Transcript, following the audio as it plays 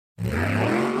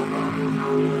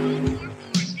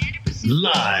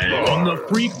Live on the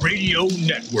Freak Radio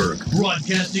Network,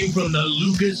 broadcasting from the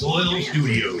Lucas Oil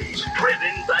Studios.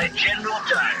 Driven by General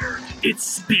Tire. It's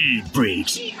Speed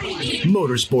Freaks.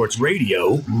 Motorsports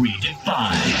Radio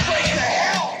redefined.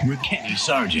 With Kenny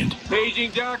Sargent.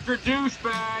 Paging Dr.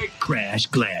 Douchebag. Crash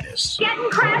Gladys. Get in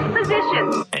crash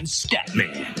position. And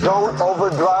Statman. Don't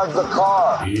overdrive the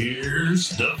car. Here's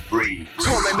the Freaks.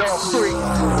 Come on now, freak.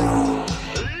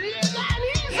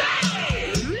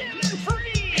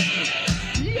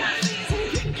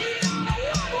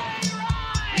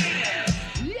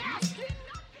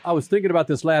 I was thinking about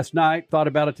this last night, thought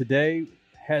about it today.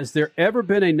 Has there ever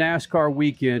been a NASCAR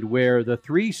weekend where the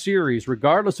three series,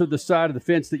 regardless of the side of the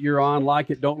fence that you're on,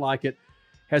 like it, don't like it,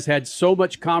 has had so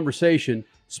much conversation,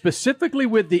 specifically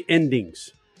with the endings,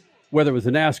 whether it was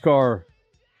the NASCAR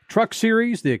Truck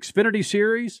Series, the Xfinity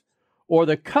Series, or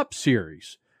the Cup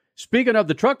Series? Speaking of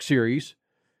the Truck Series,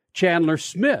 Chandler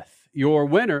Smith, your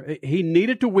winner, he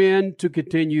needed to win to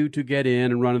continue to get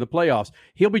in and run in the playoffs.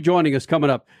 He'll be joining us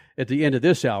coming up at the end of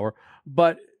this hour.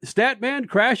 But Statman,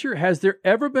 Crasher, has there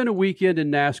ever been a weekend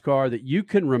in NASCAR that you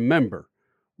can remember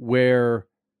where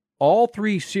all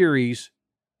three series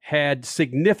had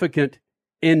significant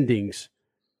endings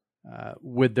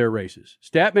with their races?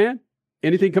 Statman,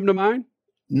 anything come to mind?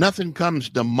 Nothing comes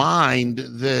to mind.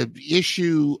 The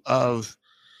issue of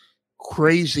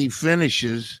crazy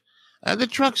finishes. The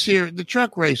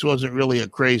truck race wasn't really a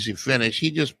crazy finish. He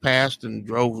just passed and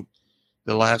drove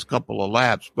the last couple of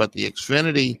laps. But the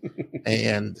Xfinity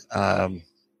and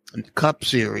Cup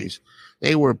Series,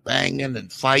 they were banging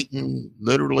and fighting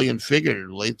literally and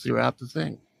figuratively throughout the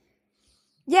thing.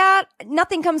 Yeah,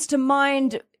 nothing comes to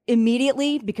mind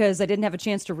immediately because I didn't have a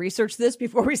chance to research this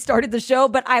before we started the show,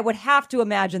 but I would have to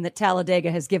imagine that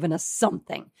Talladega has given us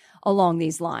something along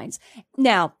these lines.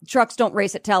 Now, trucks don't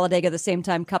race at Talladega the same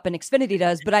time Cup and Xfinity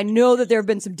does, but I know that there have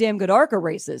been some damn good ARCA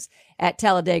races at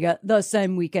Talladega the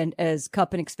same weekend as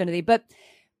Cup and Xfinity. But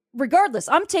regardless,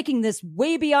 I'm taking this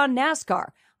way beyond NASCAR.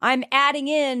 I'm adding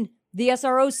in the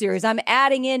SRO series. I'm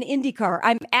adding in IndyCar.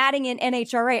 I'm adding in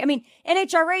NHRA. I mean,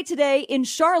 NHRA today in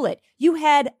Charlotte, you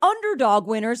had underdog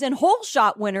winners and whole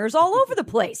shot winners all over the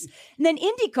place. And then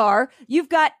IndyCar, you've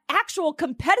got actual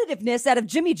competitiveness out of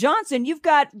Jimmy Johnson. You've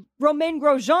got Romain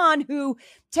Grosjean, who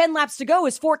 10 laps to go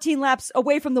is 14 laps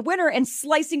away from the winner and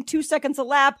slicing 2 seconds a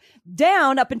lap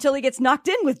down up until he gets knocked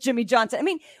in with Jimmy Johnson. I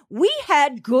mean, we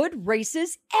had good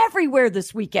races everywhere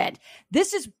this weekend.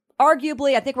 This is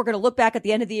arguably, I think we're going to look back at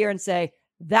the end of the year and say,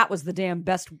 that was the damn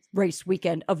best race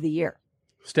weekend of the year.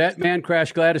 Statman,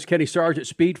 Crash Gladys, Kenny Sargent,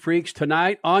 Speed Freaks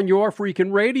tonight on your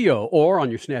freaking radio or on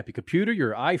your snappy computer,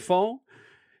 your iPhone,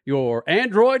 your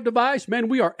Android device. Man,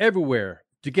 we are everywhere.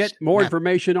 To get more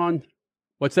information on,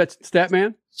 what's that,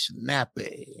 Statman?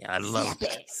 Snappy. I love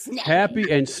it.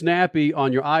 Happy and snappy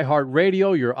on your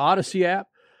iHeartRadio, your Odyssey app.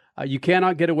 You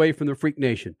cannot get away from the Freak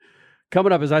Nation.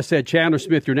 Coming up, as I said, Chandler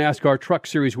Smith, your NASCAR Truck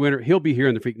Series winner. He'll be here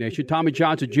in the Freak Nation. Tommy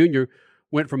Johnson Jr.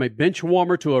 went from a bench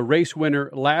warmer to a race winner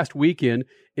last weekend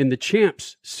in the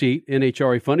champs seat,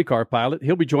 NHRA Funny Car pilot.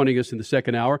 He'll be joining us in the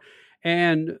second hour.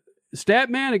 And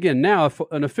Statman, again, now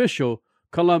an official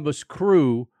Columbus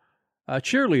Crew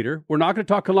cheerleader. We're not going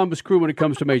to talk Columbus Crew when it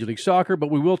comes to Major League Soccer,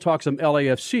 but we will talk some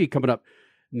LAFC coming up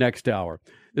next hour.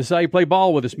 This is how you play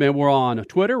ball with us, man. We're on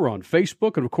Twitter, we're on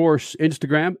Facebook, and of course,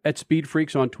 Instagram at Speed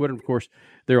Freaks on Twitter. And of course,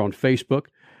 they're on Facebook.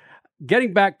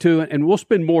 Getting back to, and we'll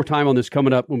spend more time on this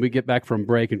coming up when we get back from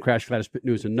break and Crash Gladys Pit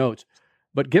News and Notes.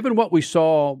 But given what we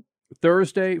saw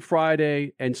Thursday,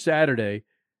 Friday, and Saturday,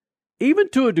 even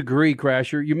to a degree,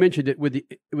 Crasher, you mentioned it with the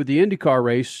IndyCar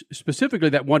race, specifically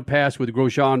that one pass with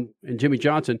Grosjean and Jimmy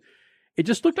Johnson, it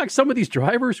just looked like some of these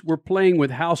drivers were playing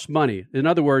with house money. In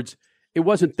other words, it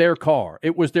wasn't their car.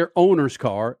 It was their owner's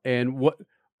car. And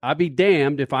I'd be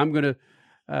damned if I'm going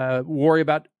to worry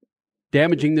about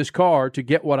damaging this car to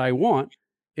get what I want.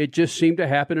 It just seemed to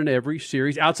happen in every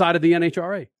series outside of the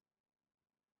NHRA.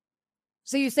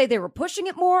 So you say they were pushing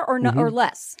it more or not, or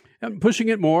less? I'm pushing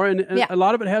it more, and a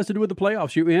lot of it has to do with the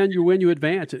playoffs. You win, you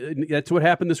advance. That's what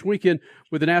happened this weekend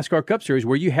with the NASCAR Cup Series,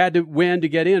 where you had to win to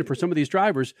get in for some of these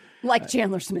drivers. Like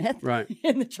Chandler Smith right.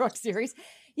 in the Truck Series.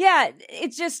 Yeah,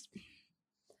 it's just...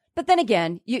 But then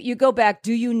again, you go back,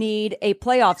 do you need a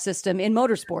playoff system in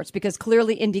motorsports? Because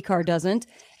clearly IndyCar doesn't.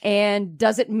 And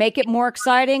does it make it more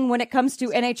exciting when it comes to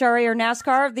NHRA or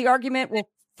NASCAR? The argument will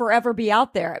forever be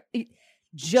out there.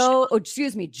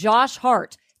 Josh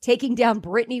Hart taking down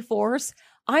Brittany Force.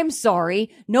 I'm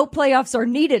sorry. No playoffs are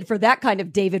needed for that kind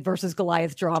of David versus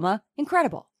Goliath drama.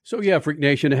 Incredible. So, yeah, Freak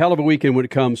Nation, a hell of a weekend when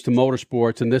it comes to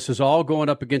motorsports. And this is all going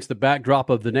up against the backdrop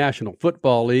of the National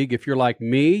Football League. If you're like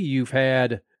me, you've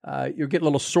had you're getting a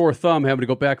little sore thumb having to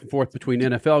go back and forth between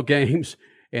NFL games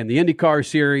and the IndyCar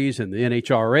series and the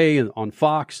NHRA and on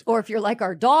Fox. Or if you're like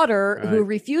our daughter who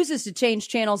refuses to change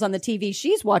channels on the TV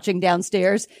she's watching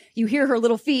downstairs, you hear her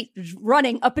little feet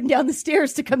running up and down the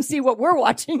stairs to come see what we're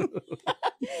watching.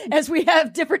 As we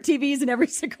have different TVs in every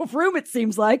single room, it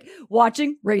seems like,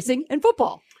 watching racing and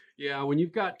football. Yeah, when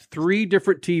you've got 3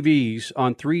 different TVs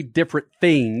on 3 different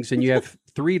things and you have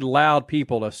 3 loud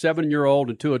people, a 7-year-old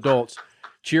and 2 adults,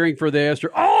 cheering for this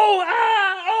or,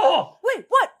 Wait,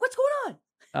 what? What's going on?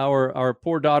 Our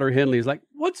poor daughter Henley is like,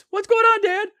 what's going on,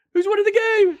 Dad? Who's winning the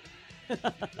game?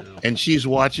 And she's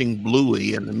watching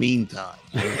Bluey in the meantime.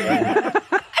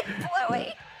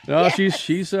 Bluey. No,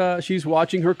 she's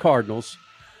watching her Cardinals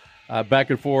back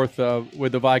and forth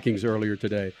with the Vikings earlier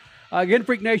today. Again,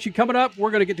 Freak Nation, coming up,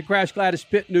 we're going to get to Crash Gladys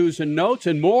Pit News and Notes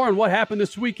and more on what happened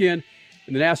this weekend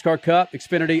in the NASCAR Cup,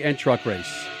 Xfinity, and Truck Race.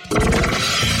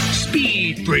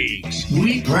 Speed Freaks,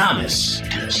 we promise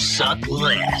to suck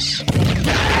less.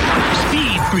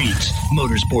 Speed Freaks,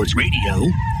 Motorsports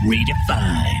Radio,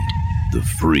 redefined. The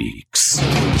Freaks.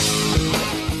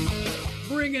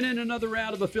 Bringing in another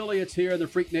round of affiliates here in the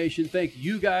Freak Nation. Thank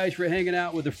you guys for hanging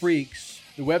out with the Freaks.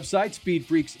 The website,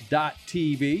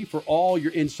 speedfreaks.tv, for all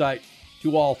your insight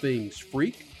to all things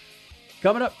freak.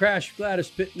 Coming up, Crash Gladys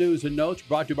Pit News and Notes,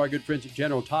 brought to you by our good friends at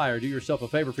General Tire. Do yourself a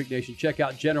favor, Freak Nation. Check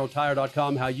out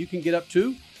GeneralTire.com, how you can get up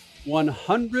to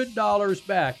 $100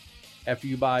 back after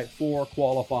you buy 4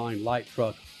 qualifying light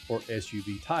truck or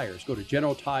SUV tires. Go to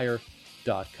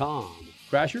GeneralTire.com.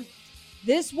 Crasher?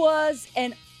 This was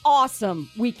an awesome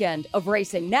weekend of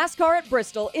racing. NASCAR at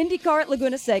Bristol, IndyCar at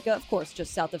Laguna Seca, of course,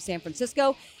 just south of San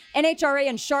Francisco, NHRA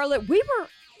in Charlotte. We were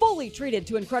fully treated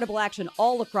to incredible action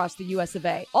all across the US of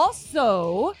A.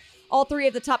 Also, all 3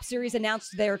 of the top series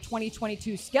announced their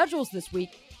 2022 schedules this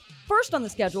week. First on the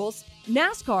schedules,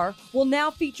 NASCAR will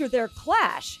now feature their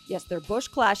Clash, yes, their Busch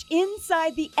Clash,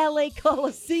 inside the LA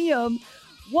Coliseum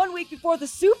 1 week before the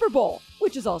Super Bowl,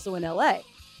 which is also in LA.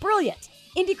 Brilliant.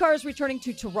 IndyCar is returning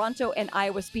to Toronto and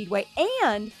Iowa Speedway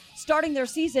and starting their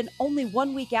season only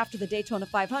 1 week after the Daytona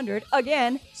 500.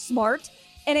 Again, smart.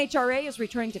 NHRA is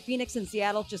returning to Phoenix and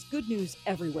Seattle. Just good news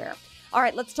everywhere. All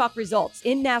right, let's talk results.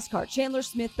 In NASCAR, Chandler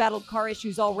Smith battled car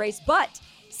issues all race, but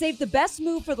saved the best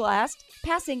move for the last,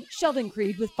 passing Sheldon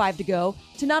Creed with 5 to go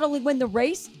to not only win the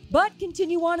race, but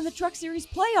continue on in the Truck Series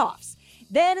playoffs.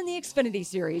 Then in the Xfinity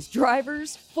Series,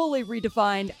 drivers fully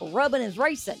redefined rubbing is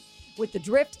racing with the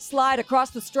drift slide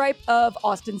across the stripe of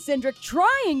Austin Cindric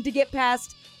trying to get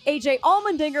past AJ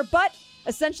Allmendinger, but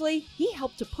essentially, he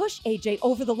helped to push AJ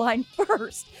over the line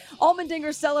first.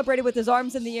 Allmendinger celebrated with his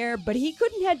arms in the air, but he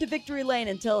couldn't head to victory lane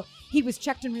until he was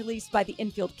checked and released by the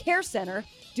infield care center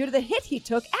due to the hit he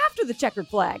took after the checkered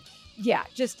flag. Yeah,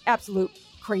 just absolute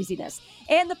craziness.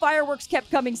 And the fireworks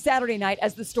kept coming Saturday night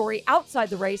as the story outside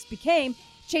the race became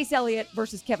Chase Elliott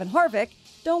versus Kevin Harvick.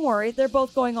 Don't worry, they're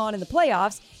both going on in the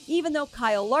playoffs, even though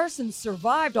Kyle Larson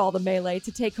survived all the melee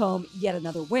to take home yet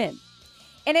another win.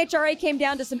 NHRA came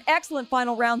down to some excellent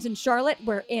final rounds in Charlotte,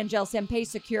 where Angelle Sampey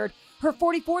secured her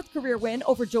 44th career win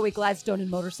over Joey Gladstone in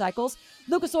motorcycles.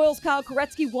 Lucas Oil's Kyle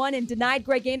Koretsky won and denied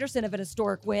Greg Anderson of an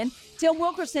historic win. Tim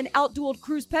Wilkerson outdueled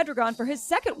Cruz Pedregon for his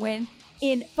second win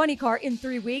in Funny Car in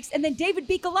 3 weeks. And then David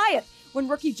beat Goliath when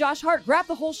rookie Josh Hart grabbed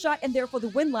the whole shot and therefore the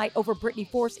win light over Brittany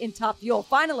Force in Top Fuel.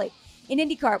 Finally, in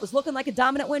IndyCar, it was looking like a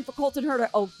dominant win for Colton Herta.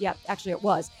 Oh, yeah, actually it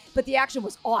was. But the action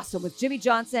was awesome with Jimmy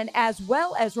Johnson as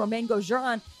well as Romain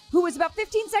Grosjean, who was about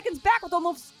 15 seconds back with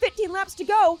almost 15 laps to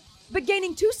go, but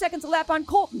gaining 2 seconds a lap on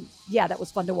Colton. Yeah, that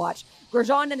was fun to watch.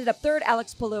 Grosjean ended up 3rd,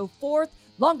 Alex Palou 4th.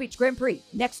 Long Beach Grand Prix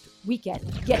next weekend.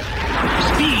 Get it.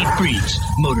 Speed Freaks,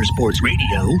 Motorsports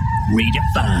Radio,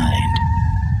 redefined.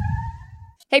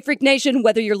 Hey, Freak Nation,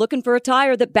 whether you're looking for a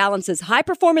tire that balances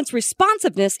high-performance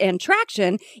responsiveness and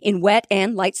traction in wet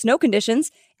and light snow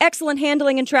conditions, excellent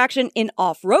handling and traction in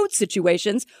off-road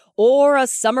situations, or a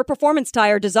summer performance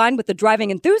tire designed with the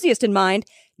driving enthusiast in mind,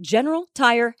 General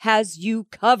Tire has you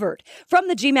covered. From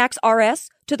the G-Max RS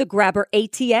to the Grabber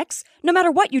ATX, no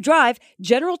matter what you drive,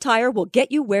 General Tire will get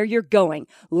you where you're going.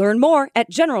 Learn more at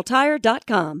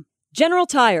GeneralTire.com. General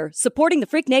Tire, supporting the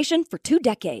Freak Nation for 2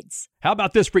 decades. How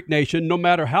about this, Freak Nation? No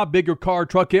matter how big your car or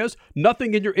truck is,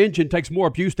 nothing in your engine takes more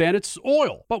abuse than its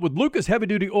oil. But with Lucas Heavy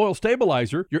Duty Oil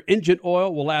Stabilizer, your engine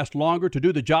oil will last longer to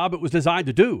do the job it was designed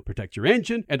to do. Protect your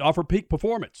engine and offer peak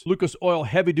performance. Lucas Oil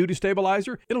Heavy Duty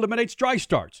Stabilizer, it eliminates dry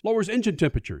starts, lowers engine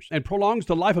temperatures, and prolongs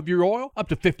the life of your oil up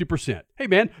to 50%. Hey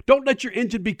man, don't let your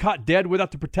engine be caught dead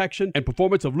without the protection and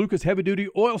performance of Lucas Heavy Duty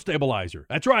Oil Stabilizer.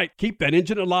 That's right, keep that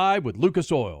engine alive with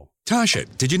Lucas Oil. Tasha,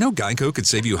 did you know Geico could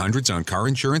save you hundreds on car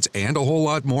insurance and a whole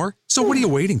lot more? So what are you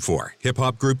waiting for? Hip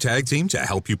Hop Group Tag Team to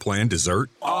help you plan dessert?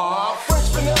 Fresh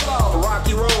vanilla,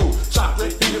 rocky road,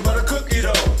 chocolate peanut butter cookie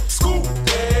dough. Scoop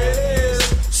that is,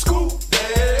 scoop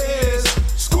that is,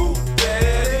 scoop that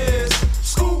is,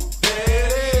 scoop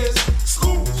that is,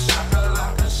 scoop.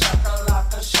 Shakalaka,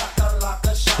 shakalaka,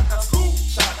 shakalaka, shaka, scoop.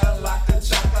 Shakalaka,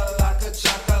 shakalaka,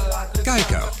 shakalaka.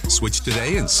 Geico. Switch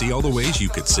today and see all the ways you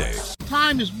could save.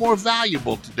 Time is more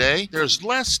valuable today. There's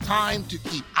less time to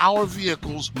keep our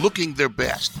vehicles looking their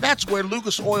best. That's where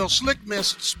Lucas Oil Slick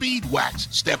Mist Speed Wax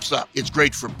steps up. It's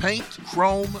great for paint,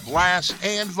 chrome, glass,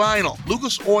 and vinyl.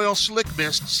 Lucas Oil Slick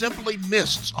Mist simply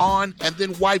mists on and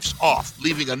then wipes off,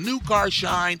 leaving a new car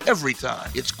shine every time.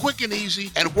 It's quick and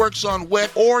easy and works on wet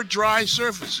or dry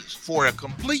surfaces. For a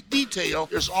complete detail,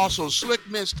 there's also Slick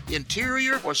Mist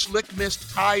Interior or Slick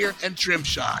Mist Tire and Trim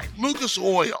Shine. Lucas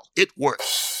Oil, it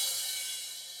works.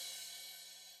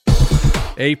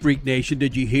 Hey, Freak Nation,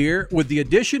 did you hear? With the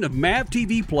addition of MAV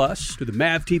TV Plus to the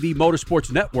MAV TV Motorsports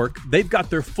Network, they've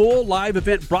got their full live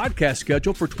event broadcast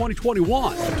schedule for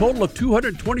 2021. A total of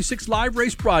 226 live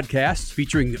race broadcasts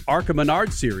featuring the ARCA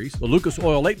Menard Series, the Lucas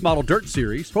Oil Late Model Dirt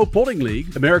Series, Pro Pulling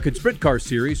League, American Sprint Car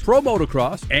Series, Pro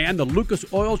Motocross, and the Lucas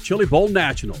Oil Chili Bowl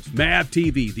Nationals. MAV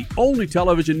TV, the only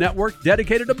television network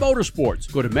dedicated to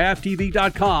motorsports. Go to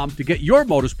mavtv.com to get your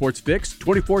motorsports fix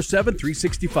 24/7,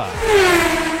 365.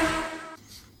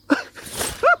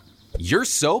 Your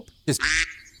soap is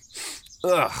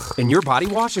ugh, and your body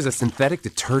wash is a synthetic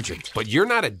detergent. But you're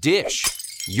not a dish.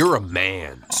 You're a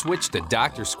man. Switch to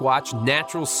Dr. Squatch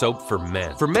Natural Soap for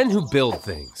Men. For men who build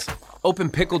things.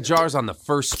 Open pickle jars on the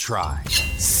first try.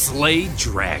 Slay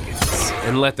dragons.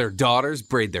 And let their daughters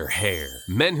braid their hair.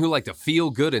 Men who like to feel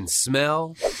good and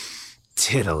smell.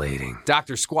 Titillating.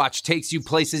 Dr. Squatch takes you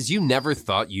places you never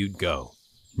thought you'd go.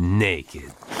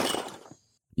 Naked.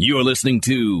 You're listening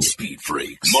to Speed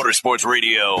Freaks Motorsports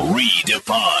Radio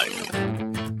Redefined.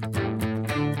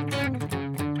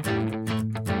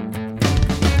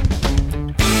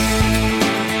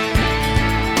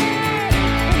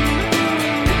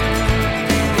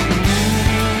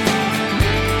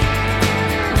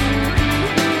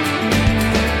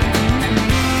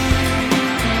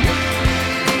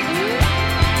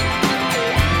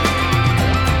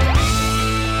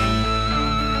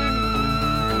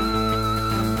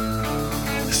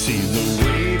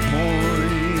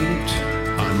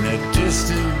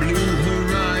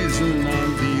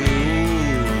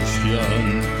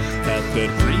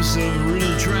 Of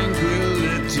real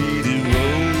tranquility devotion,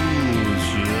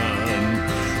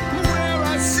 where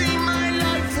I see my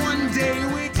life one day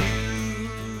with you.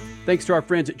 Thanks to our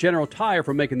friends at General Tire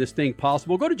for making this thing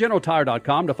possible. Go to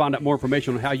GeneralTire.com to find out more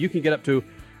information on how you can get up to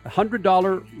a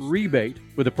 $100 rebate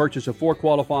with the purchase of 4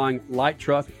 qualifying light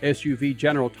truck SUV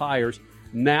General Tires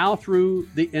now through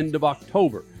the end of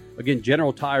October. Again,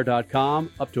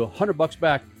 GeneralTire.com, up to $100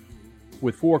 back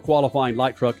with 4 qualifying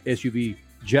light truck SUV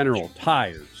General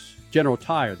Tires. General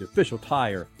Tire, the official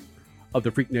tire of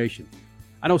the Freak Nation.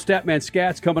 I know Statman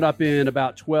Scat's coming up in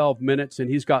about 12 minutes, and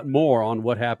he's got more on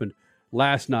what happened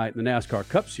last night in the NASCAR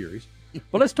Cup Series.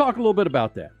 But let's talk a little bit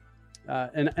about that.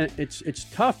 And it's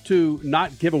tough to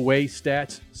not give away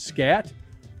stats, Scat,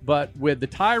 but with the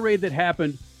tirade that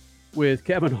happened with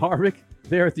Kevin Harvick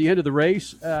there at the end of the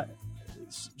race,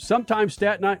 sometimes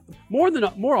Stat and I,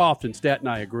 more often Stat and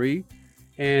I agree,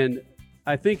 and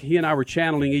I think he and I were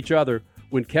channeling each other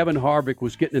when Kevin Harvick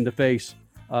was getting in the face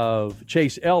of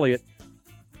Chase Elliott.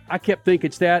 I kept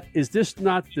thinking, Stat, is this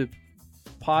not the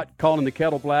pot calling the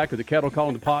kettle black or the kettle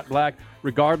calling the pot black?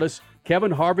 Regardless,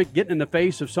 Kevin Harvick getting in the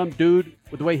face of some dude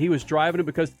with the way he was driving him,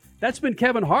 because that's been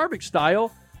Kevin Harvick's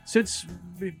style since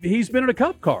he's been in a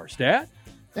Cup car, Stat.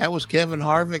 That was Kevin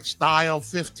Harvick's style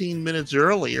 15 minutes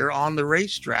earlier on the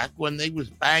racetrack when they was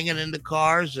banging into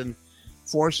cars and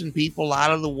forcing people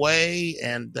out of the way,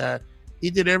 and he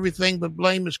did everything but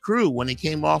blame his crew when he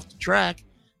came off the track.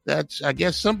 That's, I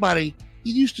guess, somebody,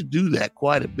 he used to do that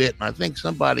quite a bit, and I think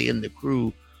somebody in the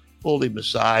crew pulled him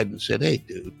aside and said, hey,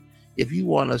 dude, if you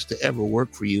want us to ever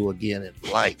work for you again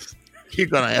in life, you're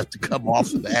going to have to come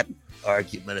off of that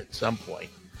argument at some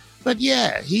point. But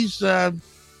yeah, he's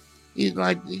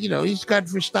like, you know, he's got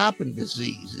Verstappen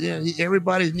disease. You know,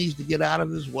 everybody needs to get out of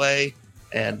his way,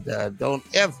 and don't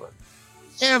ever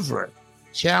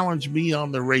challenge me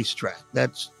on the racetrack.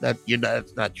 That's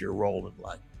not your role in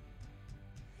life.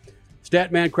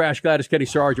 Statman, Crash Gladys, Kenny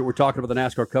Sargent. We're talking about the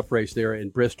NASCAR Cup race there in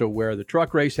Bristol, where the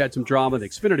truck race had some drama. The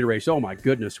Xfinity race, oh my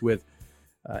goodness, with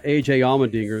A.J.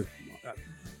 Allmendinger,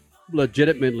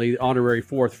 legitimately honorary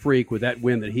fourth freak with that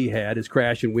win that he had, his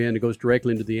crash and win. It goes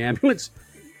directly into the ambulance.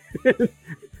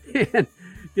 and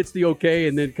gets the okay,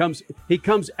 and then he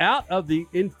comes out of the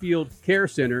infield care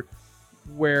center,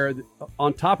 where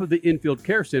on top of the infield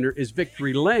care center is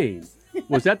Victory Lane.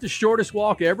 Was that the shortest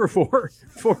walk ever for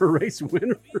a race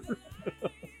winner?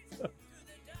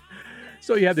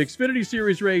 So you have the Xfinity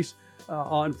Series race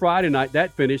on Friday night.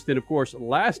 That finished. Then, of course,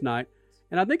 last night,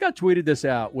 and I think I tweeted this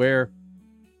out, where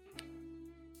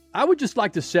I would just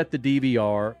like to set the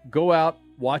DVR, go out,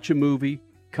 watch a movie,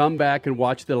 come back and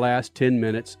watch the last 10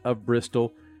 minutes of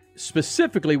Bristol,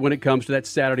 specifically when it comes to that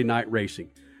Saturday night racing.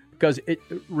 Because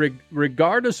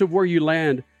regardless of where you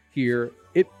land here,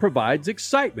 it provides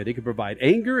excitement. It can provide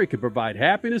anger. It can provide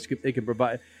happiness. It can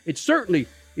provide. It's certainly,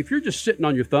 if you're just sitting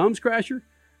on your thumbs, Crasher,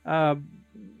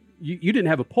 you didn't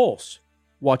have a pulse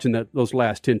watching those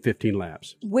last 10, 15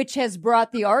 laps. Which has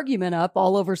brought the argument up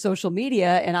all over social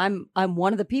media. And I'm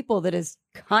one of the people that is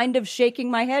kind of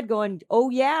shaking my head going, oh,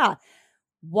 yeah.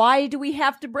 Why do we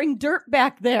have to bring dirt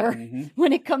back there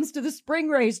when it comes to the spring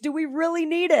race? Do we really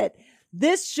need it?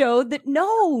 This showed that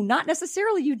no, not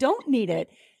necessarily. You don't need it.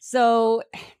 So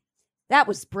that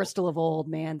was Bristol of old,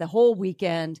 man. The whole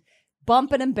weekend,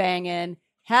 bumping and banging,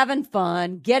 having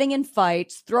fun, getting in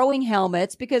fights, throwing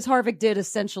helmets, because Harvick did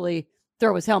essentially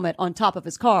throw his helmet on top of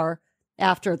his car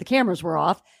after the cameras were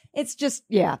off. It's just,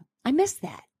 yeah, I miss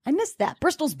that.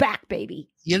 Bristol's back, baby.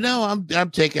 You know,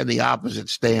 I'm taking the opposite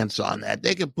stance on that.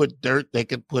 They could put dirt, they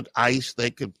could put ice,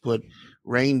 they could put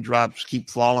raindrops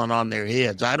keep falling on their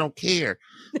heads. I don't care.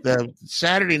 The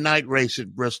Saturday night race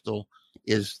at Bristol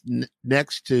is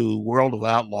next to World of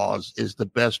Outlaws is the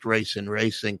best race in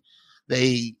racing.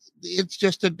 It's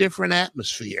just a different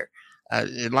atmosphere.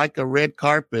 Like a red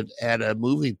carpet at a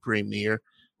movie premiere.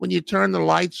 When you turn the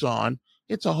lights on,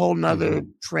 it's a whole nother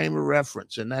frame of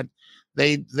reference, and that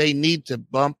they need to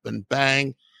bump and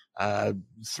bang,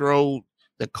 throw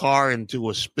the car into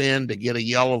a spin to get a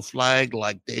yellow flag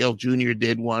like Dale Jr.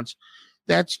 did once.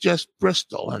 That's just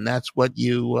Bristol, and that's what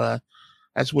you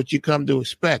come to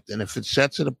expect. And if it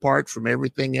sets it apart from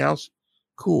everything else,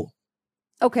 cool.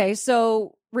 Okay,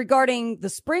 so regarding the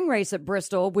spring race at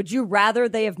Bristol, would you rather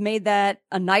they have made that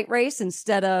a night race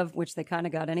instead of, which they kind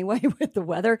of got anyway with the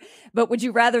weather, but would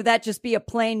you rather that just be a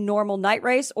plain normal night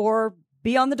race or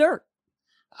be on the dirt?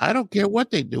 I don't care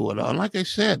what they do it on. Like I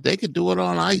said, they could do it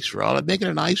on ice, Roll. Make it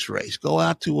an ice race. Go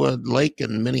out to a lake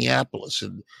in Minneapolis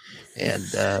and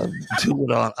do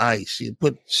it on ice. You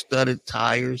put studded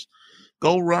tires.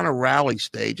 Go run a rally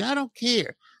stage. I don't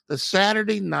care. The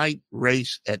Saturday night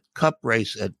Cup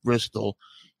race at Bristol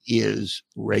is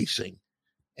racing.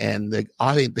 And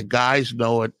I think the guys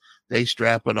know it. They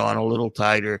strap it on a little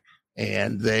tighter,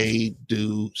 and they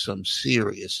do some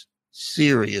serious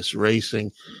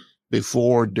racing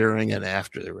before, during, and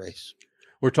after the race.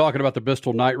 We're talking about the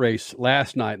Bristol night race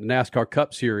last night, the NASCAR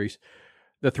Cup Series.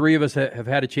 The three of us have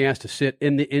had a chance to sit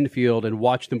in the infield and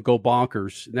watch them go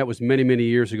bonkers. And that was many, many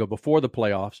years ago before the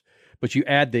playoffs. But you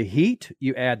add the heat,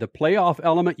 you add the playoff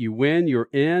element, you win, you're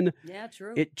in. Yeah,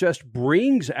 true. It just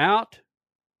brings out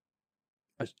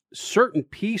a certain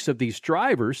piece of these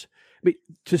drivers. I mean,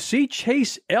 to see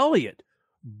Chase Elliott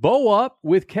bow up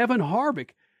with Kevin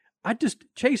Harvick,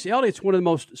 Chase Elliott's one of the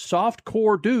most soft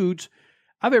core dudes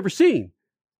I've ever seen.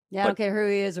 Yeah, I don't care who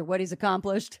he is or what he's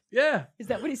accomplished. Yeah. Is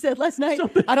that what he said last night?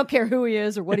 I don't care who he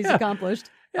is or what he's accomplished.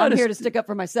 Yeah, I'm here to stick up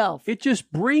for myself. It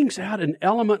just brings out an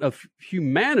element of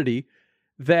humanity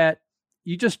that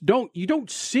you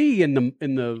don't see in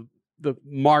the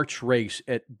March race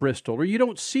at Bristol, or you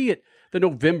don't see it the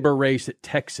November race at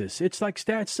Texas. It's like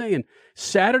Stats saying,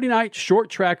 Saturday night short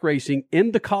track racing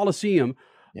in the Coliseum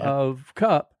of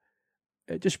Cup.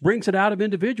 It just brings it out of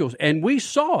individuals. And we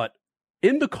saw it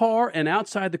in the car and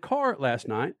outside the car last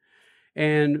night.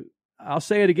 And I'll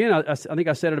say it again. I think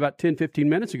I said it about 10, 15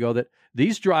 minutes ago that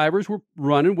these drivers were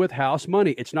running with house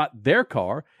money. It's not their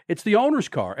car. It's the owner's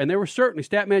car. And they were certainly,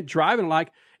 Statman, driving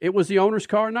like it was the owner's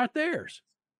car, not theirs.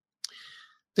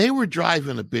 They were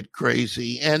driving a bit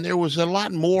crazy, and there was a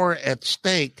lot more at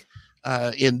stake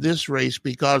in this race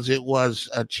because it was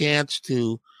a chance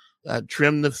to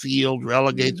trim the field,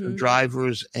 relegate the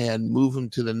drivers, and move them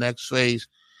to the next phase.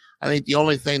 I think the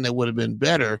only thing that would have been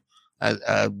better,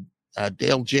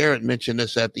 Dale Jarrett mentioned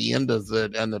this at the end of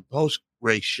the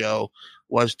post-race show,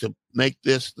 was to make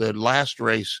this the last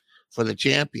race for the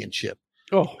championship.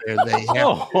 Oh,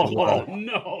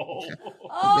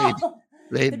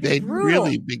 they they'd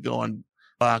really be going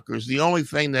bonkers. The only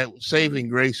thing that saving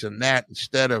grace in that,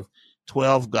 instead of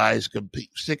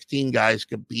 16 guys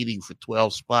competing for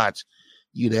 12 spots,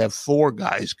 you'd have 4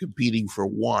 guys competing for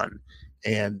 1.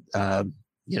 And, I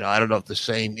don't know if the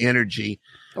same energy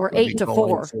or 8 to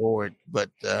 4 forward, but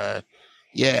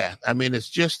Yeah, I mean it's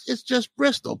just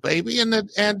Bristol, baby, and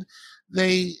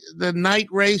the night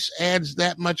race adds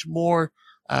that much more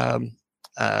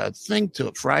thing to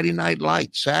it. Friday Night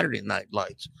Lights, Saturday Night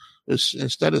Lights,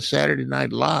 instead of Saturday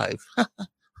Night Live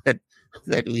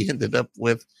that we ended up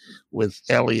with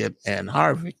Elliott and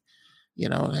Harvick.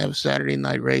 Have Saturday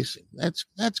night racing. That's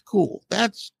cool.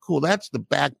 That's cool. That's the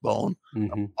backbone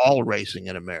of all racing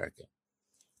in America.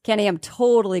 Kenny, I'm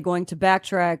totally going to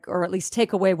backtrack, or at least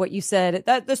take away what you said.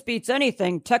 That this beats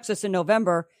anything. Texas in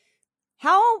November.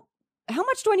 How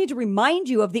much do I need to remind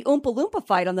you of the Oompa Loompa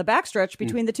fight on the backstretch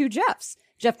between the two Jeffs,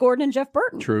 Jeff Gordon and Jeff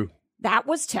Burton? True. That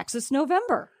was Texas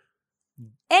November.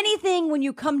 Anything when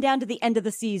you come down to the end of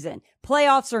the season,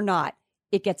 playoffs or not,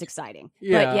 it gets exciting.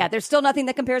 Yeah. But yeah, there's still nothing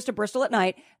that compares to Bristol at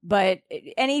night. But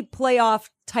any playoff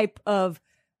type of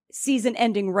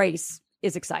season-ending race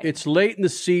is exciting. It's late in the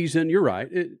season. You're right.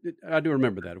 I do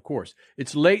remember that, of course.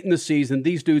 It's late in the season.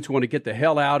 These dudes want to get the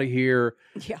hell out of here.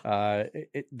 Yeah.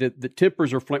 The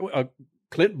tempers are flaming.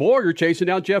 Clint Boyer chasing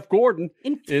down Jeff Gordon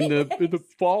in the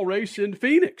fall race in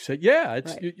Phoenix. Yeah,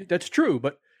 that's true.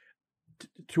 But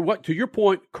to your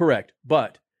point, correct.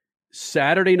 But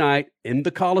Saturday night in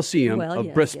the Coliseum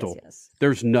of Bristol,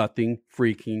 there's nothing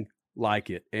freaking like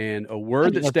it. And a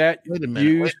word that Stat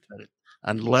used,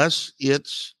 unless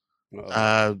it's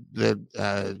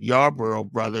the Yarborough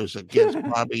brothers against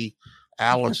Bobby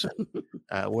Allison,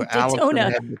 where Allison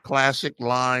had the classic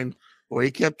line where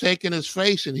he kept taking his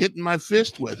face and hitting my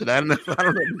fist with it. I don't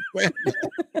understand.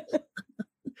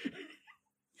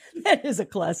 That is a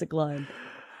classic line.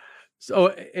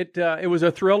 So it was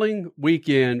a thrilling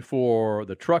weekend for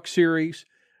the Truck Series,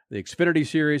 the Xfinity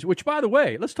Series, which, by the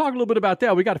way, let's talk a little bit about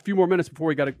that. We got a few more minutes before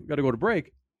we got to go to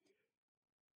break.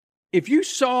 If you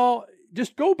saw,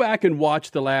 just go back and watch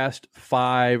the last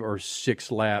 5 or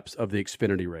 6 laps of the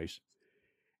Xfinity race.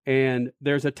 And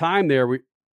there's a time there where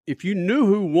if you knew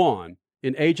who won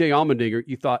in A.J. Allmendinger,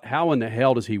 you thought, how in the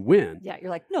hell does he win? Yeah,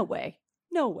 you're like, no way.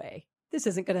 This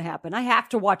isn't going to happen. I have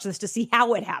to watch this to see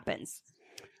how it happens.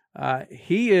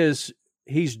 He's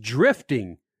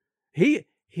drifting. He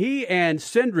and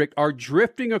Cindric are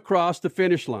drifting across the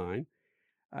finish line.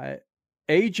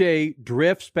 AJ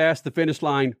drifts past the finish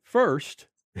line first,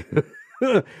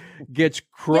 gets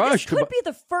crushed. This could be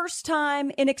the first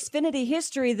time in Xfinity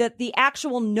history that the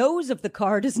actual nose of the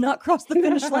car does not cross the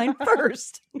finish line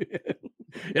first.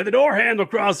 Yeah, the door handle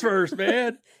crossed first,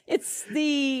 man. It's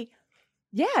the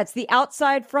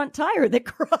outside front tire that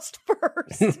crossed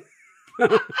first.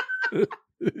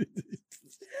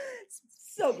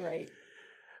 So great.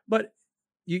 But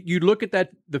you look at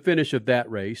the finish of that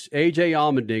race, A.J.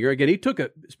 Allmendinger, again,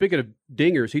 speaking of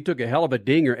dingers, he took a hell of a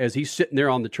dinger as he's sitting there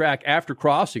on the track after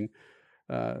crossing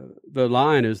the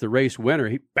line as the race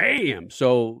winner. Bam!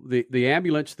 So the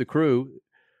ambulance, the crew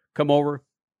come over.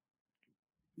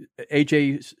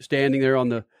 A.J. standing there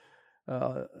on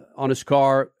his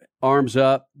car, arms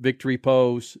up, victory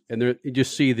pose, and you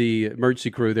just see the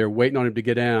emergency crew there waiting on him to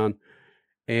get down.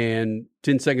 And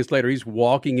 10 seconds later, he's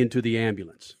walking into the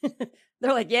ambulance.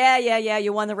 They're like, yeah,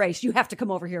 you won the race. You have to come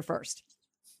over here first.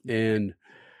 And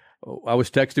I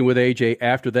was texting with AJ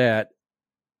after that,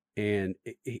 and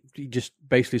he just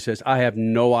basically says, I have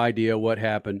no idea what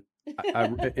happened.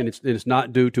 And it's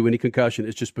not due to any concussion.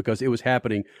 It's just because it was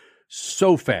happening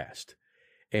so fast.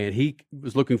 And he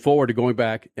was looking forward to going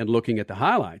back and looking at the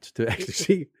highlights to actually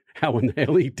see how in the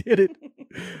hell he did it.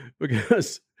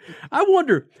 Because I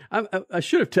wonder, I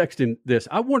should have texted him this.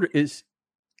 I wonder,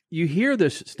 you hear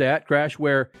this stat, Crash,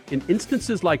 where in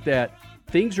instances like that,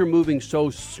 things are moving so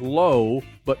slow,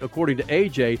 but according to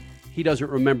AJ, he doesn't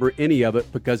remember any of it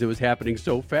because it was happening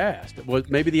so fast.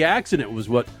 Maybe the accident was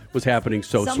what was happening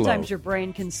so slow. Sometimes your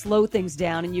brain can slow things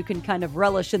down and you can kind of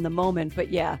relish in the moment,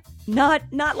 but yeah, not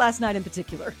last night in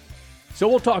particular. So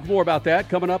we'll talk more about that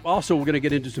coming up. Also, we're going to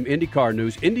get into some IndyCar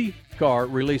news.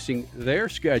 IndyCar releasing their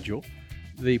schedule,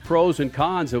 the pros and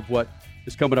cons of what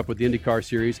is coming up with the IndyCar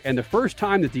series, and the first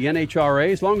time that the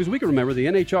NHRA, as long as we can remember, the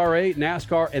NHRA,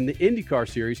 NASCAR, and the IndyCar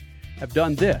series have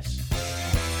done this.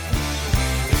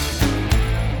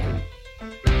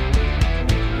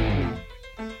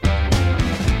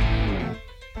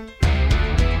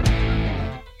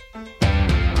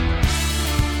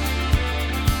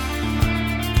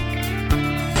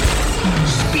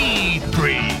 Speed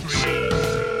Freaks.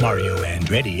 Mario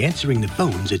Andretti answering the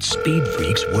phones at Speed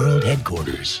Freaks World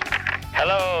Headquarters.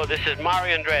 Hello, this is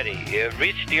Mario Andretti. You've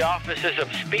reached the offices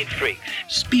of Speed Freaks.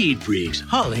 Speed Freaks,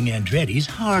 hauling Andretti's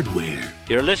hardware.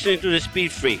 You're listening to the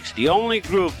Speed Freaks, the only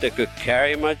group that could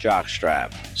carry my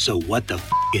jockstrap. So what the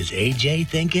is AJ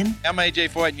thinking? I'm AJ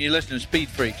Foyt, and you listen to Speed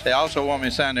Freaks. They also want me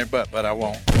to sign their butt, but I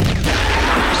won't.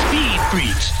 Speed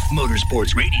Freaks,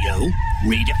 Motorsports Radio,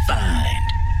 redefined.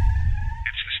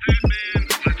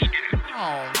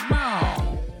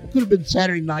 Could have been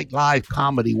Saturday Night Live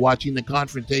comedy watching the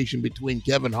confrontation between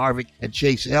Kevin Harvick and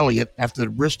Chase Elliott after the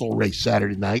Bristol race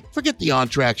Saturday night. Forget the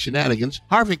on-track shenanigans.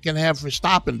 Harvick can have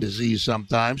Verstappen disease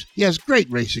sometimes. He has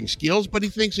great racing skills, but he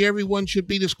thinks everyone should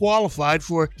be disqualified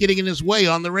for getting in his way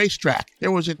on the racetrack.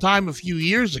 There was a time a few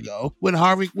years ago when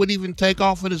Harvick would even take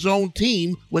off in his own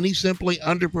team when he simply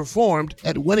underperformed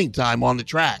at winning time on the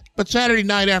track. But Saturday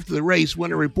night after the race,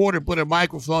 when a reporter put a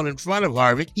microphone in front of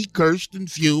Harvick, he cursed and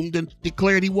fumed and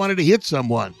declared he wanted to hit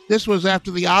someone. This was after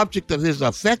the object of his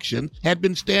affection had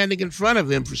been standing in front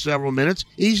of him for several minutes,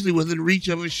 easily within reach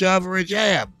of a shove or a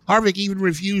jab. Harvick even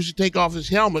refused to take off his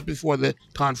helmet before the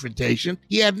confrontation.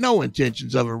 He had no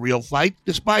intentions of a real fight,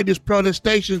 despite his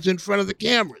protestations in front of the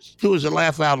cameras. It was a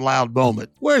laugh-out-loud moment.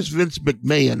 Where's Vince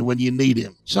McMahon when you need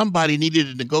him? Somebody needed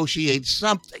to negotiate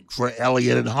something for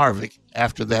Elliott and Harvick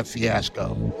after that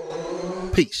fiasco.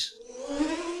 Peace.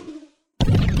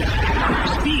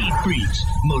 Speed Freaks,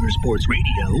 Motorsports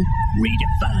Radio,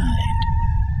 redefined.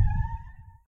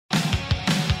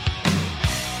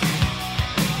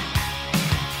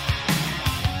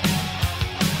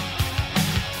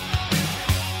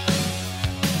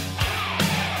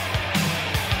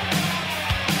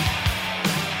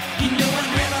 You know what,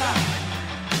 River?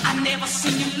 I never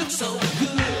seen you look so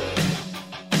good.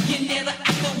 You never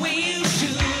act the way you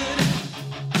should.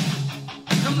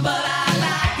 But I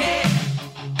like it.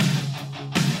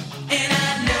 And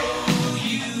I know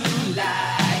you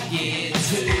like it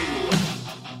too.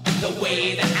 The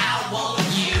way that I want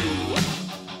you.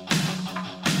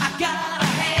 I gotta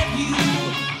have you.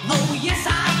 Oh yes I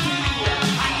do.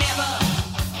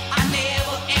 I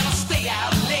never ever stay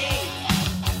out late.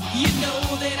 You know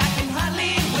that I can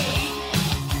hardly wait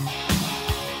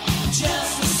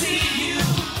just to see you.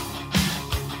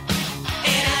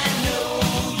 And I know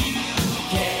you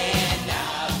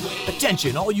cannot wait.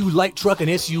 Attention, all you light truck and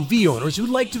SUV owners who'd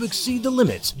like to exceed the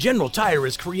limits. General Tire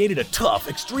has created a tough,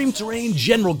 extreme terrain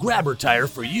General Grabber tire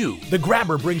for you. The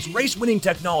Grabber brings race-winning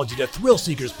technology to thrill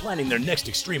seekers planning their next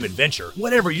extreme adventure.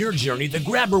 Whatever your journey, the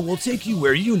Grabber will take you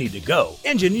where you need to go.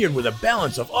 Engineered with a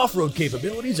balance of off-road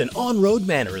capabilities and on-road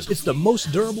manners, it's the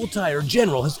most durable tire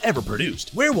General has ever produced.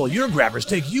 Where will your Grabbers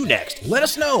take you next? Let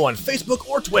us know on Facebook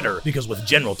or Twitter, because with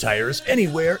General Tires,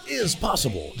 anywhere is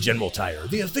possible. General Tire,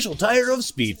 the official tire of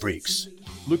Speed Freaks.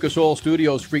 Lucas Oil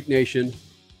Studios, Freak Nation.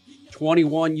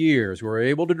 21 years. We're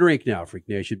able to drink now, Freak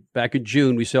Nation. Back in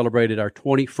June, we celebrated our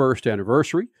 21st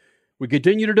anniversary. We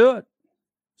continue to do it.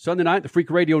 Sunday night, the Freak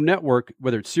Radio Network,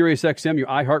 whether it's SiriusXM, your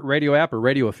iHeartRadio app, or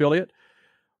radio affiliate,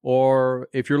 or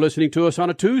if you're listening to us on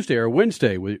a Tuesday or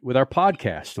Wednesday with our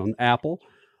podcast on Apple,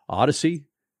 Odyssey,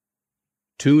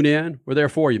 TuneIn, we're there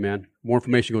for you, man. More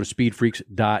information, go to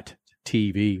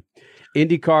speedfreaks.tv.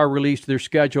 IndyCar released their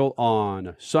schedule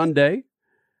on Sunday.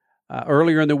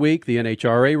 Earlier in the week, the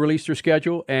NHRA released their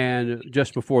schedule, and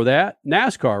just before that,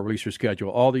 NASCAR released their schedule.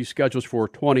 All these schedules for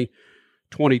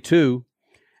 2022.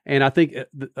 And I think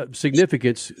the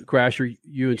significance, Crasher,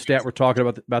 you and Stat were talking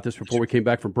about this before we came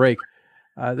back from break,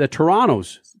 that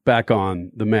Toronto's back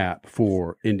on the map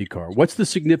for IndyCar. What's the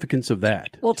significance of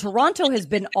that? Well, Toronto has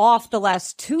been off the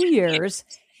last 2 years,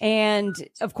 and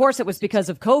of course it was because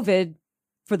of COVID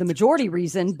for the majority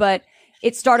reason, but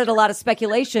it started a lot of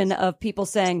speculation of people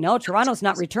saying, no, Toronto's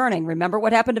not returning. Remember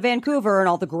what happened to Vancouver and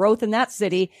all the growth in that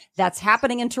city? That's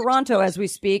happening in Toronto as we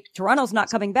speak. Toronto's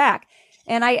not coming back.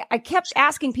 And I kept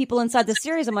asking people inside the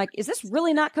series, I'm like, is this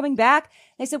really not coming back?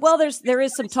 They said, well, there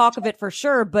is some talk of it for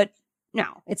sure, but no,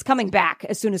 it's coming back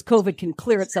as soon as COVID can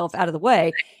clear itself out of the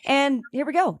way. And here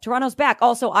we go. Toronto's back.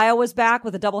 Also, Iowa's back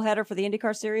with a doubleheader for the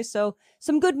IndyCar series. So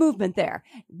some good movement there.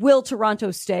 Will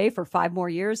Toronto stay for 5 more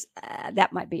years?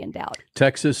 That might be in doubt.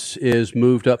 Texas is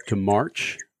moved up to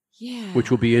March, which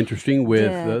will be interesting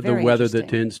with the weather that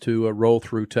tends to roll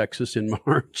through Texas in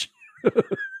March.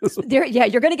 You're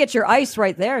going to get your ice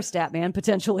right there, Statman,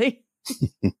 potentially.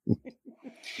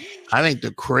 I think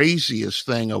the craziest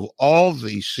thing of all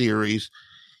these series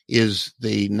is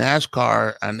the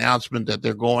NASCAR announcement that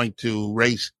they're going to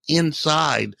race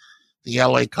inside the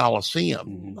LA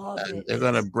Coliseum. They're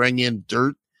going to bring in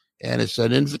dirt, and it's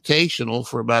an invitational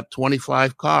for about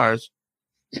 25 cars.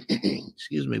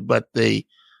 Excuse me. But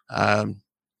when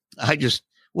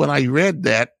I read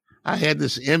that, I had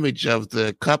this image of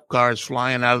the cup cars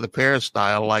flying out of the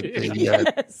peristyle like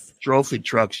the trophy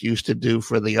trucks used to do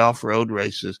for the off-road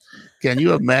races. Can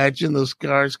you imagine those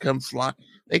cars come flying?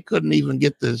 They couldn't even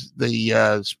get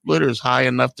the splitters high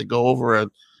enough to go over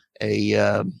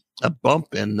a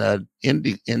bump in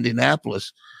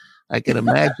Indianapolis. I can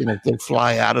imagine if they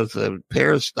fly out of the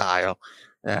peristyle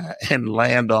and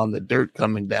land on the dirt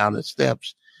coming down the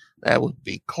steps. That would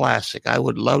be classic. I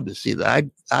would love to see that.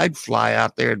 I'd fly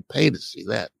out there and pay to see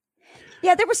that.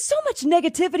 Yeah, there was so much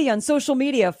negativity on social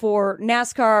media for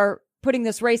NASCAR putting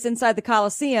this race inside the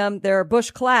Coliseum, their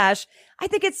Busch Clash. I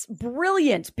think it's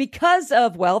brilliant because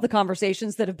of, well, the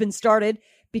conversations that have been started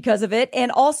because of it.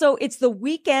 And also it's the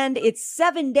weekend. It's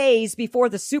 7 days before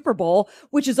the Super Bowl,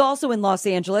 which is also in Los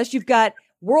Angeles. You've got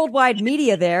worldwide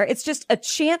media there. It's just a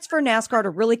chance for NASCAR to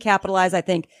really capitalize. I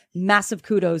think massive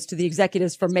kudos to the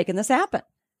executives for making this happen.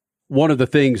 One of the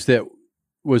things that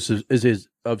is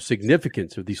of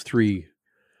significance of these three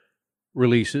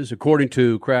releases, according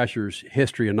to Crasher's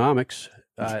Historyonomics,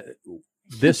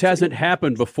 this hasn't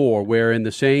happened before, where in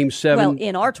the same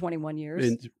in our 21 years.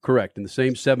 In the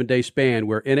same 7-day span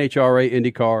where NHRA,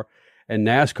 IndyCar, and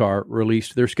NASCAR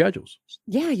released their schedules.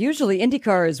 Yeah, usually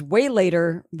IndyCar is way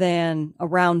later than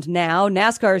around now.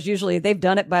 NASCAR is usually, they've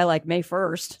done it by like May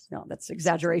 1st. No, that's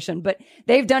exaggeration, but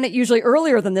they've done it usually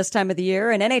earlier than this time of the year.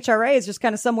 And NHRA is just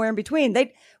kind of somewhere in between.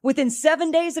 Within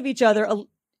 7 days of each other,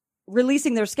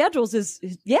 releasing their schedules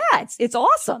it's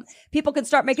awesome. People can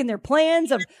start making their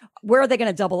plans of where are they going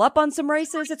to double up on some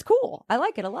races. It's cool. I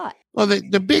like it a lot. Well,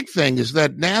 the big thing is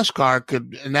that NASCAR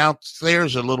could announce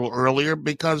theirs a little earlier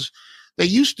because they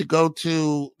used to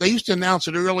announce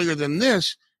it earlier than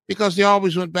this because they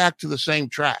always went back to the same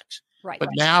tracks. Right. But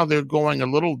now they're going a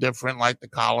little different, like the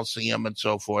Coliseum and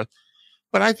so forth.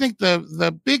 But I think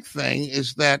the big thing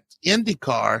is that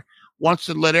IndyCar wants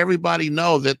to let everybody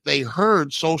know that they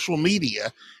heard social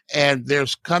media and they're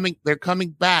coming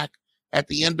back at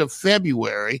the end of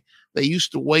February. They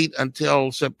used to wait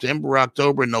until September,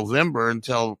 October, November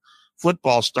until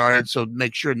football started, so to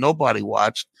make sure nobody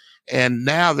watched. And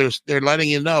now they're letting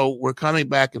you know we're coming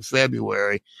back in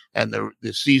February, and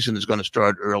the season is going to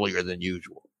start earlier than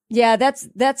usual. Yeah,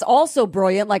 that's also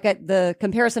brilliant. Like the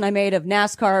comparison I made of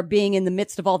NASCAR being in the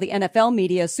midst of all the NFL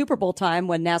media Super Bowl time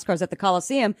when NASCAR's at the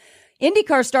Coliseum.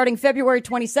 IndyCar starting February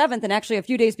 27th, and actually a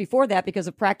few days before that because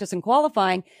of practice and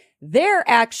qualifying, they're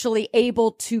actually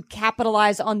able to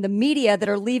capitalize on the media that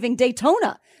are leaving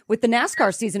Daytona with the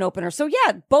NASCAR season opener. So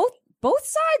yeah, both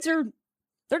sides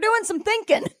they're doing some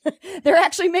thinking. They're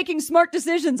actually making smart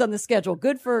decisions on the schedule.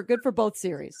 Good for both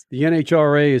series. The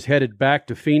NHRA is headed back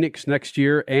to Phoenix next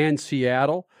year and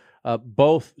Seattle.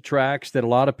 Both tracks that a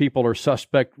lot of people are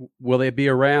suspect, will they be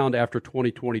around after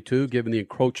 2022, given the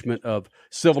encroachment of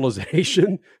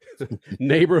civilization,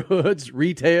 neighborhoods,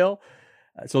 retail.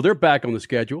 So they're back on the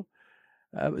schedule.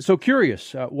 So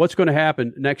curious, what's going to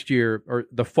happen next year or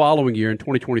the following year in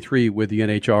 2023 with the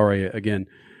NHRA again?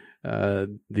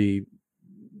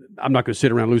 I'm not going to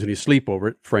sit around losing any sleep over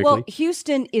it, frankly. Well,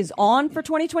 Houston is on for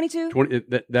 2022?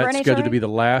 That's scheduled to be the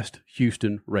last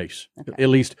Houston race, at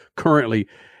least currently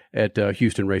at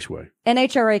Houston Raceway.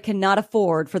 NHRA cannot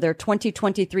afford for their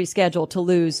 2023 schedule to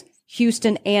lose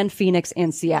Houston and Phoenix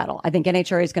and Seattle. I think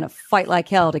NHRA is going to fight like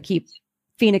hell to keep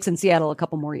Phoenix and Seattle a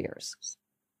couple more years.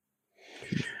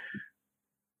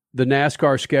 The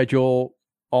NASCAR schedule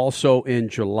also in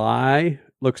July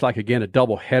looks like, again, a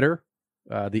double header.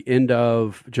 The end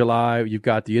of July, you've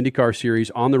got the IndyCar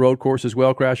Series on the road course as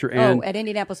well, Crasher. And, at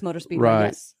Indianapolis Motor Speedway, right.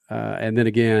 Yes. And then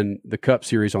again, the Cup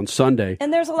Series on Sunday.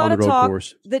 And there's a lot of talk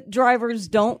that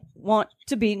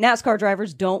NASCAR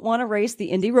drivers don't want to race the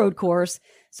Indy road course.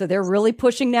 So they're really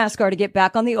pushing NASCAR to get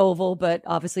back on the oval. But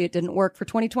obviously it didn't work for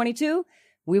 2022.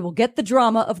 We will get the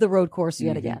drama of the road course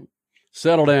yet again.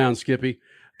 Settle down, Skippy.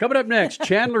 Coming up next,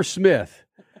 Chandler Smith,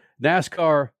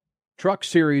 NASCAR Truck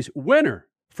Series winner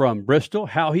from Bristol,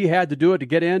 how he had to do it to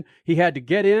get in. He had to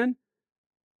get in,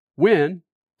 win,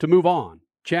 to move on.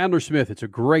 Chandler Smith, it's a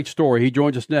great story. He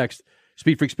joins us next.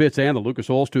 Speed Freaks Pits and the Lucas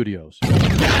Oil Studios.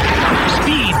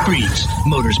 Speed Freaks,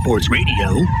 Motorsports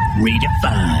Radio,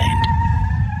 redefined.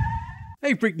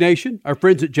 Hey, Freak Nation, our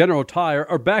friends at General Tire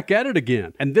are back at it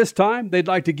again. And this time, they'd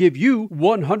like to give you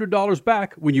 $100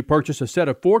 back when you purchase a set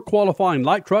of 4 qualifying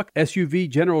light truck SUV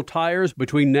General Tires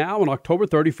between now and October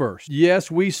 31st. Yes,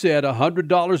 we said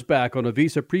 $100 back on a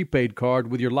Visa prepaid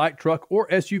card with your light truck or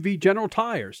SUV General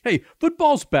Tires. Hey,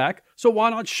 football's back, so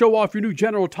why not show off your new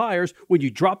General Tires when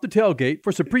you drop the tailgate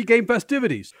for some pregame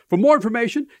festivities? For more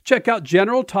information, check out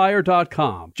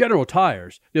GeneralTire.com. General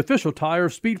Tires, the official tire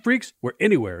of Speed Freaks, where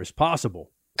anywhere is possible.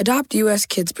 Adopt US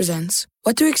Kids presents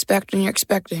What to Expect When You're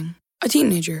Expecting a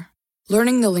Teenager.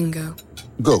 Learning the lingo.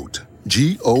 GOAT,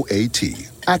 G-O-A-T,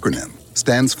 acronym,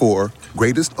 stands for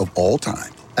Greatest of All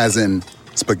Time. As in,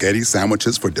 spaghetti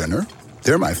sandwiches for dinner?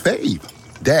 They're my fave.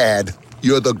 Dad,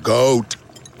 you're the GOAT.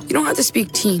 You don't have to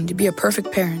speak teen to be a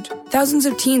perfect parent. Thousands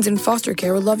of teens in foster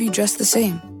care will love you just the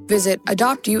same. Visit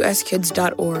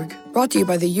adoptuskids.org. Brought to you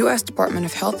by the U.S. Department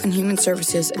of Health and Human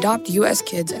Services, Adopt U.S.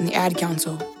 Kids, and the Ad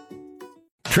Council.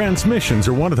 Transmissions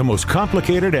are one of the most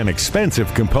complicated and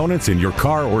expensive components in your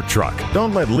car or truck.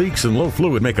 Don't let leaks and low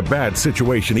fluid make a bad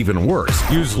situation even worse.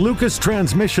 Use Lucas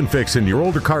Transmission Fix in your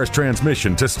older car's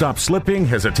transmission to stop slipping,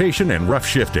 hesitation, and rough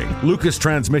shifting. Lucas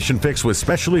Transmission Fix was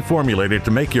specially formulated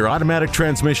to make your automatic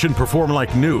transmission perform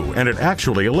like new, and it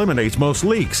actually eliminates most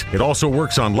leaks. It also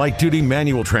works on light-duty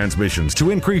manual transmissions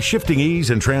to increase shifting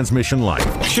ease and transmission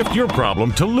life. Shift your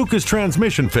problem to Lucas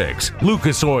Transmission Fix.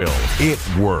 Lucas Oil.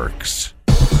 It works.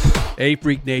 Hey,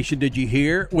 Freak Nation, did you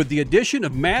hear? With the addition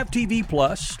of MAV TV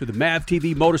Plus to the MAV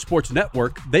TV Motorsports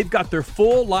Network, they've got their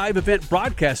full live event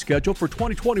broadcast schedule for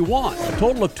 2021. A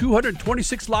total of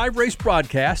 226 live race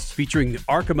broadcasts featuring the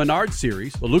ARCA Menard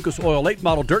Series, the Lucas Oil 8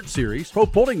 Model Dirt Series, Pro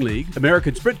Pulling League,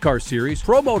 American Sprint Car Series,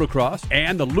 Pro Motocross,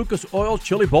 and the Lucas Oil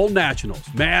Chili Bowl Nationals.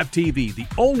 MAV TV, the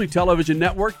only television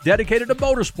network dedicated to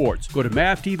motorsports. Go to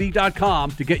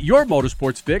mavtv.com to get your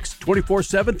motorsports fix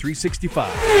 24/7,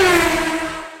 365.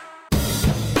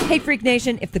 Hey, Freak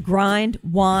Nation, if the grind,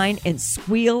 whine, and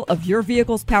squeal of your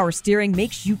vehicle's power steering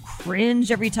makes you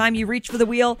cringe every time you reach for the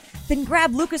wheel, then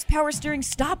grab Lucas Power Steering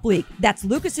Stop Leak. That's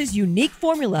Lucas's unique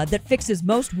formula that fixes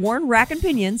most worn rack and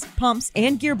pinions, pumps,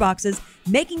 and gearboxes,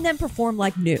 making them perform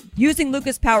like new. Using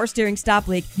Lucas Power Steering Stop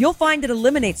Leak, you'll find it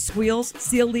eliminates squeals,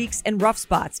 seal leaks, and rough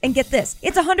spots. And get this,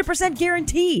 it's 100%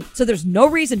 guaranteed, so there's no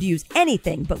reason to use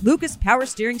anything but Lucas Power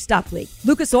Steering Stop Leak.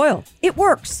 Lucas Oil, it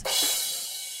works.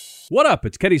 What up?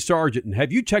 It's Kenny Sargent, and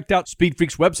have you checked out Speed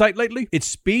Freaks' website lately?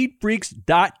 It's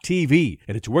speedfreaks.tv,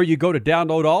 and it's where you go to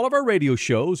download all of our radio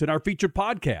shows and our featured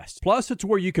podcasts. Plus, it's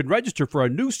where you can register for a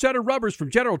new set of rubbers from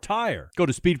General Tire. Go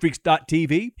to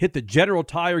speedfreaks.tv, hit the General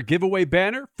Tire giveaway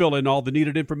banner, fill in all the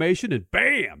needed information, and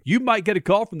bam! You might get a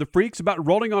call from the freaks about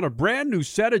rolling on a brand new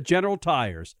set of General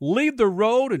Tires. Leave the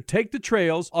road and take the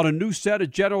trails on a new set of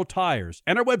General Tires.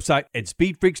 And our website at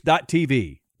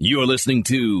speedfreaks.tv. You're listening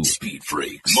to Speed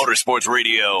Freaks Motorsports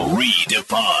Radio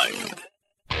Redefined.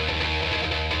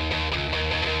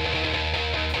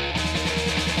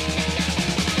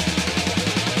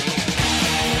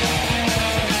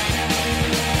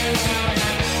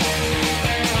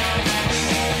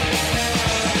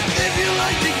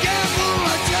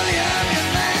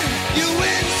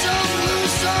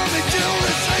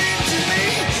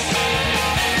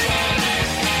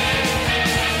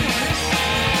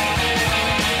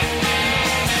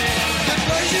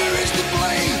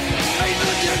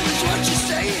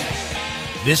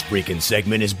 This freaking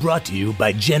segment is brought to you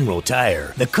by General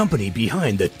Tire, the company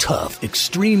behind the tough,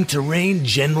 extreme terrain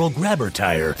General Grabber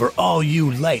tire for all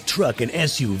you light truck and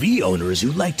SUV owners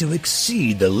who like to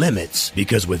exceed the limits.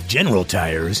 Because with General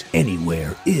Tires,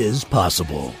 anywhere is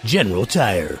possible. General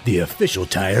Tire, the official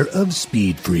tire of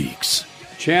Speed Freaks.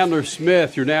 Chandler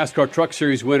Smith, your NASCAR Truck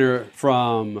Series winner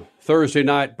from Thursday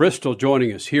night, Bristol,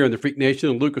 joining us here in the Freak Nation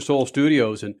and Lucas Oil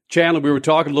Studios. And Chandler, we were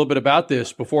talking a little bit about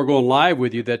this before going live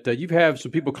with you, that you've had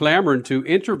some people clamoring to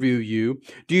interview you.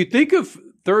 Do you think if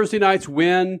Thursday night's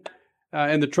win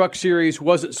in the Truck Series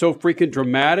wasn't so freaking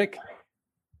dramatic,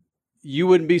 you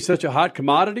wouldn't be such a hot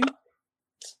commodity?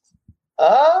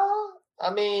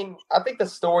 I mean, I think the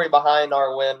story behind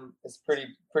our win is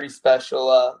pretty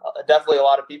special. Definitely a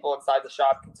lot of people inside the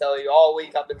shop can tell you all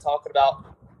week I've been talking about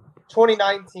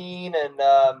 2019 and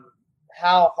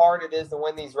how hard it is to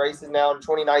win these races now. In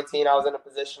 2019, I was in a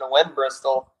position to win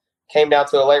Bristol. Came down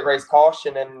to a late race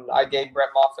caution, and I gave Brett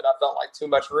Moffitt, I felt like, too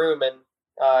much room, and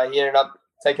he ended up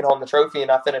taking home the trophy, and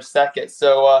I finished second.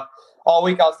 So all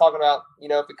week I was talking about,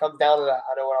 if it comes down to that,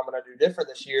 I know what I'm going to do different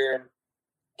this year, and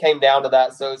came down to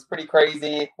that. So it's pretty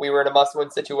crazy. We were in a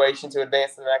must-win situation to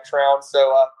advance to the next round.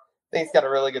 So I think it's got a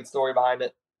really good story behind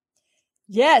it.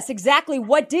 Yes, exactly.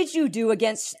 What did you do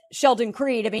against Sheldon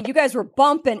Creed? I mean, you guys were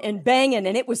bumping and banging,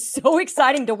 and it was so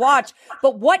exciting to watch.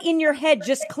 But what in your head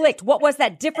just clicked? What was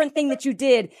that different thing that you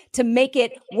did to make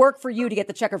it work for you to get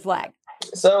the checker flag?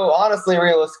 So honestly,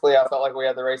 realistically, I felt like we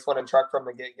had the race winning truck from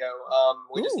the get-go.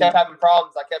 We just kept having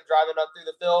problems. I kept driving up through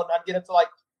the field, and I'd get up to like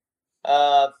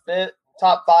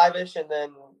top five-ish, and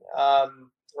then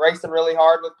racing really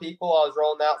hard with people. I was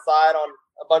rolling outside on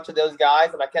a bunch of those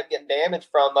guys, and I kept getting damage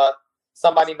from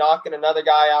somebody knocking another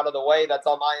guy out of the way that's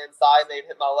on my inside. They'd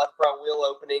hit my left front wheel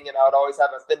opening, and I would always have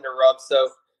a fender rub. So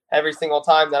every single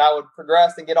time that I would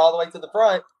progress and get all the way to the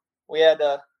front, we had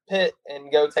to pit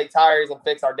and go take tires and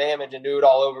fix our damage and do it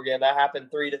all over again. That happened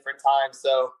 3 different times.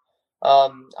 So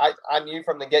I knew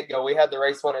from the get-go we had the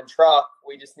race winning truck.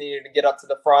 We just needed to get up to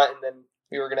the front, and then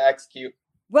we were going to execute.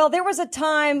 Well, there was a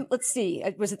time, let's see,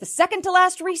 was it the second to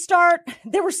last restart?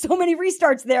 There were so many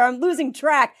restarts there. I'm losing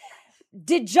track.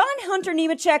 did John Hunter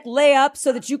Nemechek lay up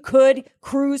so that you could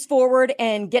cruise forward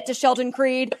and get to Shelton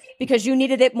Creed because you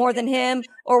needed it more than him?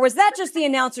 Or was that just the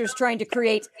announcers trying to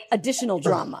create additional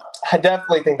drama? I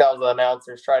definitely think that was the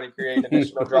announcers trying to create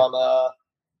additional drama.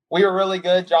 We were really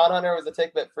good. John Hunter was a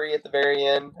tick bit free at the very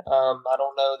end. I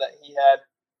don't know that he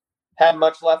had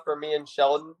much left for me and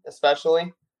Sheldon,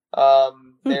 especially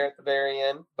there at the very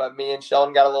end. But me and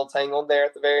Sheldon got a little tangled there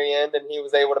at the very end, and he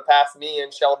was able to pass me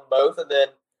and Sheldon both. And then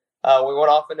we went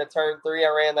off into turn 3. I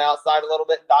ran the outside a little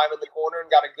bit, dived in the corner, and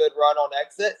got a good run on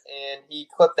exit. And he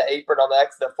clipped the apron on the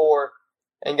exit of 4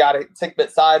 and got a tick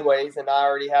bit sideways. And I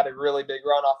already had a really big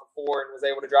run off of 4 and was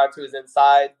able to drive to his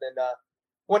inside. Then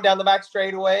went down the back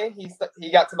straightaway. He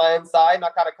got to my inside, and I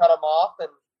kind of cut him off, and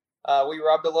we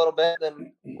rubbed a little bit,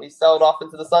 and we sailed off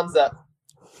into the sunset.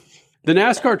 The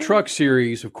NASCAR Truck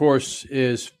Series, of course,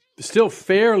 is still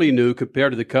fairly new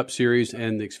compared to the Cup Series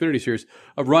and the Xfinity Series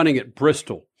of running at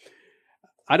Bristol.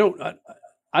 I don't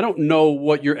know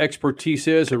what your expertise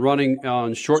is in running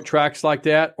on short tracks like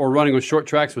that, or running on short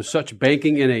tracks with such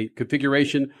banking in a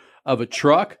configuration of a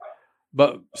truck.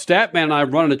 But Statman and I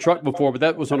have run in a truck before, but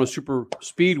that was on a super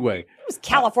speedway. It was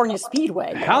California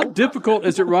Speedway. How difficult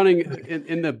is it running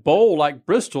in the bowl like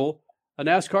Bristol, a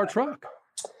NASCAR truck?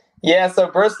 Yeah,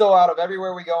 so Bristol, out of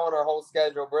everywhere we go on our whole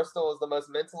schedule, Bristol is the most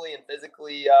mentally and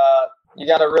physically, you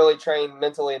got to really train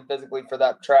mentally and physically for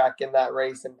that track and that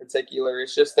race in particular.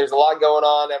 It's just, there's a lot going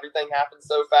on. Everything happens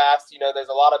so fast. You know, there's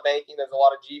a lot of banking. There's a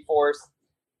lot of G-force.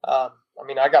 I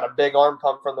mean, I got a big arm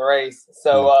pump from the race.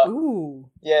 So,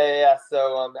 yeah.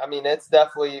 So, I mean, it's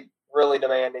definitely really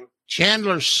demanding.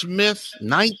 Chandler Smith,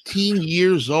 19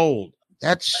 years old.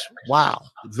 That's, wow,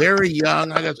 very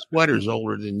young. I got sweaters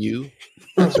older than you.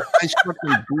 That's a nice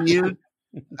looking beard.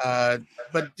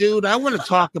 But, dude, I want to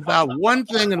talk about one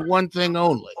thing and one thing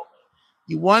only.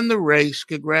 You won the race.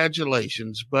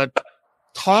 Congratulations. But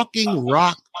Talking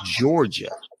Rock, Georgia,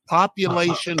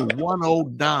 population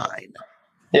 109.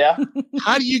 Yeah.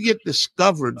 How do you get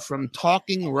discovered from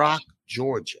Talking Rock,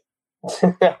 Georgia?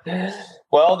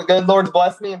 Well, the good Lord's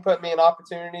blessed me and put me in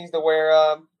opportunities to where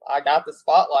I got the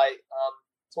spotlight.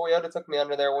 Toyota took me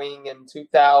under their wing in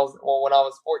 2000. Well, when I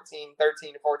was 13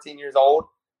 to 14 years old,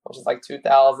 which is like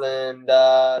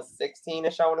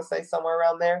 2016-ish, I want to say, somewhere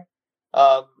around there.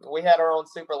 We had our own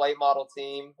super late model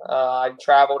team. I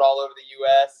traveled all over the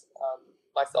U.S.,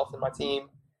 myself and my team,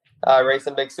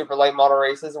 racing big super late model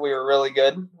races. We were really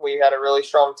good. We had a really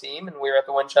strong team, and we were at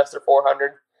the Winchester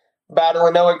 400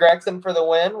 battling Noah Gregson for the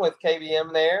win with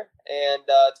KBM there. And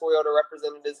Toyota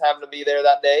representatives happened to be there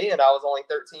that day, and I was only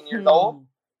 13 years old.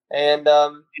 And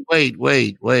wait.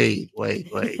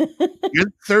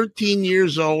 You're 13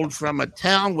 years old from a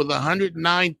town with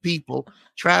 109 people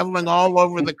traveling all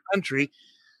over the country.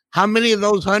 How many of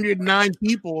those 109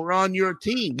 people were on your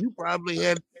team? You probably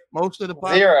had most of the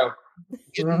population.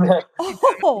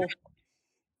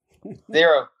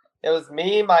 Zero. It was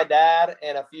me, my dad,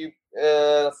 and a few.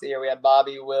 Let's see here. We had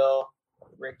Bobby, Will,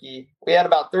 Ricky. We had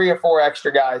about 3 or 4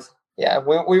 extra guys. Yeah,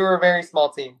 we were a very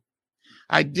small team.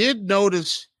 I did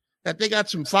notice that they got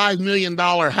some $5 million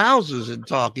houses in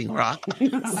Talking Rock.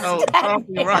 So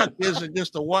Talking Rock isn't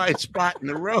just a wide spot in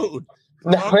the road.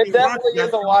 No, it definitely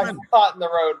is a wide spot in the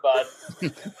road, bud.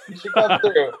 You should come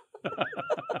through.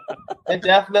 It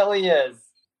definitely is.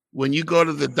 When you go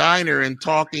to the diner in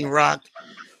Talking Rock,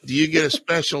 do you get a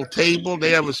special table?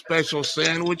 They have a special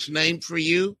sandwich named for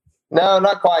you? No,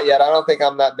 not quite yet. I don't think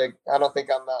I'm that big. I don't think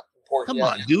I'm that important yet.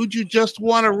 Come on, dude. You just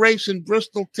won a race in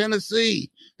Bristol, Tennessee.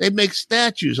 They make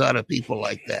statues out of people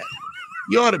like that.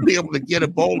 You ought to be able to get a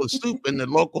bowl of soup in the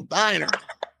local diner.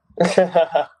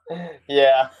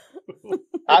 Yeah,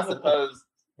 I suppose.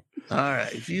 All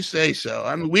right, if you say so.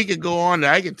 I mean, we could go on.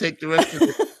 I could take the rest of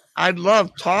it. I'd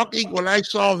love Talking. When I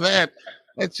saw that,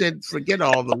 I said, forget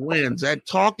all the wins. At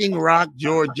Talking Rock,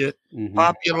 Georgia,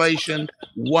 population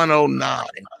 109.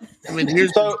 I mean,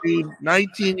 here's this dude,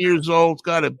 19 years old,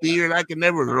 got a beard. I can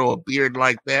never grow a beard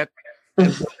like that.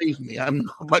 And believe me, I'm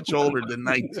much older than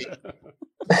 19.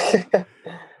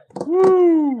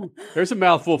 Woo! There's a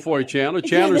mouthful for you, Chandler.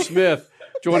 Chandler Smith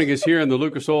joining us here in the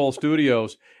Lucas Oil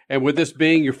Studios. And with this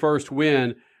being your first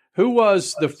win, who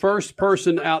was the first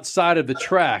person outside of the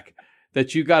track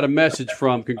that you got a message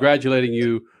from congratulating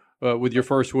you with your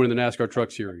first win in the NASCAR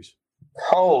Truck Series?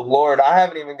 Oh, Lord, I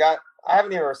haven't even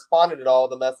responded to all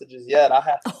the messages yet.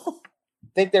 I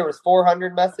think there was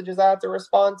 400 messages I have to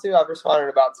respond to. I've responded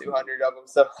to about 200 of them,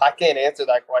 so I can't answer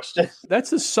that question.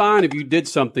 That's a sign if you did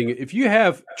something. If you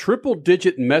have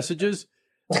triple-digit messages,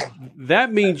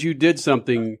 that means you did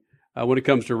something when it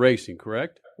comes to racing,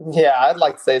 correct? Yeah, I'd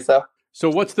like to say so. So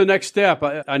what's the next step?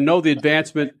 I know the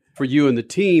advancement for you and the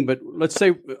team. But let's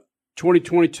say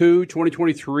 2022,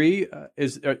 2023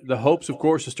 is the hopes, of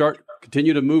course, to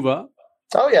continue to move up.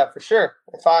 Oh yeah, for sure.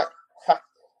 If I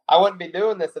wouldn't be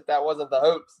doing this if that wasn't the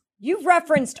hopes. You've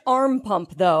referenced arm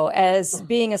pump, though, as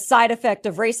being a side effect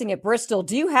of racing at Bristol.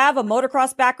 Do you have a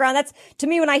motocross background? That's, to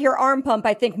me, when I hear arm pump,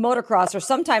 I think motocross or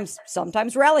sometimes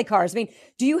rally cars. I mean,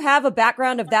 do you have a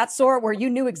background of that sort where you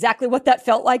knew exactly what that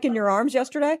felt like in your arms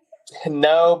yesterday?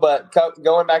 No, but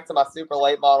going back to my super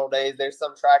late model days, there's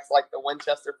some tracks like the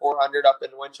Winchester 400 up in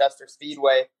Winchester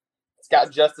Speedway. It's got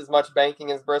just as much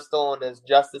banking as Bristol and is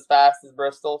just as fast as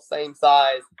Bristol, same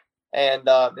size. And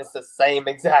it's the same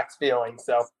exact feeling.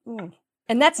 So,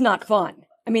 and that's not fun.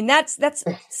 I mean, that's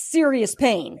serious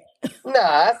pain.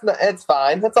 Nah, it's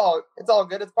fine. It's all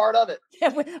good. It's part of it.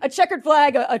 A checkered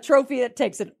flag, a trophy that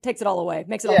takes it all away,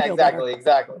 makes it all feel better.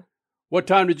 Exactly. What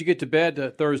time did you get to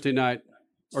bed Thursday night,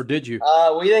 or did you?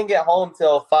 We didn't get home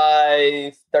till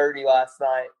 5:30 last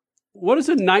night. What does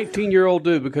a 19-year-old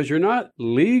do? Because you're not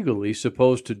legally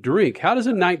supposed to drink. How does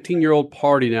a 19-year-old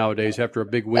party nowadays after a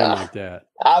big win like that?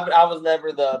 I was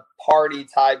never the party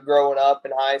type growing up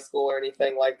in high school or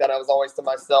anything like that. I was always to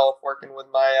myself, working with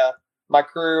my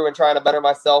crew and trying to better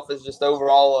myself as just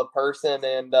overall a person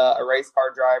and a race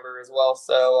car driver as well.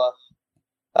 So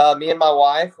me and my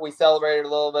wife, we celebrated a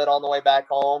little bit on the way back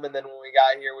home. And then when we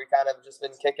got here, we kind of just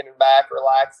been kicking it back,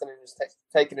 relaxing, and just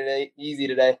taking it easy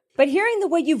today. But hearing the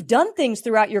way you've done things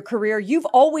throughout your career, you've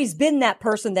always been that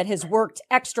person that has worked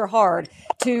extra hard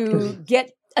to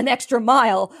get an extra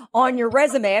mile on your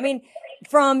resume. I mean,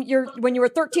 from when you were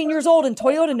 13 years old and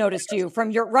Toyota noticed you,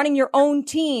 from your running your own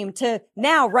team to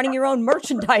now running your own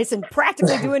merchandise and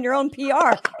practically doing your own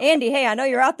PR. Andy, hey, I know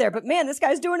you're out there, but man, this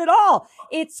guy's doing it all.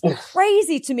 It's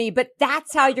crazy to me, but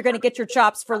that's how you're going to get your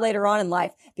chops for later on in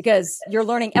life, because you're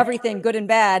learning everything good and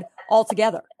bad all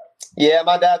together. Yeah,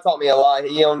 my dad taught me a lot.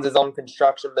 He owns his own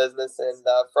construction business, and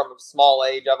from a small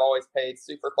age, I've always paid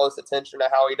super close attention to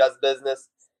how he does business,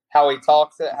 how he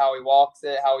talks it, how he walks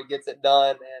it, how he gets it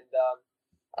done. And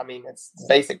I mean, it's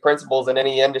basic principles in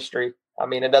any industry. I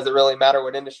mean, it doesn't really matter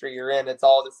what industry you're in. It's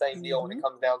all the same deal when it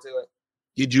comes down to it.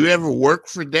 Did you ever work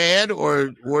for Dad,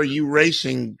 or were you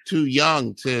racing too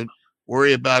young to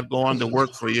worry about going to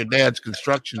work for your dad's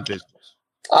construction business?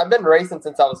 I've been racing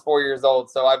since I was 4 years old,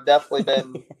 so I've definitely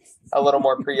been a little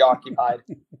more preoccupied.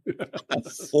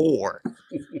 4.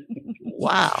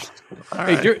 Wow. All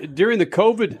Hey, right. during the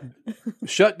COVID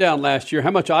shutdown last year,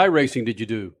 how much iRacing did you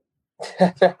do?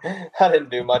 I didn't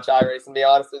do much iRacing, to be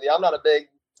honest with you. I'm not a big,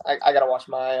 I got to watch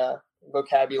my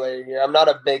vocabulary here. I'm not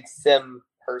a big sim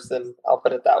person. I'll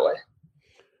put it that way.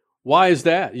 Why is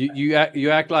that? You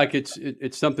act like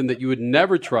it's something that you would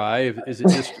never try. Is it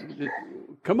just?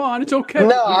 Come on, it's okay.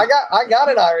 No, I got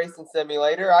an iRacing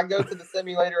simulator. I go to the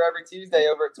simulator every Tuesday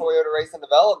over at Toyota Racing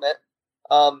Development.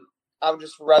 I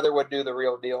just rather would do the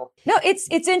real deal. No,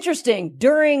 it's interesting.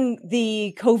 During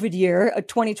the COVID year,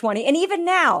 2020, and even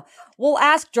now, we'll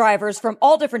ask drivers from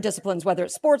all different disciplines, whether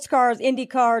it's sports cars,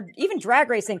 IndyCar, even drag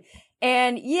racing.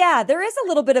 And yeah, there is a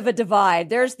little bit of a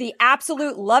divide. There's the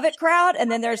absolute love it crowd,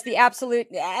 and then there's the absolute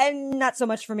not so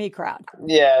much for me crowd.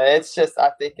 Yeah, it's just,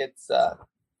 I think it's,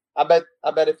 I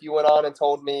bet if you went on and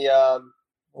told me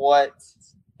what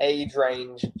age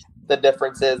range the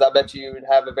difference is, I bet you would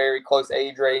have a very close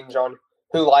age range on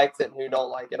who likes it and who don't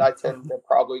like it. I tend to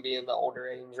probably be in the older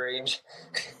age range.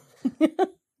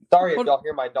 Sorry if y'all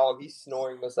hear my dog. He's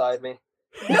snoring beside me.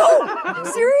 No,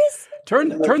 serious? Turn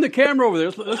the camera over there.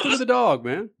 Let's look at the dog,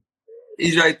 man.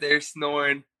 He's right there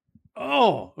snoring.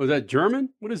 Oh, was that German?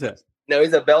 What is that? No,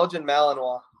 he's a Belgian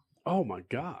Malinois. Oh my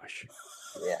gosh.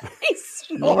 Yeah. He's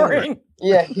snoring.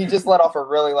 Yeah, he just let off a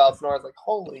really loud snore. I was like,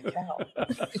 holy cow.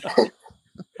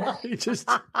 He just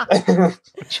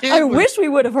I wish we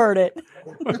would have heard it.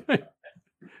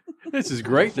 This is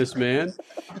greatness, man.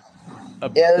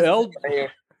 Yeah, Bel- right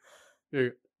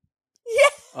here.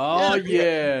 Oh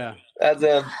yeah. That's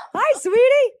him. Hi,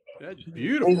 sweetie. That's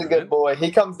beautiful. He's a good boy.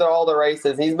 He comes to all the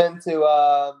races. He's been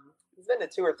to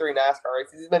 2 or 3 NASCAR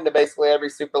races. He's been to basically every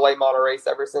super late model race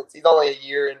ever since. He's only a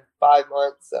year and 5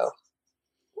 months. So,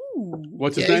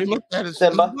 what's his He name? looked at us.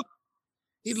 Simba.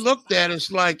 He looked at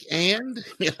us like, and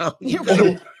you got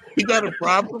a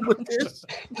problem with this?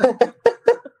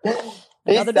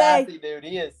 He's Another day. sassy, dude.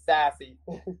 He is sassy.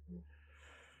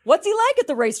 What's he like at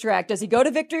the racetrack? Does he go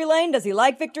to Victory Lane? Does he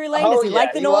like Victory Lane? Does he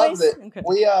like the he noise? loves it. Okay.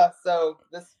 We so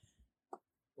this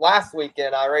last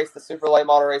weekend I raced the super late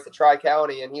model race at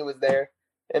Tri-County, and he was there,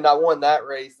 and I won that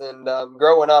race. And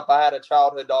growing up, I had a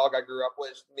childhood dog I grew up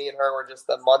with. Me and her were just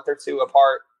a month or 2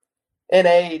 apart in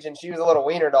age, and she was a little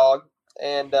wiener dog.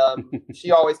 and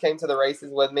she always came to the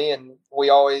races with me, and we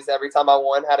always, every time I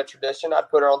won, had a tradition. I'd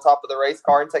put her on top of the race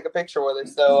car and take a picture with her.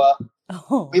 So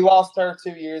we lost her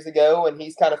 2 years ago, and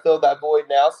he's kind of filled that void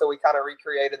now. So we kind of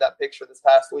recreated that picture this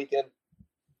past weekend.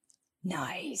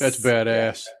 Nice. That's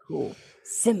badass. Cool.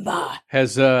 Simba.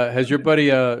 Has your buddy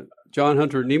John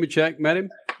Hunter Nemechek met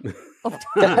him?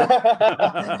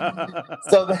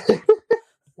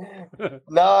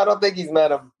 No, I don't think he's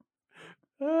met him.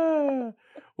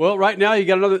 Well, right now you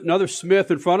got another Smith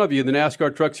in front of you in the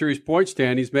NASCAR Truck Series point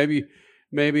standings. Maybe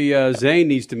Zane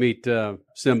needs to meet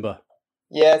Simba.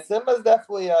 Yeah, Simba's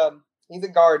definitely he's a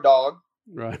guard dog,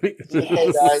 right? So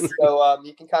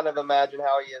you can kind of imagine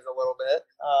how he is a little bit.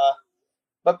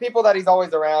 But people that he's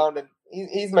always around, and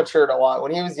he's matured a lot.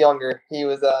 When he was younger, he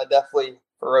was definitely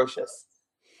ferocious.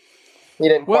 He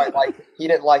didn't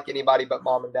like anybody but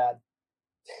mom and dad.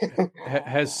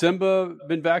 Has Simba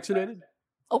been vaccinated?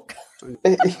 Oh, what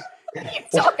are you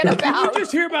talking about? You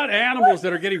just hear about animals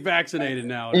that are getting vaccinated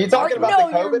now. Are you talking about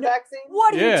the COVID vaccine?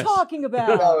 What are you talking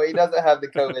about? No, he doesn't have the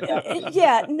COVID vaccine.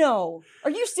 Yeah, no.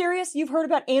 Are you serious? You've heard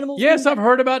about animals? Yes, I've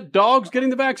heard about dogs getting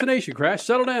the vaccination. Crash,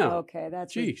 settle down. Okay,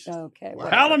 that's jeez. Okay,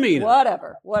 Palomino.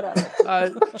 Whatever.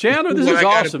 Chandler, this is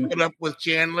awesome. Put up with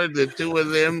Chandler, the two of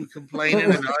them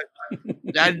complaining,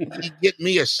 and I'd get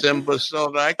me a Simba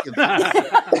so that I can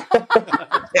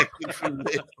protect it from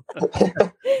this.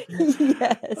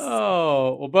 Yes.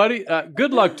 Oh well, buddy.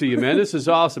 Good luck to you, man. This is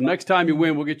awesome. Next time you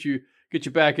win, we'll get you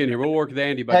back in here. We'll work with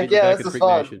Andy about getting you back in the Freak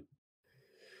Nation.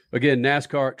 Again,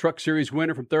 NASCAR Truck Series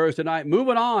winner from Thursday night.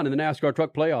 Moving on in the NASCAR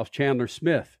Truck Playoffs, Chandler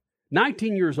Smith,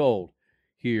 19 years old,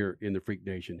 here in the Freak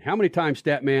Nation. How many times,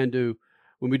 Statman, do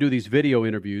when we do these video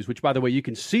interviews? Which, by the way, you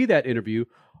can see that interview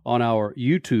on our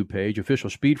YouTube page, Official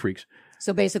Speed Freaks.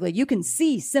 So basically, you can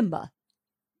see Simba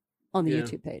on the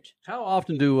YouTube page. How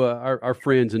often do our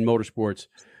friends in motorsports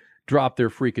drop their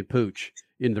freaking pooch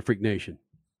in the Freak Nation?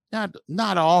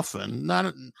 Not often.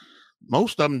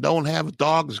 Most of them don't have a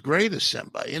dog as great as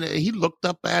Simba. And he looked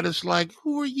up at us like,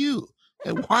 "Who are you?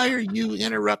 And why are you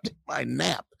interrupting my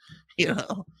nap?" You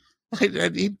know,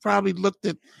 he probably looked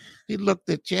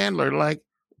at Chandler like,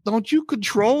 "Don't you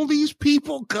control these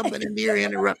people coming in here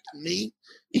interrupting me?"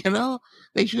 You know,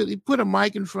 they should put a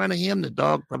mic in front of him. The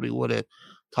dog probably would have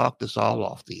talked us all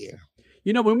off the air.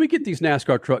 You know, when we get these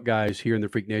NASCAR truck guys here in the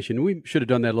Freak Nation, we should have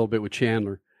done that a little bit with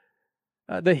Chandler.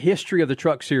 The history of the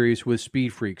Truck Series with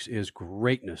Speed Freaks is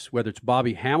greatness, whether it's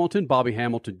Bobby Hamilton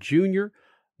Jr.,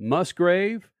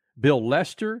 Musgrave, Bill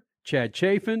Lester, Chad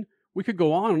Chafin. We could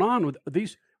go on and on with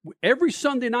these. Every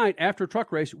Sunday night after a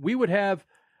truck race, we would have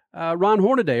Ron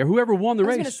Hornaday or whoever won the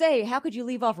race. I was going to say, how could you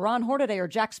leave off Ron Hornaday or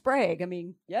Jack Sprague? I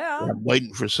mean, yeah. I'm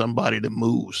waiting for somebody to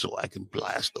move so I can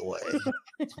blast away.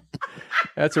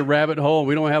 That's a rabbit hole.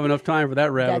 We don't have enough time for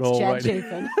that rabbit hole Chad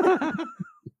right now.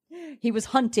 He was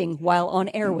hunting while on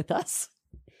air with us.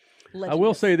 I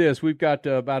will say this. We've got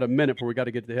about a minute before we got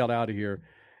to get the hell out of here.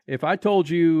 If I told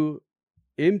you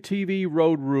MTV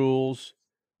Road Rules,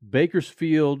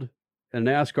 Bakersfield, and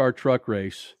NASCAR truck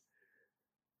race,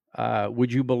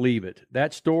 would you believe it?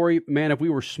 That story, man, if we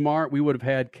were smart, we would have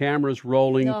had cameras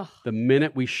rolling the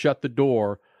minute we shut the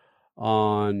door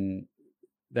on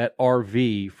that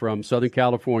RV from Southern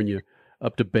California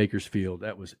up to Bakersfield.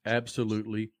 That was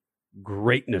absolutely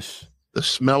greatness. The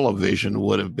smell-o-vision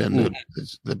would have been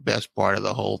the best part of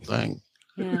the whole thing.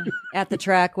 Yeah, at the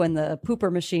track when the pooper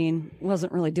machine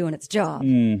wasn't really doing its job.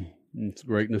 It's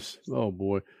greatness. Oh,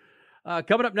 boy.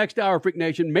 Coming up next hour, Freak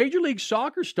Nation, Major League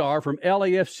Soccer star from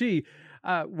LAFC,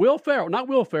 Will Ferrell, not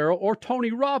Will Ferrell or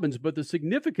Tony Robbins, but the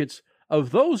significance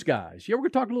of those guys. Yeah, we're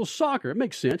going to talk a little soccer. It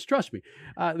makes sense. Trust me.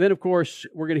 Then, of course,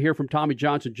 we're going to hear from Tommy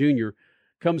Johnson Jr.,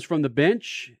 comes from the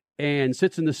bench and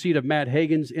sits in the seat of Matt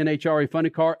Hagan's NHRA Funny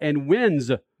Car and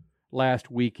wins last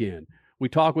weekend. We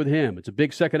talk with him. It's a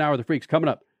big second hour of the Freaks coming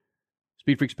up.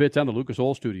 Speed Freaks Pits on the Lucas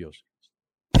Oil Studios.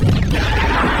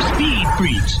 Speed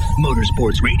Freaks,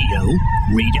 Motorsports Radio,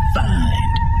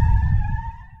 redefined.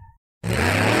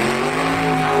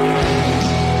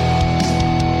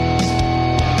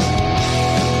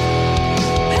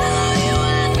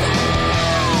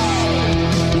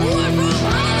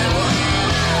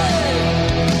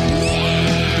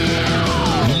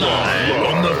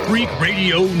 Freak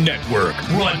Radio Network,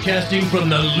 broadcasting from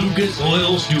the Lucas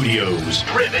Oil Studios.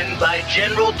 Driven by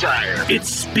General Tire. It's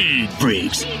Speed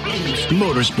Freaks.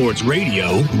 Motorsports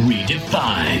Radio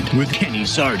redefined with Kenny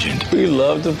Sargent. We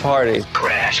love to party.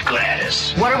 Crash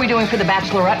Gladys. What are we doing for the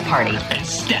bachelorette party? And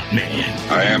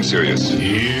Statman. I am serious.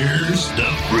 Here's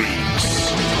the Freaks.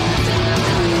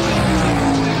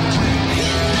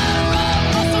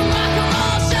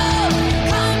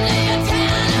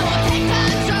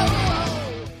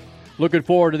 Looking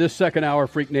forward to this second hour,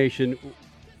 Freak Nation.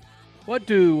 What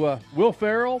do Will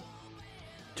Ferrell,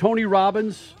 Tony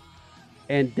Robbins,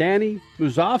 and Danny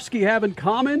Musovsky have in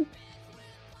common?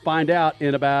 Find out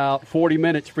in about 40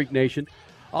 minutes, Freak Nation.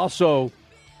 Also,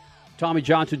 Tommy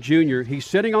Johnson Jr., he's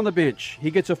sitting on the bench. He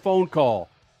gets a phone call.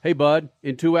 Hey, bud,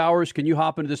 in 2 hours, can you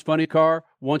hop into this funny car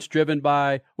once driven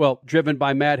by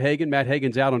Matt Hagan? Matt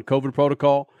Hagan's out on COVID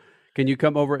protocol. Can you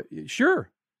come over? Sure.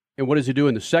 And what does he do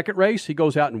in the second race? He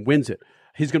goes out and wins it.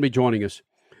 He's going to be joining us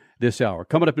this hour.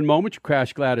 Coming up in moments,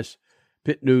 Crash Gladys,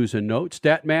 Pit News and Notes.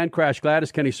 Statman, Crash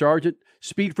Gladys, Kenny Sargent.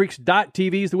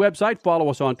 Speedfreaks.tv is the website. Follow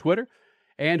us on Twitter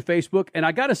and Facebook. And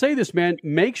I got to say this, man,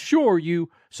 make sure you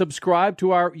subscribe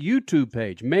to our YouTube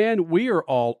page. Man, we are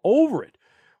all over it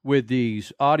with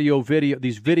these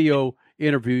video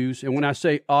interviews. And when I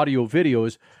say audio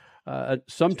videos,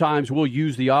 sometimes we'll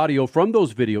use the audio from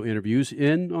those video interviews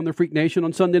on the Freak Nation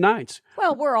on Sunday nights.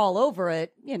 Well, we're all over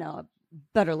it.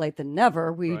 Better late than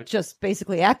never. We just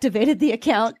basically activated the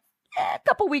account a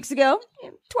couple weeks ago,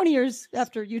 20 years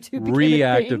after YouTube became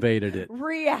Reactivated it.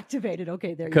 Reactivated.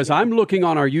 Okay, there you go. Because I'm looking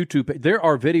on our YouTube page. There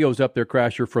are videos up there,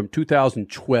 Crasher, from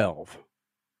 2012.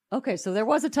 Okay, so there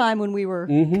was a time when we were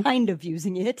kind of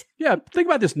using it. Yeah, think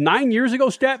about this. 9 years ago,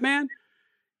 Statman,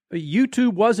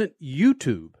 YouTube wasn't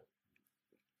YouTube.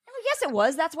 Well, yes, it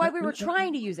was. That's why we were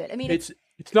trying to use it. I mean, it's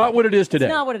not what it is today.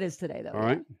 It's not what it is today, though. All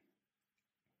right.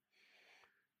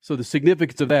 So the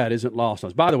significance of that isn't lost on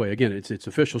us. By the way, again, it's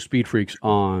official Speed Freaks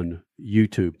on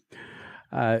YouTube.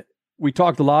 We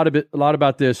talked a lot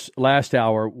about this last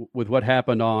hour with what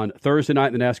happened on Thursday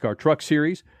night in the NASCAR Truck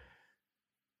Series,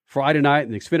 Friday night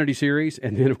in the Xfinity Series,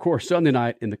 and then, of course, Sunday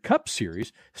night in the Cup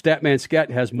Series. Statman Scat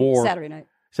has more.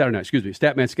 Saturday night, excuse me.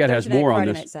 Statman Scat has more on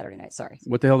this. Friday night, Saturday night, sorry.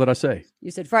 What the hell did I say?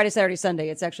 You said Friday, Saturday, Sunday.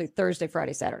 It's actually Thursday,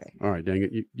 Friday, Saturday. All right,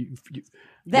 dang it.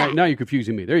 Now you're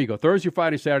confusing me. There you go. Thursday,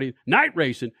 Friday, Saturday, night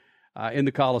racing in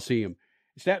the Coliseum.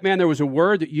 Statman, there was a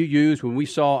word that you used when we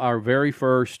saw our very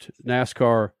first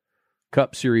NASCAR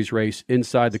Cup Series race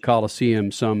inside the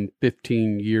Coliseum some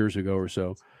 15 years ago or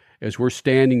so, as we're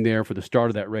standing there for the start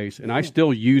of that race. And I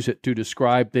still use it to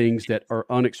describe things that are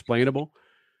unexplainable.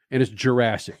 And it's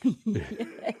Jurassic.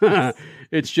 It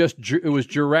was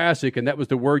Jurassic, and that was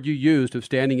the word you used of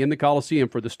standing in the Coliseum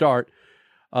for the start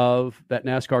of that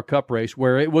NASCAR Cup race,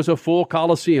 where it was a full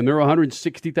Coliseum. There were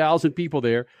 160,000 people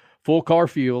there, full car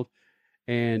field,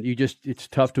 and it's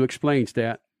tough to explain,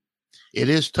 Stat. It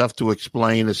is tough to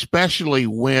explain, especially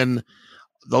when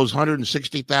those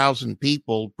 160,000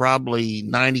 people, probably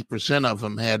 90% of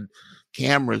them had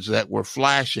cameras that were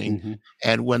flashing. Mm-hmm.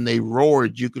 And when they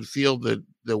roared, you could feel the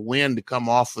wind come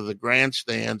off of the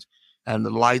grandstands and the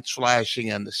lights flashing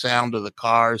and the sound of the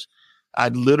cars. I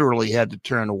literally had to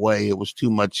turn away. It was too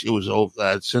much. It was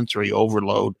sensory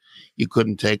overload. You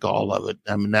couldn't take all of it.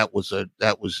 I mean,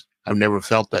 I've never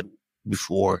felt that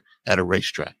before at a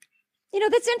racetrack.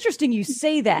 That's interesting you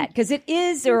say that, because it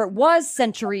was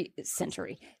sensory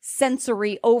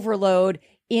overload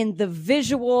in the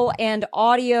visual and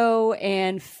audio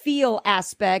and feel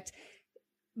aspect.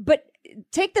 But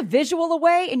take the visual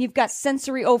away and you've got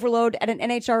sensory overload at an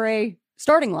NHRA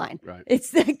starting line. Right.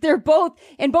 It's like they're both,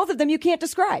 and both of them you can't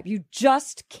describe. You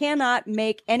just cannot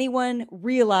make anyone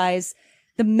realize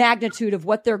the magnitude of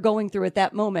what they're going through at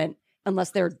that moment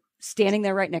unless they're standing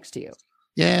there right next to you.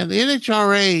 Yeah, the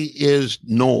NHRA is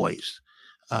noise,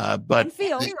 but and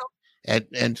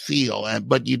feel.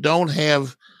 But you don't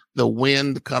have the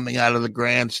wind coming out of the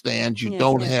grandstands. You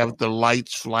don't have the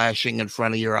lights flashing in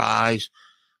front of your eyes.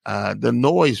 The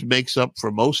noise makes up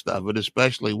for most of it,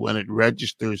 especially when it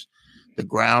registers. The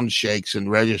ground shakes and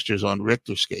registers on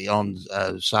Richter scale, on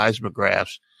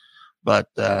seismographs. But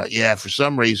for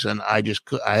some reason, I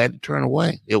had to turn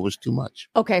away. It was too much.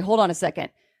 Okay, hold on a second.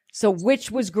 So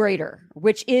which was greater?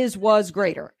 Was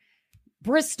greater?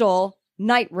 Bristol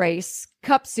night race,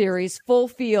 Cup Series, full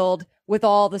field with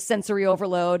all the sensory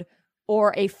overload,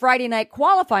 or a Friday night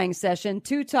qualifying session,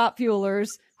 2 top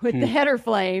fuelers with the header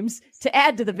flames to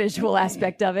add to the visual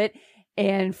aspect of it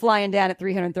and flying down at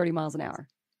 330 miles an hour?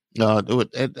 No,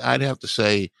 I'd have to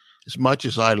say, as much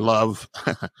as I love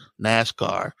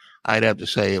NASCAR, I'd have to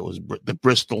say it was the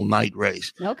Bristol night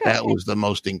race. Okay. That was the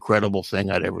most incredible thing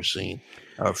I'd ever seen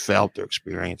or felt or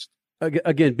experienced.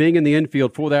 Again, being in the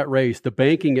infield for that race, the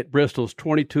banking at Bristol is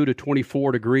 22 to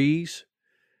 24 degrees.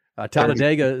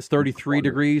 Talladega is 33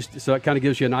 degrees. So it kind of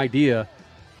gives you an idea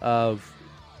of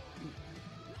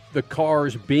the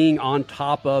cars being on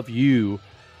top of you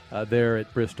there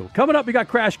at Bristol. Coming up, we got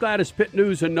Crash Gladys, Pit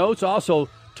News and Notes. Also,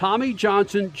 Tommy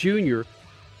Johnson Jr.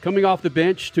 coming off the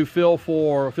bench to fill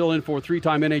in for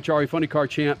 3-time NHRA Funny Car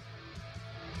champ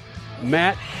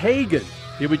Matt Hagan.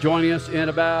 He'll be joining us in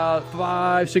about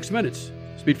 5-6 minutes.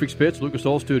 Speed Freaks Pits, Lucas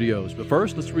Oil Studios. But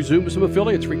first, let's resume with some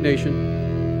affiliates, Freak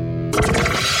Nation.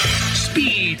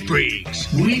 Speed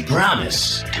Freaks, we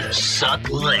promise to suck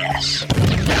less.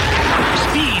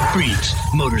 Speed Freaks,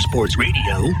 Motorsports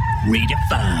Radio,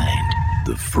 redefined.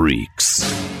 The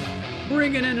Freaks.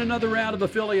 Bringing in another round of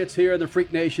affiliates here in the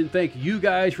Freak Nation. Thank you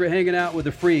guys for hanging out with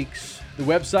the Freaks. The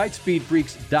website,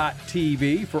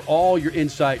 speedfreaks.tv, for all your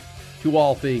insight to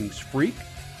all things freak.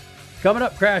 Coming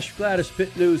up, Crash Gladys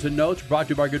Pit News and Notes, brought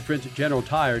to you by our good friends at General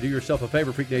Tire. Do yourself a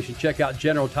favor, Freak Nation. Check out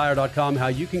GeneralTire.com, how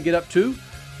you can get up to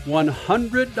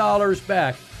 $100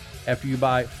 back after you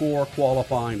buy 4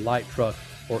 qualifying light truck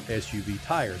or SUV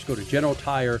tires. Go to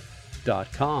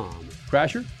GeneralTire.com.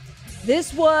 Crasher?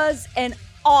 This was an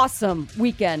awesome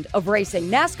weekend of racing.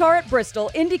 NASCAR at Bristol,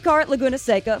 IndyCar at Laguna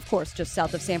Seca, of course, just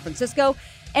south of San Francisco,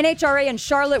 NHRA in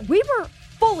Charlotte. We were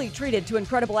fully treated to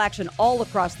incredible action all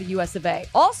across the US of A.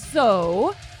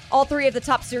 Also, all 3 of the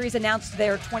top series announced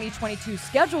their 2022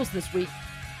 schedules this week.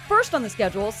 First on the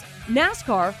schedules,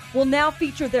 NASCAR will now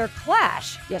feature their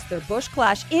Clash, yes, their Busch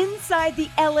Clash, inside the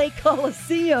LA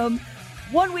Coliseum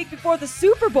 1 week before the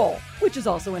Super Bowl, which is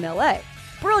also in LA.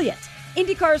 Brilliant.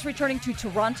 IndyCar is returning to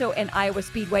Toronto and Iowa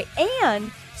Speedway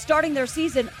and starting their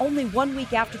season only 1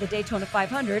 week after the Daytona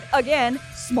 500. Again,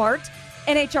 smart.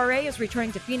 NHRA is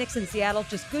returning to Phoenix and Seattle.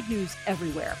 Just good news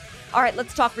everywhere. All right,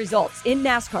 let's talk results. In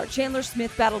NASCAR, Chandler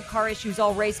Smith battled car issues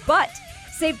all race, but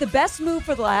saved the best move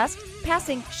for the last,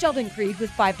 passing Sheldon Creed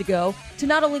with 5 to go to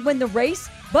not only win the race,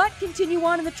 but continue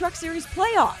on in the Truck Series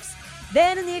playoffs.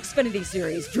 Then in the Xfinity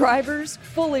Series, drivers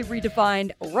fully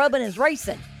redefined rubbing is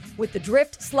racing with the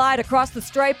drift slide across the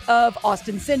stripe of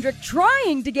Austin Cindric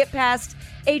trying to get past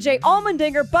AJ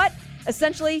Allmendinger, but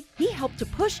essentially, he helped to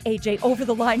push AJ over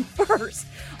the line first.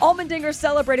 Allmendinger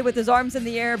celebrated with his arms in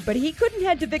the air, but he couldn't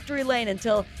head to victory lane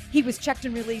until he was checked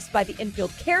and released by the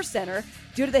infield care center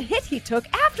due to the hit he took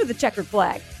after the checkered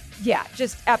flag. Yeah,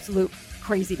 just absolute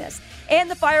craziness.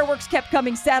 And the fireworks kept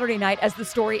coming Saturday night as the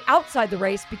story outside the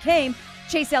race became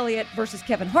Chase Elliott versus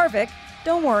Kevin Harvick.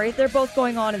 Don't worry, they're both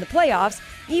going on in the playoffs,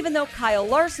 even though Kyle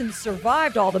Larson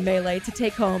survived all the melee to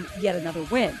take home yet another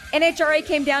win. NHRA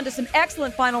came down to some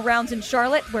excellent final rounds in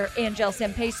Charlotte, where Angelle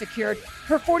Sampey secured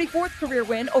her 44th career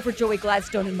win over Joey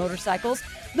Gladstone in motorcycles.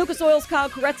 Lucas Oil's Kyle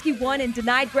Koretsky won and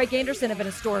denied Greg Anderson of an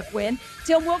historic win.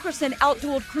 Tim Wilkerson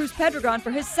outdueled Cruz Pedregon for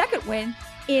his second win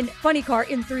in Funny Car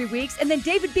in 3 weeks. And then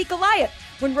David beat Goliath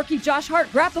when rookie Josh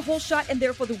Hart grabbed the whole shot and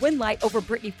therefore the win light over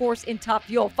Brittany Force in Top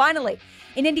Fuel. Finally,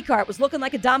 in IndyCar, it was looking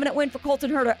like a dominant win for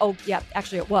Colton Herta. Oh, yeah,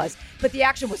 actually it was. But the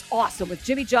action was awesome with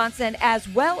Jimmy Johnson as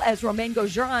well as Romain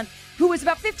Grosjean, who was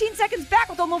about 15 seconds back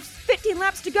with almost 15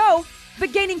 laps to go,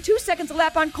 but gaining 2 seconds a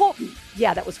lap on Colton.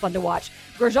 Yeah, that was fun to watch.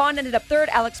 Grosjean ended up 3rd,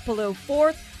 Alex Palou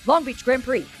 4th. Long Beach Grand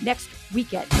Prix next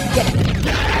weekend.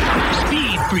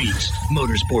 Speed Freaks,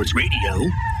 Motorsports Radio,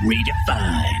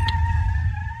 redefined.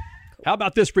 How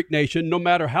about this, Freak Nation? No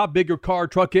matter how big your car or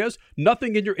truck is,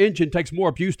 nothing in your engine takes more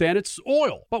abuse than its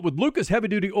oil. But with Lucas Heavy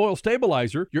Duty Oil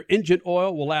Stabilizer, your engine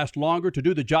oil will last longer to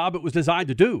do the job it was designed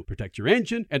to do. Protect your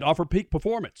engine and offer peak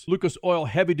performance. Lucas Oil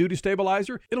Heavy Duty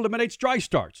Stabilizer, it eliminates dry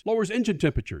starts, lowers engine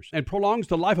temperatures, and prolongs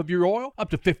the life of your oil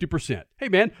up to 50%. Hey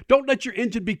man, don't let your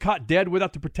engine be caught dead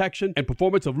without the protection and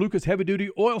performance of Lucas Heavy Duty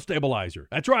Oil Stabilizer.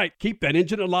 That's right, keep that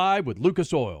engine alive with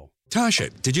Lucas Oil. Tasha,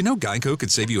 did you know Geico could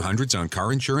save you hundreds on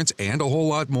car insurance and a whole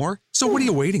lot more? So what are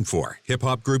you waiting for? Hip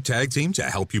Hop Group Tag Team to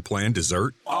help you plan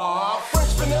dessert?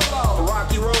 Fresh vanilla,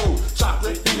 rocky road,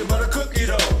 chocolate peanut butter cookie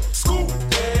dough. Scoop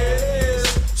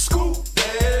this, scoop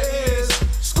this,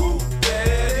 scoop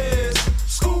this,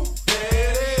 scoop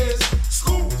this,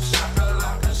 scoop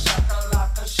shakalaka,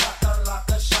 shakalaka,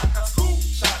 shakalaka, shaka, scoop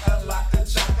shakalaka,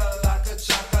 shakalaka,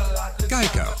 shakalaka.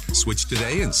 Geico. Switch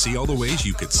today and see all the ways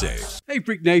you could save. Hey,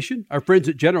 Freak Nation, our friends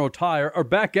at General Tire are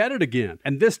back at it again.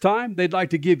 And this time, they'd like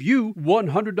to give you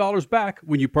 $100 back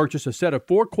when you purchase a set of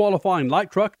 4 qualifying light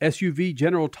truck SUV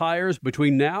General Tires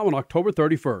between now and October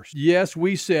 31st. Yes,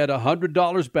 we said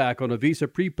 $100 back on a Visa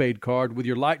prepaid card with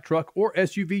your light truck or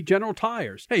SUV General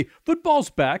Tires. Hey, football's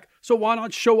back, so why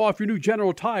not show off your new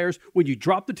General Tires when you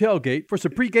drop the tailgate for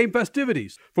some pregame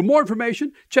festivities? For more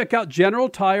information, check out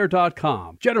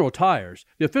GeneralTire.com. General Tires,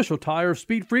 the official tire of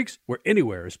Speed Freaks, where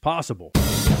anywhere is possible.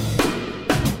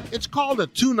 It's called a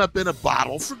tune-up in a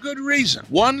bottle for good reason.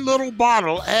 One little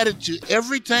bottle added to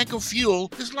every tank of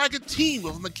fuel is like a team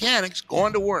of mechanics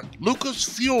going to work. Lucas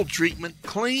Fuel Treatment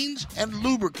cleans and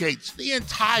lubricates the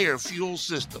entire fuel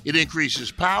system. It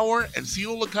increases power and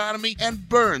fuel economy and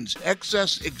burns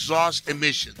excess exhaust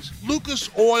emissions. Lucas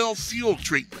Oil Fuel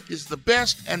Treatment is the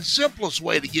best and simplest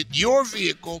way to get your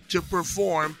vehicle to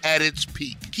perform at its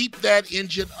peak. Keep that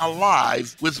engine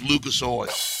alive with Lucas Oil.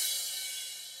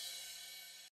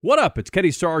 What up? It's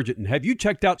Kenny Sargent, and have you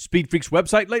checked out Speed Freaks'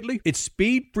 website lately? It's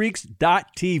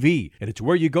speedfreaks.tv, and it's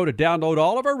where you go to download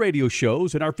all of our radio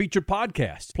shows and our featured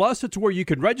podcasts. Plus, it's where you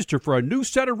can register for a new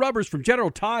set of rubbers from General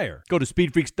Tire. Go to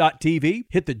speedfreaks.tv,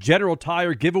 hit the General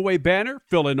Tire giveaway banner,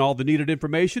 fill in all the needed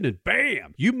information, and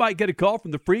bam! You might get a call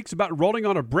from the freaks about rolling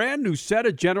on a brand new set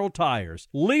of General Tires.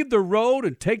 Leave the road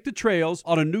and take the trails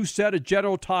on a new set of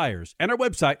General Tires, and our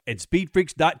website at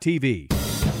speedfreaks.tv.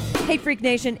 Hey, Freak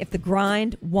Nation, if the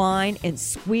grind, whine, and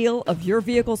squeal of your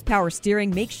vehicle's power steering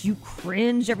makes you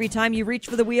cringe every time you reach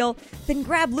for the wheel, then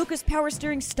grab Lucas Power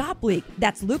Steering Stop Leak.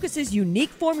 That's Lucas's unique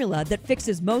formula that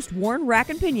fixes most worn rack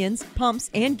and pinions, pumps,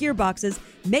 and gearboxes,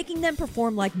 making them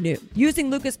perform like new. Using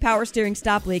Lucas Power Steering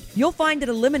Stop Leak, you'll find it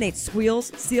eliminates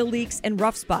squeals, seal leaks, and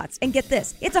rough spots. And get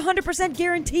this, it's 100%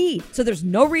 guaranteed, so there's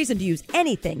no reason to use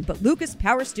anything but Lucas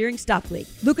Power Steering Stop Leak.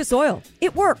 Lucas Oil,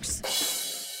 it works.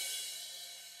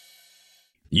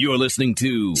 You're listening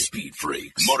to Speed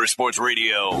Freaks Motorsports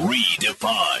Radio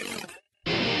Redefined.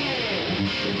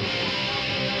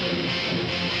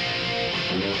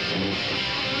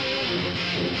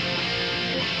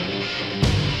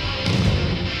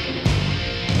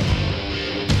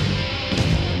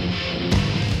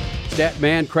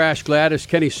 Statman, Crash Gladys,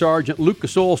 Kenny Sargent,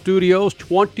 Lucas Oil Studios,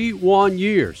 21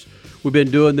 years. We've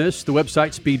been doing this. The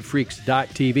website,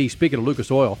 speedfreaks.tv. Speaking of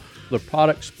Lucas Oil, the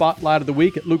product spotlight of the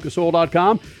week at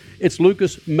lucasoil.com. It's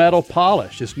Lucas Metal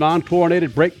Polish. It's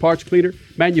non-chlorinated brake parts cleaner,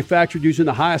 manufactured using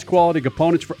the highest quality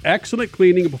components for excellent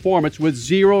cleaning and performance with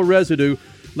zero residue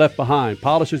left behind.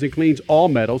 Polishes and cleans all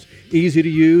metals, easy to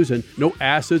use, and no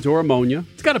acids or ammonia.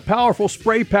 It's got a powerful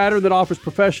spray pattern that offers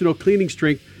professional cleaning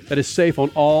strength that is safe on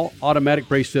all automatic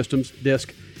brake systems,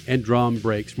 disc, and drum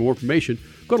brakes. For more information,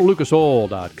 go to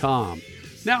lucasoil.com.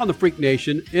 Now in the Freak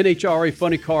Nation, NHRA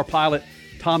funny car pilot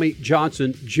Tommy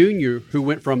Johnson Jr., who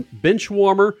went from bench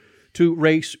warmer to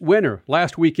race winner.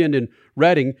 Last weekend in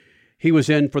Reading, he was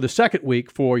in for the second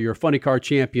week for your funny car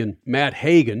champion, Matt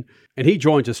Hagan, and he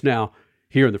joins us now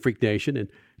here in the Freak Nation. And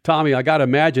Tommy, I got to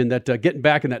imagine that getting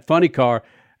back in that funny car,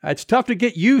 it's tough to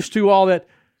get used to all that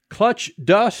clutch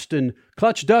dust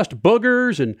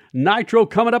boogers and nitro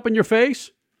coming up in your face.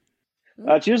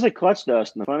 It's usually clutch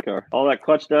dust in the funny car. All that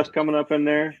clutch dust coming up in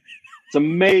there. It's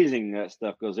amazing that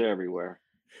stuff goes everywhere.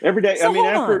 Every day. So I mean,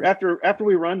 hold after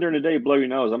we run during the day, blow your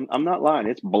nose. I'm not lying.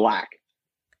 It's black.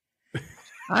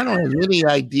 I don't have any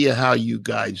idea how you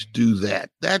guys do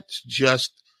that. That's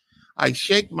just, I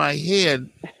shake my head.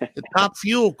 The top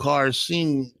fuel cars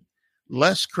seem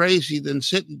less crazy than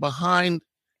sitting behind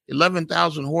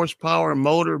 11,000 horsepower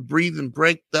motor, breathing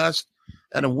brake dust,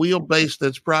 and a wheelbase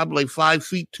that's probably 5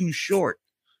 feet too short.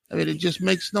 I mean, it just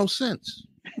makes no sense.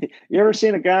 You ever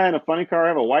seen a guy in a funny car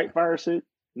have a white fire suit?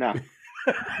 No.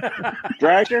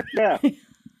 Dragster? Yeah.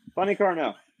 Funny car?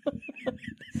 No.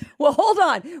 Well, hold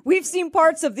on. We've seen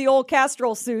parts of the old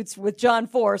Castrol suits with John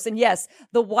Force, and yes,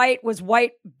 the white was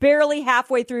white barely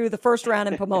halfway through the first round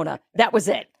in Pomona. That was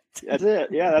it. That's it.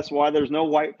 Yeah, that's why there's no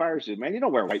white fire suit. Man, you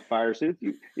don't wear white fire suits.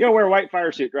 You don't wear a white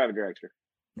fire suit, drive a dragster.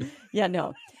 Yeah,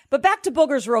 no. But back to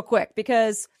boogers real quick,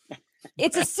 because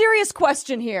it's a serious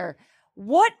question here.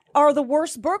 What are the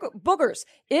worst boogers?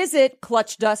 Is it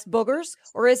clutch dust boogers,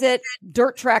 or is it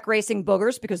dirt track racing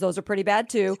boogers, because those are pretty bad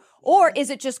too? Or is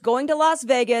it just going to Las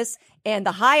Vegas and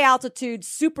the high altitude,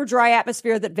 super dry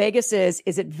atmosphere that Vegas is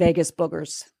it Vegas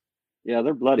boogers? Yeah,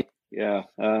 they're bloody. Yeah.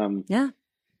 Yeah.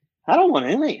 I don't want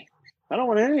any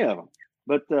of them.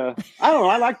 But I don't know.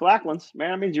 I like black ones.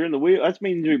 Man, that means you're in the wheel. That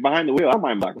means you're behind the wheel. I don't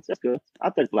mind black ones. That's good.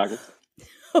 I'll take black ones.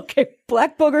 Okay,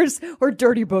 black boogers or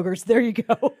dirty boogers. There you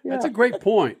go. Yeah. That's a great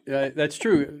point. That's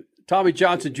true. Tommy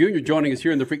Johnson Jr. joining us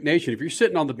here in the Freak Nation. If you're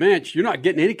sitting on the bench, you're not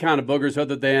getting any kind of boogers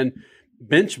other than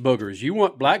bench boogers. You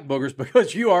want black boogers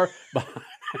because you are behind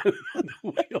the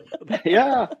wheel.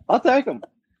 Yeah, I'll take them.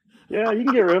 Yeah, you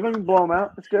can get rid of them and blow them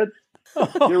out. That's good.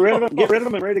 Get rid of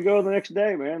them and ready to go the next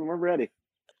day, man. We're ready.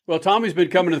 Well, Tommy's been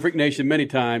coming to the Freak Nation many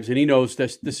times, and he knows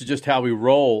this is just how we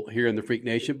roll here in the Freak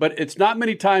Nation. But it's not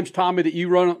many times, Tommy, that you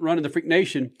run in the Freak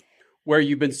Nation where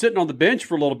you've been sitting on the bench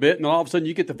for a little bit, and all of a sudden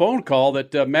you get the phone call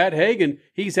that Matt Hagan,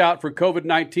 he's out for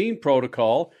COVID-19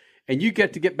 protocol, and you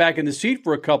get to get back in the seat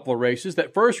for a couple of races.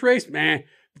 That first race, man.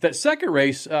 That second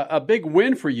race, a big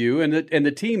win for you and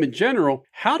the team in general.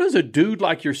 How does a dude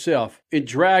like yourself in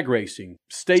drag racing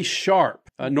stay sharp,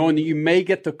 knowing that you may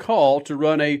get the call to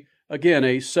run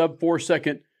a sub 4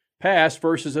 second pass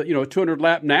versus a 200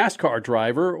 lap NASCAR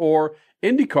driver or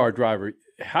IndyCar driver?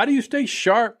 How do you stay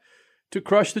sharp to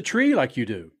crush the tree like you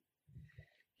do?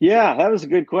 Yeah, that was a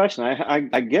good question.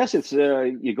 I guess it's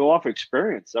you go off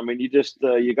experience. I mean, you just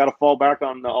you got to fall back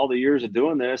on all the years of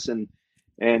doing this and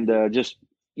just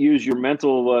use your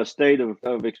mental state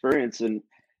of experience. And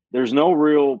there's no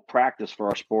real practice for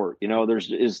our sport.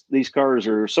 These cars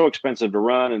are so expensive to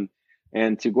run,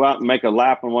 and to go out and make a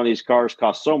lap on one of these cars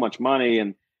costs so much money,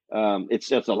 and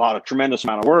it's a tremendous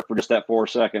amount of work for just that 4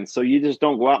 seconds. So you just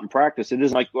don't go out and practice. It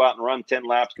isn't like go out and run 10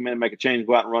 laps, come in and make a change,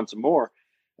 go out and run some more.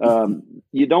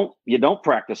 You don't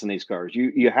practice in these cars.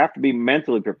 You have to be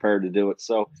mentally prepared to do it.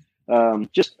 So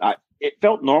it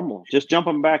felt normal. Just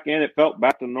jumping back in, it felt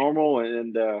back to normal.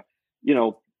 And,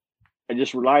 I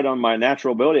just relied on my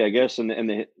natural ability, I guess, and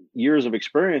the years of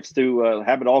experience to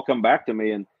have it all come back to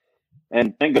me. And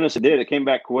thank goodness it did. It came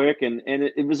back quick. And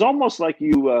it was almost like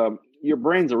your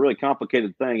brain's a really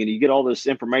complicated thing, and you get all this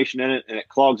information in it and it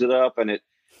clogs it up, and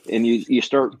you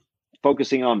start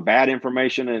focusing on bad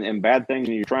information and bad things,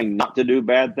 and you're trying not to do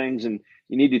bad things, and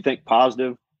you need to think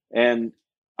positive. And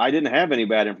I didn't have any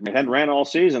bad information. I hadn't ran all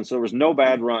season, so there was no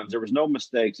bad runs. There was no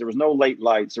mistakes. There was no late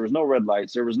lights. There was no red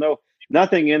lights. There was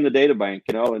nothing in the data bank,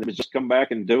 and it was just come back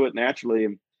and do it naturally.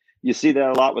 And you see that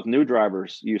a lot with new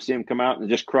drivers. You see them come out and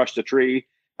just crush the tree.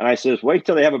 And I says, wait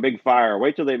till they have a big fire.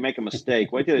 Wait till they make a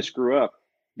mistake. Wait till they screw up.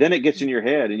 Then it gets in your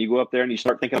head, and you go up there and you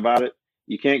start thinking about it.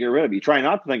 You can't get rid of it. You try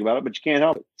not to think about it, but you can't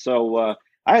help it. So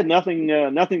I had nothing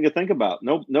to think about.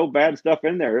 No bad stuff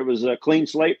in there. It was a clean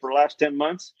slate for the last 10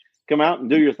 months. Come out and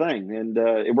do your thing. And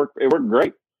it worked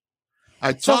great.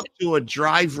 I talked to a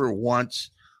driver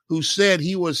once who said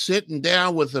he was sitting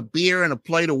down with a beer and a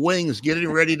plate of wings,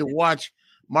 getting ready to watch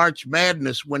March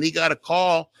Madness when he got a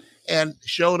call and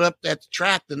showed up at the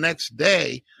track the next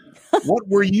day. What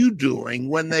were you doing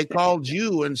when they called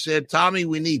you and said, Tommy,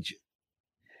 we need you?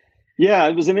 Yeah,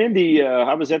 it was in Indy.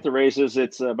 I was at the races.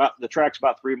 The track's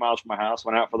about 3 miles from my house.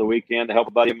 Went out for the weekend to help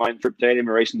a buddy of mine, Trip Tatum,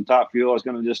 racing Top Fuel. I was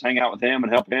going to just hang out with him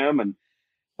and help him. And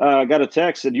I got a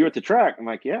text, said, you at the track? I'm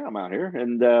like, yeah, I'm out here.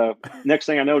 And next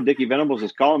thing I know, Dickie Venables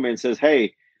is calling me and says,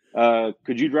 hey,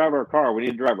 could you drive our car? We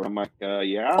need a driver. I'm like,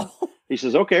 yeah. He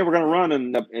says, okay, we're going to run.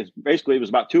 And it was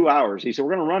about 2 hours. He said,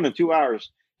 we're going to run in 2 hours.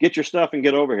 Get your stuff and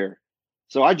get over here.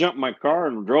 So I jumped in my car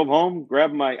and drove home,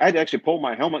 I had to actually pull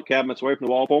my helmet cabinets away from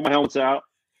the wall, pull my helmets out,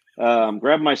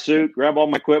 grab my suit, grab all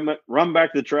my equipment, run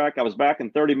back to the track. I was back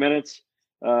in 30 minutes.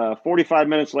 45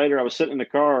 minutes later, I was sitting in the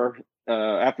car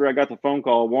after I got the phone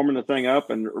call, warming the thing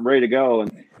up and ready to go.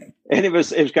 And it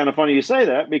was kind of funny you say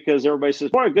that, because everybody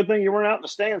says, boy, good thing you weren't out in the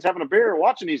stands having a beer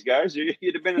watching these guys.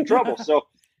 You'd have been in trouble. So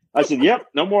I said, yep,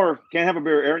 no more. Can't have a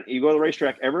beer, Aaron. You go to the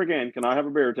racetrack ever again. Cannot have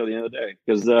a beer till the end of the day,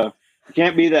 because you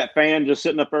can't be that fan just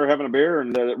sitting up there having a beer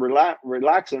and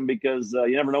relaxing, because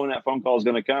you never know when that phone call is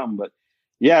going to come. But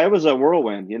yeah, it was a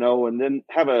whirlwind, and then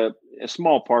have a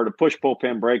small part, a push-pull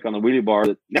pin brake on the wheelie bar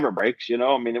that never breaks,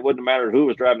 I mean, it wouldn't matter who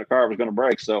was driving the car, it was going to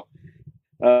break. So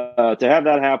to have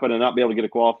that happen and not be able to get a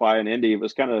qualify in Indy, it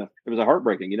was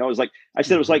heartbreaking. It was like, I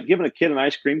said, it was like giving a kid an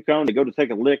ice cream cone to go to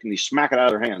take a lick and you smack it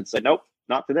out of their hand. Say, nope,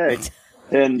 not today.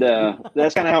 And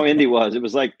that's kind of how Indy was. It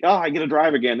was like, oh, I get to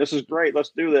drive again. This is great. Let's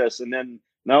do this. And then,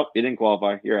 nope, you didn't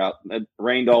qualify. You're out. It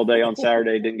rained all day on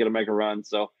Saturday. Didn't get to make a run.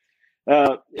 So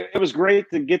it was great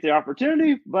to get the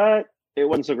opportunity, but it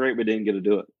wasn't so great we didn't get to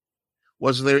do it.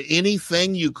 Was there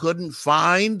anything you couldn't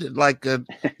find? Like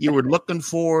you were looking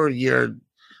for your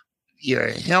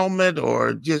helmet,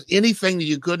 or just anything that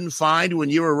you couldn't find when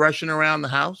you were rushing around the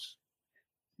house?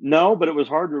 No, but it was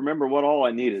hard to remember what all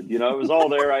I needed. It was all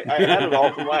there. I had it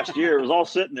all from last year. It was all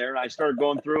sitting there, and I started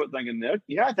going through it thinking,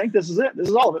 yeah, I think this is it. This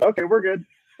is all of it. Okay, we're good.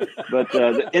 But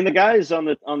and the guys on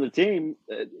the team,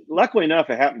 luckily enough,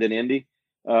 it happened in Indy.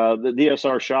 The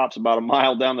DSR shop's about a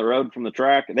mile down the road from the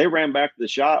track. They ran back to the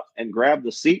shop and grabbed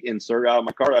the seat insert out of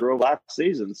my car that I drove last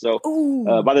season. So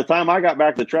by the time I got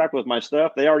back to the track with my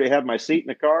stuff, they already had my seat in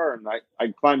the car, and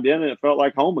I climbed in, and it felt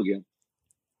like home again.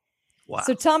 Wow.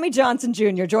 So Tommy Johnson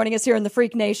Jr. joining us here in the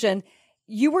Freak Nation.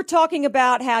 You were talking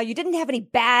about how you didn't have any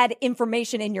bad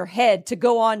information in your head to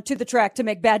go on to the track to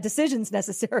make bad decisions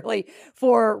necessarily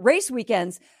for race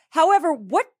weekends. However,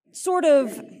 what sort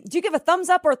of, do you give a thumbs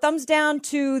up or a thumbs down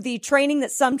to the training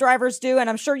that some drivers do? And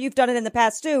I'm sure you've done it in the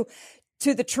past too,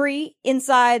 to the tree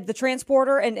inside the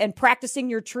transporter and practicing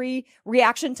your tree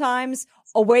reaction times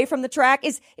away from the track?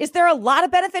 Is there a lot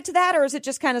of benefit to that, or is it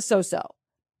just kind of so-so?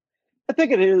 I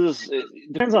think it is. It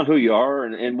depends on who you are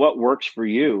and what works for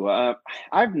you.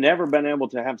 I've never been able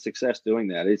to have success doing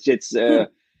that.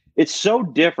 It's so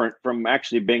different from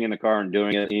actually being in the car and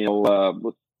doing it.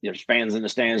 There's fans in the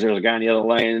stands. There's a guy in the other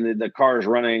lane, and the car's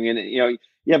running, and you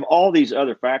have all these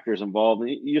other factors involved.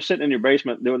 And you're sitting in your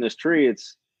basement doing this tree.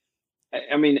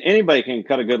 Anybody can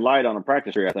cut a good light on a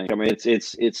practice tree. I think.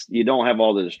 It's you don't have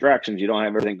all the distractions. You don't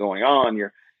have everything going on.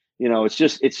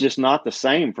 It's just not the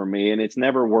same for me, and it's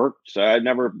never worked. So I've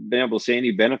never been able to see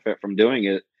any benefit from doing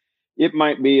it. It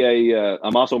might be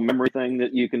a muscle memory thing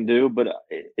that you can do, but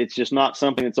it's just not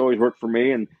something that's always worked for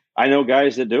me. And I know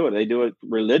guys that do it. They do it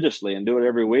religiously and do it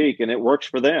every week, and it works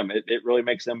for them. It really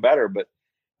makes them better. But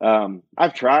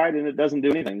I've tried, and it doesn't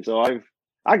do anything. So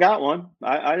I got one.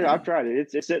 I've tried it.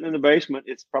 It's sitting in the basement.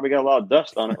 It's probably got a lot of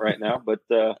dust on it right now, but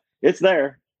it's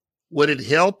there. Would it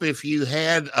help if you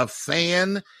had a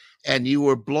fan and you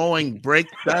were blowing brake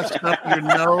dust up your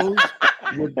nose?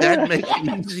 Would that make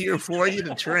it easier for you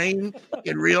to train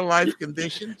in real life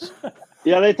conditions?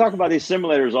 Yeah, they talk about these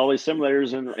simulators, all these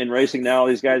simulators in racing now.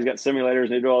 These guys got simulators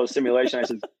and they do all this simulation. I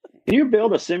said, can you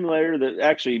build a simulator that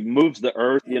actually moves the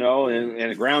earth, and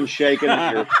the ground's shaking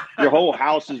and your whole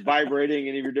house is vibrating,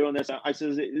 and if you're doing this? I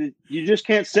says, you just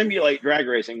can't simulate drag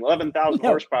racing, 11,000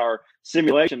 horsepower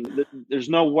simulation. There's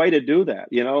no way to do that,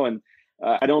 and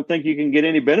I don't think you can get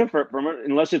any benefit from it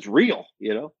unless it's real,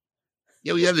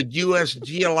 Yeah, we have the U.S.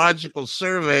 Geological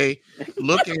Survey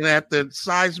looking at the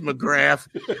seismograph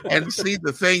and see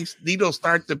the needles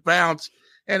start to bounce.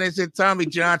 And they said, Tommy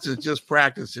Johnson's just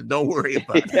practicing. Don't worry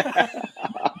about it.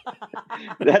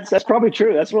 That's probably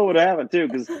true. That's what would happen, too.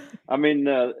 Because,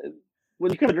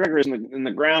 when you come to drag racing and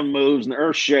the ground moves and the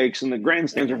earth shakes and the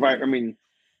grandstands are fighting,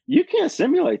 you can't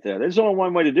simulate that. There's only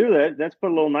one way to do that. That's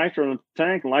put a little nitro in the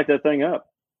tank and light that thing up.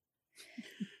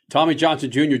 Tommy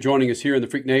Johnson Jr. joining us here in the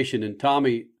Freak Nation. And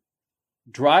Tommy,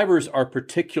 drivers are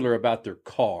particular about their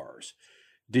cars.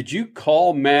 Did you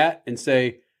call Matt and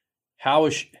say, how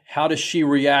does she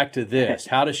react to this?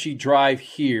 How does she drive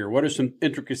here? What are some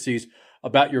intricacies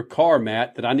about your car,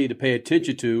 Matt, that I need to pay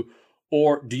attention to?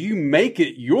 Or do you make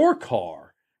it your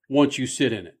car once you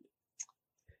sit in it?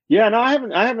 Yeah, no, I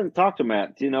haven't talked to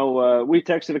Matt. We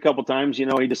texted a couple times. He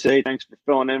just said, hey, thanks for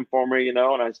filling in for me, and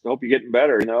I hope you're getting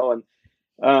better,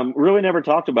 and really never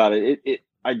talked about it.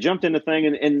 I jumped in the thing,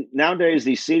 and nowadays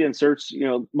these seat inserts,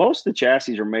 most of the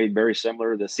chassis are made very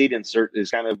similar. The seat insert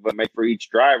is kind of made for each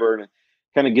driver, and it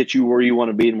kind of gets you where you want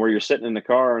to be and where you're sitting in the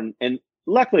car. And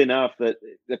luckily enough that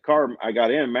the car I got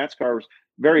in, Matt's car, was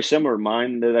very similar to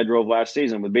mine that I drove last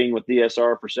season, with being with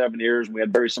DSR for 7 years. We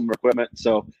had very similar equipment.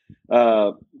 So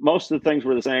most of the things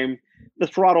were the same. The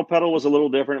throttle pedal was a little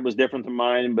different. It was different than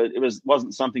mine, but it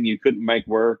wasn't something you couldn't make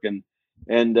work. And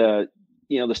the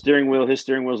steering wheel, his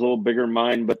steering wheel was a little bigger than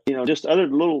mine, but just other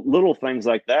little things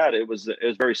like that. It was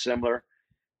very similar.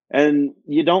 And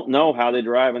you don't know how they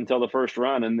drive until the first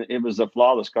run. And it was a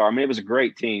flawless car. It was a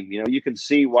great team. You can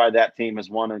see why that team has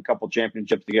won a couple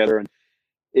championships together. And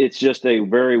it's just a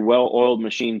very well-oiled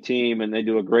machine team, and they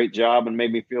do a great job and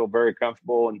made me feel very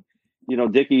comfortable. And,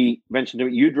 Dickie mentioned to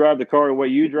me, you drive the car the way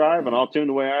you drive, and I'll tune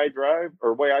the way I drive,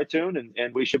 or way I tune,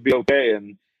 and we should be okay.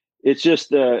 And it's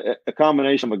just a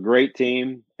combination of a great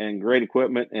team and great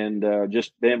equipment, and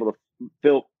just being able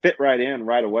to fit right in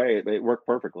right away. It worked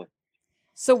perfectly.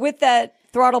 So with that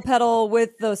throttle pedal,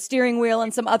 with the steering wheel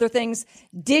and some other things,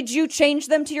 did you change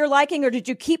them to your liking, or did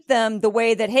you keep them the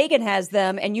way that Hagan has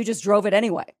them and you just drove it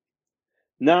anyway?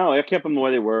 No, I kept them the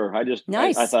way they were.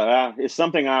 Nice. I thought, it's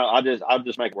something I'll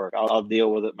just make it work. I'll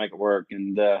deal with it, make it work.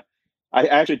 And I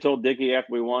actually told Dickie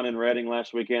after we won in Reading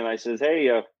last weekend, I says, hey,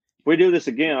 if we do this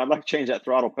again, I'd like to change that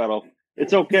throttle pedal.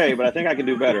 It's okay, but I think I can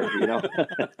do better,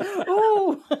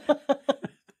 Ooh.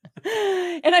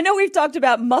 And I know we've talked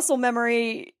about muscle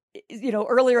memory,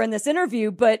 earlier in this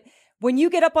interview, but when you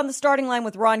get up on the starting line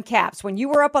with Ron Capps, when you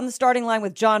were up on the starting line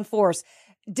with John Force,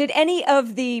 did any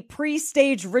of the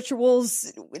pre-stage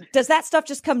rituals, does that stuff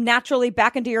just come naturally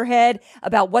back into your head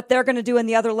about what they're going to do in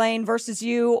the other lane versus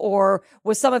you? Or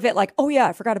was some of it like, oh yeah,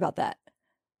 I forgot about that?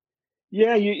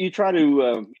 Yeah, you try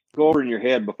to go over in your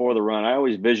head before the run. I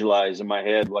always visualize in my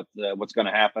head what's going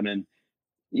to happen. And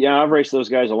yeah, I've raced those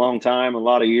guys a long time, a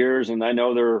lot of years, and I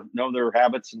know their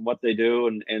habits and what they do.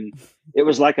 And it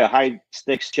was like a high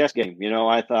stakes chess game.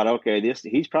 I thought, okay,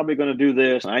 he's probably going to do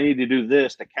this, and I need to do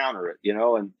this to counter it.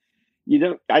 And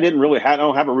I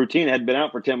don't have a routine. I had been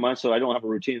out for 10 months, so I don't have a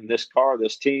routine in this car,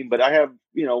 this team. But I have,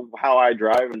 how I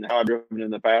drive and how I've driven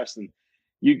in the past, and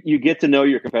you get to know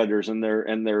your competitors and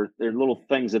their little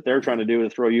things that they're trying to do to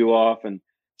throw you off. And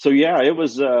so, yeah, it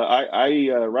was, I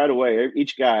right away,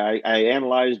 each guy, I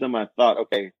analyzed them. I thought,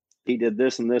 okay, he did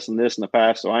this and this and this in the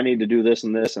past, so I need to do this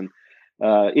and this. And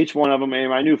each one of them,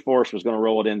 I knew Forrest was going to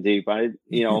roll it in deep. I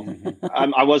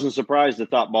wasn't surprised the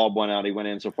top bulb went out. He went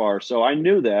in so far. So I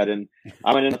knew that. And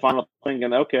I went in the final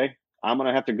thinking, okay, I'm going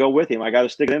to have to go with him. I got to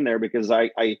stick it in there because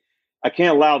I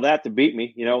can't allow that to beat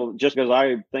me, just because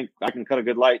I think I can cut a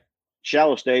good light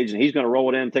shallow stage and he's going to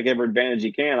roll it in and take every advantage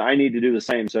he can. I need to do the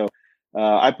same. So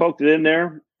I poked it in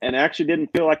there and actually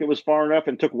didn't feel like it was far enough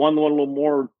and took one little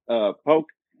more poke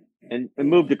and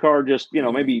moved the car just,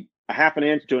 maybe a half an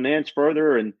inch to an inch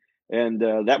further. And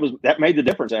that made the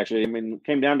difference, actually. I mean, it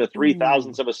came down to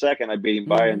 0.003 of a second I beat him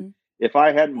by. And if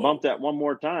I hadn't bumped that one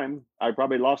more time, I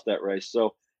probably lost that race.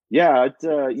 So, yeah,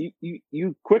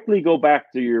 you quickly go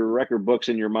back to your record books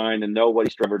in your mind and know what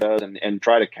each driver does and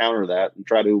try to counter that and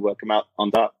try to come out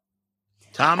on top.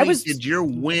 Tommy, did your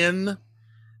win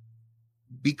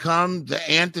become the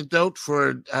antidote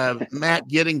for Matt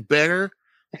getting better?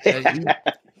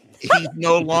 He's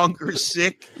no longer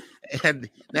sick, and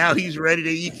now he's ready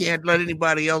to. You can't let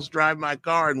anybody else drive my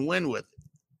car and win with it.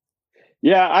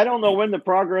 Yeah, I don't know when the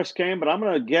progress came, but I'm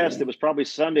going to guess it was probably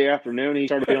Sunday afternoon. He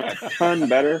started feeling a ton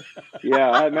better. Yeah,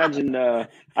 I imagine. I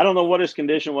don't know what his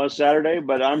condition was Saturday,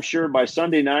 but I'm sure by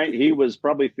Sunday night he was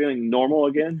probably feeling normal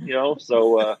again.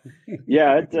 So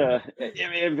yeah,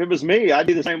 if it was me, I'd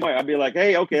be the same way. I'd be like,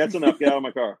 hey, okay, that's enough. Get out of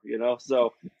my car.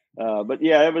 So, but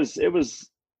yeah,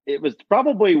 it was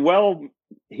probably well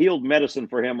healed medicine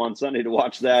for him on Sunday to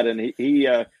watch that, and he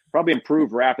probably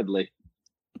improved rapidly.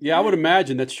 Yeah, I would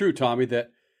imagine that's true, Tommy, that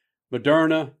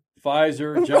Moderna,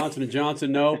 Pfizer, Johnson &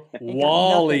 Johnson,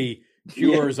 Wally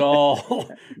cures all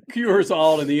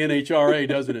in the NHRA,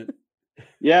 doesn't it?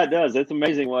 Yeah, it does. It's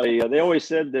amazing. They always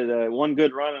said that one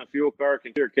good run in a fuel car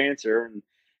can cure cancer, and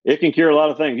it can cure a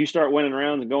lot of things. You start winning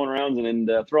rounds and going around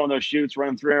and throwing those chutes,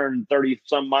 running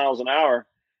 330-some miles an hour,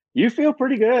 you feel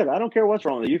pretty good. I don't care what's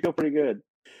wrong with you. You feel pretty good.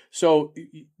 So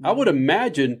I would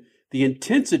imagine the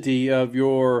intensity of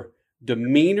your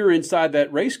demeanor inside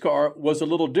that race car was a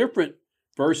little different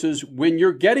versus when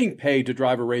you're getting paid to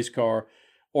drive a race car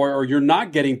or you're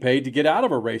not getting paid to get out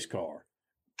of a race car.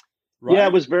 Right? Yeah,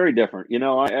 it was very different.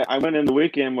 I went in the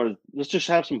weekend where let's just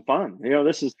have some fun.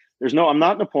 I'm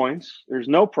not in the points. There's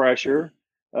no pressure.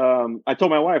 I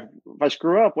told my wife, if I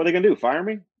screw up, what are they going to do? Fire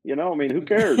me? Who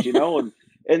cares?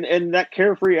 And that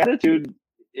carefree attitude,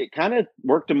 it kind of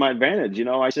worked to my advantage.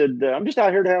 I said, I'm just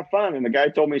out here to have fun. And the guy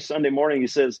told me Sunday morning, he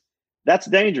says, that's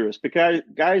dangerous because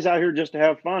guys out here just to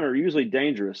have fun are usually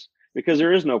dangerous because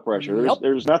there is no pressure.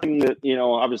 There's nothing that,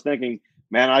 I was thinking,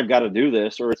 man, I've got to do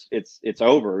this or it's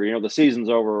over. The season's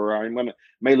over or I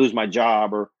may lose my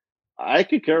job or I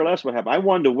could care less what happened. I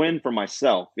wanted to win for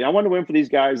myself. I wanted to win for these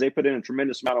guys. They put in a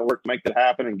tremendous amount of work to make that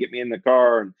happen and get me in the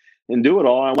car and do it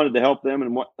all. I wanted to help them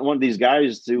and I wanted these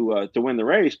guys to win the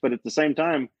race. But at the same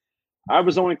time, I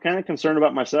was only kind of concerned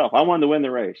about myself. I wanted to win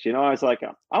the race. I was like,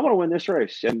 I want to win this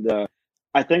race. And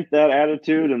I think that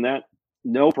attitude and that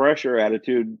no pressure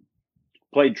attitude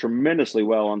played tremendously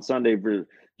well on Sunday for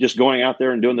just going out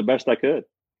there and doing the best I could.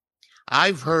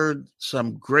 I've heard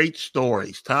some great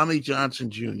stories. Tommy Johnson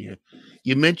Jr.,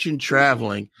 you mentioned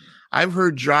traveling. I've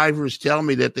heard drivers tell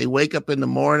me that they wake up in the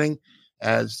morning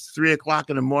as 3:00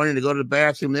 in the morning to go to the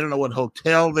bathroom. They don't know what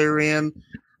hotel they're in.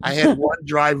 I had one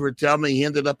driver tell me he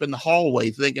ended up in the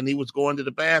hallway thinking he was going to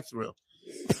the bathroom.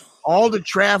 All the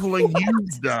traveling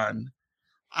you've done,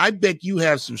 I bet you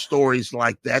have some stories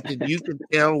like that you can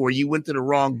tell where you went to the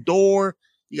wrong door,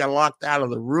 you got locked out of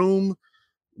the room,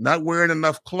 not wearing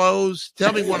enough clothes.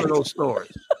 Tell me one of those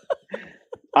stories.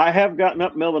 I have gotten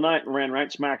up in the middle of the night and ran right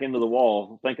smack into the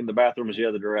wall thinking the bathroom was the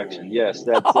other direction. Yes,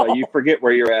 that's you forget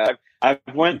where you're at. I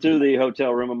went to the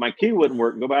hotel room and my key wouldn't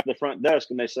work and go back to the front desk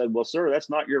and they said, well, sir, that's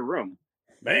not your room.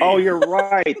 Man. Oh, you're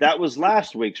right. That was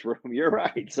last week's room. You're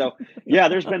right. So, yeah,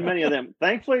 there's been many of them.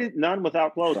 Thankfully, none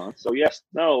without clothes on. So, yes,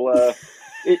 no.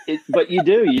 But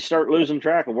you start losing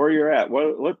track of where you're at.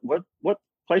 What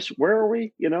place? Where are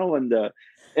we?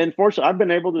 And fortunately, I've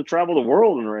been able to travel the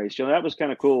world in a race. That was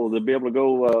kind of cool to be able to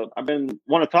go. I've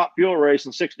won a top fuel race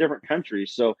in 6 different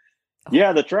countries. So,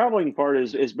 yeah, the traveling part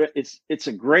it's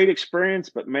a great experience,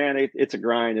 but man, it's a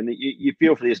grind, and you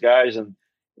feel for these guys. And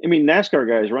I mean, NASCAR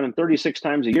guys running 36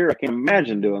 times a year. I can't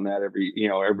imagine doing that every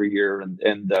year. And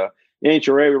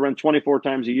NHRA we run 24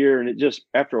 times a year, and it just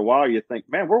after a while you think,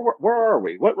 man, where are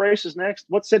we? What race is next?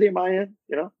 What city am I in?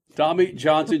 Tommy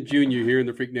Johnson Jr. here in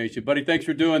the Freak Nation, buddy. Thanks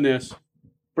for doing this.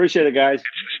 Appreciate it, guys.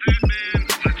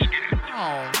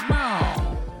 Oh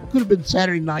no! Could have been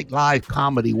Saturday Night Live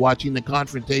comedy watching the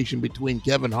confrontation between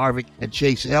Kevin Harvick and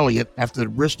Chase Elliott after the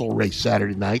Bristol race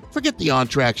Saturday night. Forget the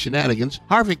on-track shenanigans.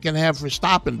 Harvick can have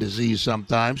Verstappen disease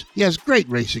sometimes. He has great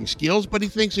racing skills, but he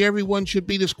thinks everyone should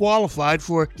be disqualified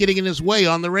for getting in his way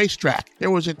on the racetrack.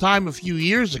 There was a time a few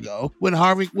years ago when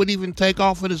Harvick would even take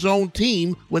off with his own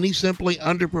team when he simply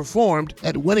underperformed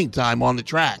at winning time on the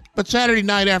track. But Saturday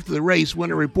night after the race,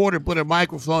 when a reporter put a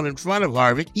microphone in front of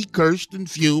Harvick, he cursed and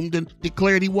fumed and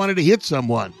declared he wanted to hit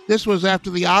someone. This was after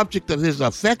the object of his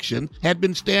affection had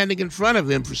been standing in front of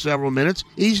him for several minutes,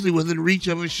 easily within reach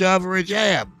of a shove or a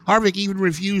jab. Harvick even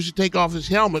refused to take off his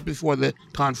helmet before the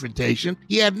confrontation.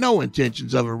 He had no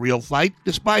intentions of a real fight,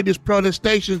 despite his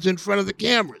protestations in front of the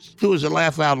cameras. It was a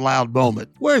laugh-out-loud moment.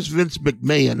 Where's Vince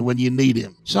McMahon when you need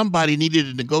him? Somebody needed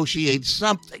to negotiate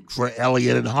something for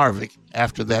Elliott and Harvick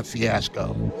after that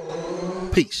fiasco.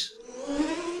 Peace.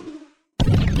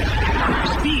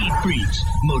 Speed Freaks,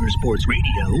 Motorsports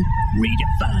Radio,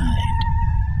 redefined.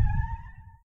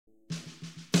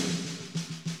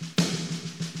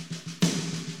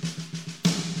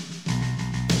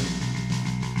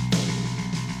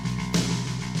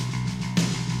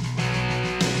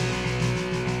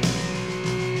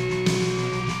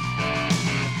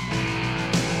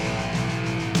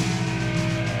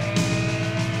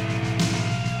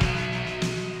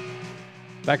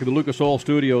 Back in the Lucas Oil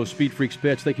Studios, Speed Freaks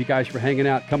Pits. Thank you guys for hanging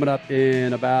out. Coming up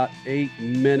in about 8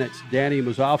 minutes, Danny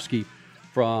Mazovsky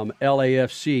from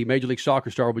LAFC, Major League Soccer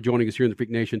star, will be joining us here in the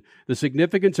Freak Nation. The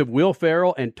significance of Will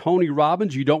Ferrell and Tony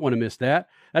Robbins, you don't want to miss that.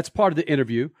 That's part of the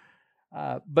interview.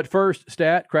 But first,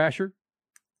 Stat Crasher,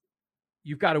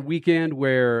 you've got a weekend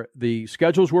where the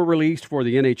schedules were released for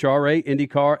the NHRA,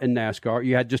 IndyCar, and NASCAR.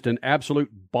 You had just an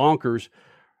absolute bonkers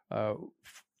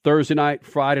Thursday night,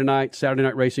 Friday night, Saturday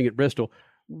night racing at Bristol.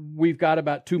 We've got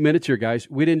about 2 minutes here, guys.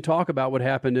 We didn't talk about what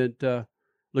happened at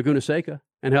Laguna Seca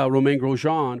and how Romain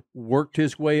Grosjean worked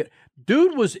his way.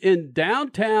 Dude was in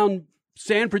downtown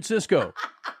San Francisco.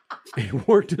 He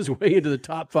worked his way into the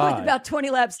top 5. With about 20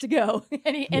 laps to go,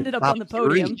 and he ended up on the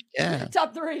podium. 3, yeah.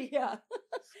 Top 3, yeah.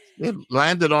 It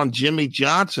landed on Jimmy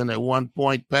Johnson at one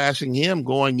point, passing him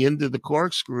going into the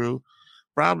corkscrew.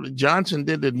 Probably Johnson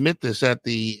didn't admit this at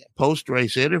the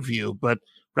post-race interview, but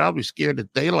probably scared the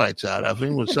daylights out of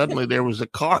him when suddenly there was a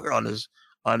car on his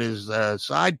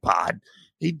side pod.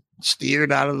 He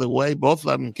steered out of the way. Both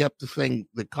of them kept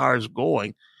the cars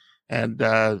going. And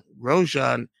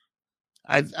Grosjean,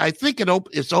 I think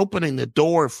it's opening the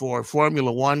door for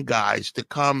Formula One guys to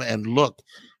come and look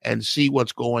and see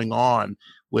what's going on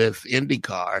with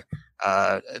IndyCar.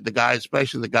 The guys,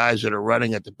 especially the guys that are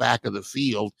running at the back of the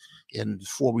field in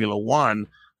Formula One,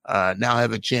 now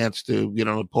have a chance to get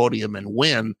on the podium and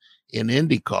win in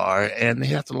IndyCar, and they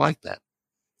have to like that.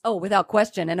 Oh, without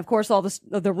question. And of course, all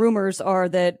the rumors are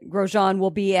that Grosjean will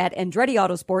be at Andretti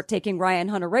Autosport taking Ryan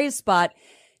Hunter-Reay's spot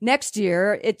next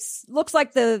year. It looks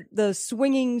like the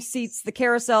swinging seats, the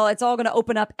carousel, it's all going to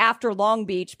open up after Long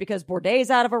Beach because Bourdais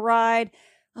out of a ride.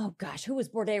 Oh gosh, who was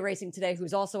Bourdais racing today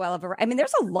who's also out of a ride? I mean,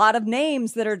 there's a lot of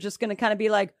names that are just going to kind of be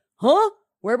like, huh?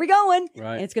 Where are we going?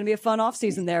 Right. And it's going to be a fun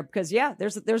offseason there because, yeah,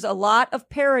 there's a lot of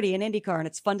parity in IndyCar, and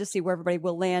it's fun to see where everybody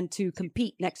will land to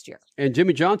compete next year. And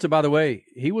Jimmy Johnson, by the way,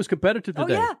 he was competitive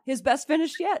today. Oh, yeah, his best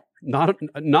finish yet. Not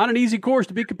an easy course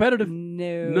to be competitive.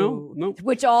 No.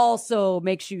 Which also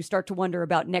makes you start to wonder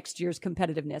about next year's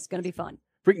competitiveness. Going to be fun.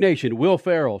 Freak Nation, Will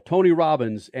Ferrell, Tony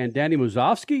Robbins, and Danny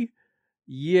Mazovsky.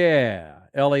 Yeah.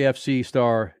 LAFC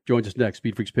star joins us next.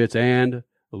 Speed Freaks Pits and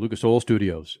the Lucas Oil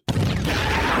Studios.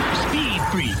 Speed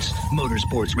Freaks,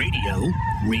 Motorsports Radio,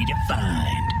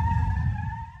 redefined.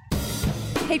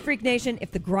 Hey, Freak Nation,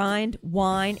 if the grind,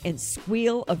 whine, and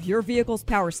squeal of your vehicle's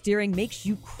power steering makes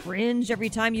you cringe every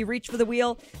time you reach for the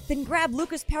wheel, then grab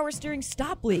Lucas Power Steering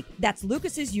Stop Leak. That's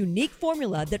Lucas's unique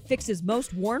formula that fixes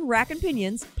most worn rack and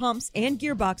pinions, pumps, and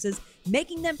gearboxes,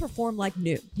 making them perform like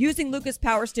new. Using Lucas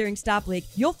Power Steering Stop Leak,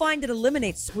 you'll find it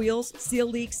eliminates squeals, seal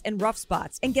leaks, and rough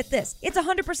spots. And get this, it's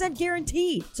 100%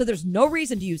 guaranteed, so there's no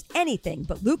reason to use anything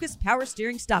but Lucas Power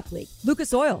Steering Stop Leak.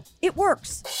 Lucas Oil, it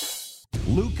works.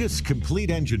 Lucas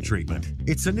Complete Engine Treatment.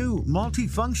 It's a new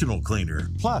multifunctional cleaner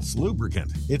plus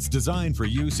lubricant. It's designed for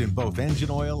use in both engine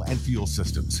oil and fuel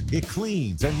systems. It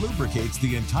cleans and lubricates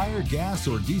the entire gas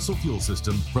or diesel fuel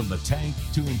system from the tank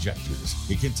to injectors.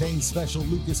 It contains special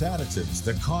Lucas additives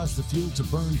that cause the fuel to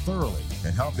burn thoroughly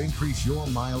and help increase your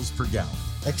miles per gallon.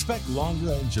 Expect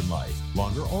longer engine life,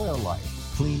 longer oil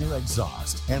life, cleaner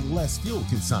exhaust, and less fuel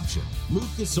consumption.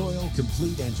 Lucas Oil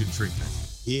Complete Engine Treatment.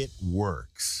 It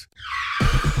works.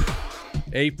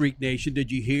 Hey, Freak Nation, did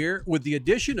you hear? With the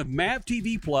addition of MAV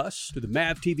TV Plus to the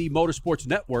MAV TV Motorsports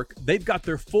Network, they've got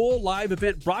their full live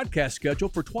event broadcast schedule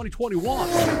for 2021.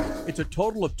 It's a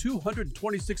total of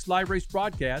 226 live race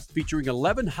broadcasts featuring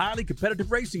 11 highly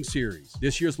competitive racing series.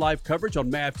 This year's live coverage on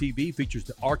MAV TV features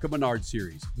the ARCA Menard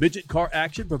Series, midget car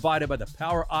action provided by the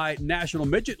Power Eye National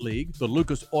Midget League, the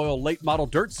Lucas Oil Late Model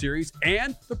Dirt Series,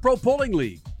 and the Pro Pulling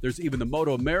League. There's even the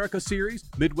Moto America Series,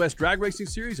 Midwest Drag Racing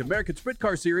Series, American Sprint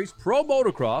Car Series, Pro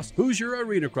Motocross, Hoosier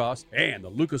Arena Cross, and the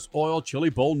Lucas Oil Chili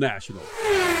Bowl National.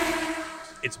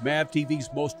 It's MAV TV's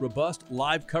most robust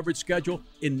live coverage schedule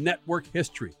in network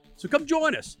history. So come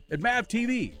join us at MAV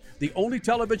TV, the only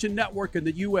television network in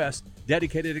the U.S.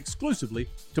 dedicated exclusively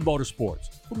to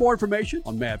motorsports. For more information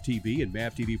on MAV TV and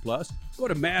MAV TV Plus, go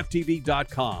to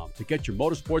mavtv.com to get your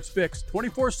motorsports fix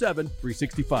 24/7,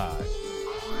 365.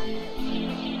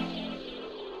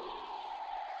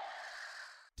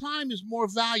 Time is more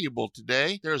valuable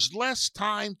today. There's less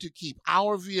time to keep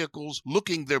our vehicles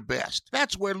looking their best.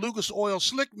 That's where Lucas Oil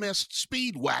Slick Mist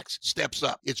Speed Wax steps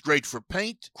up. It's great for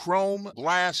paint, chrome,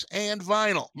 glass, and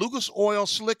vinyl. Lucas Oil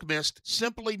Slick Mist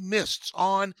simply mists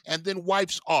on and then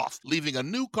wipes off, leaving a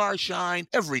new car shine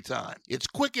every time. It's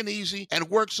quick and easy and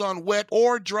works on wet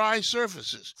or dry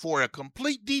surfaces. For a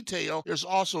complete detail, there's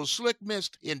also Slick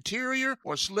Mist Interior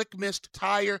or Slick Mist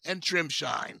Tire and Trim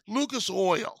Shine. Lucas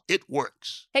Oil, it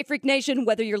works. Hey, Freak Nation,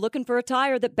 whether you're looking for a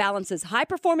tire that balances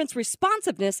high-performance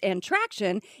responsiveness and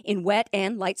traction in wet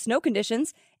and light snow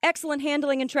conditions, excellent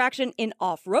handling and traction in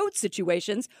off-road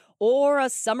situations, or a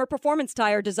summer performance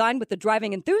tire designed with the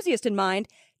driving enthusiast in mind,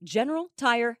 General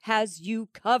Tire has you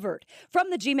covered. From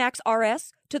the G-Max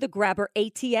RS to the Grabber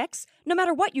ATX, no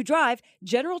matter what you drive,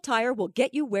 General Tire will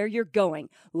get you where you're going.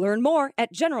 Learn more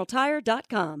at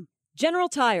GeneralTire.com. General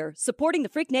Tire, supporting the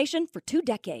Freak Nation for 2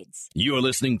 decades. You're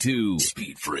listening to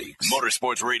Speed Freaks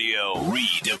Motorsports Radio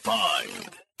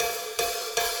Redefined.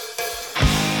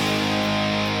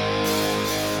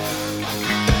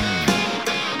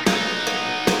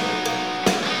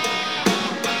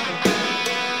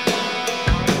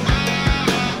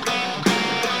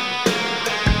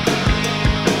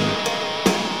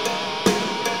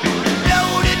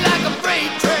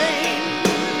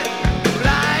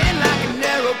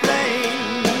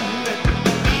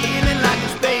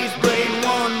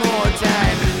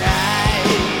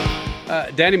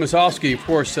 Danny Masofsky, of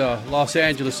course, Los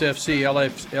Angeles FC,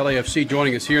 LAFC,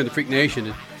 joining us here in the Freak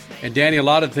Nation. And Danny, a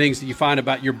lot of things that you find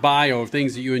about your bio,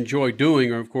 things that you enjoy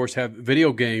doing, or of course have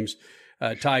video games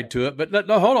tied to it. But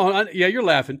no, hold on, yeah, you're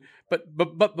laughing.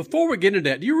 But before we get into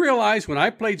that, do you realize when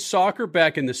I played soccer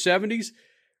back in the 70s,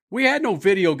 we had no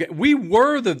video game. We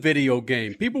were the video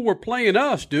game. People were playing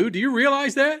us, dude. Do you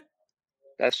realize that?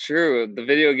 That's true. The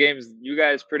video games, you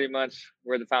guys pretty much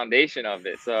were the foundation of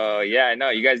it. So, yeah, I know.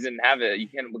 You guys didn't have it. You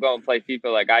can't go and play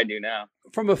FIFA like I do now.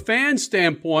 From a fan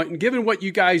standpoint, and given what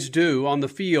you guys do on the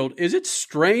field, is it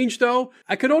strange, though?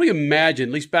 I could only imagine,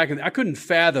 at least back I couldn't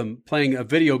fathom playing a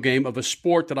video game of a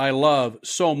sport that I love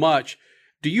so much.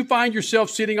 Do you find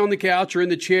yourself sitting on the couch or in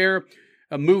the chair,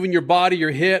 moving your body, your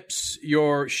hips,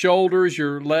 your shoulders,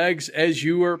 your legs as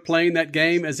you are playing that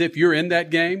game, as if you're in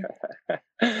that game?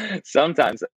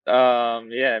 Sometimes, yeah.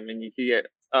 I mean, you could get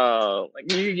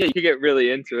you could get really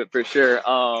into it for sure.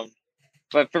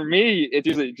 But for me, it's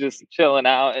usually just chilling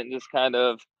out and just kind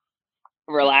of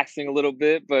relaxing a little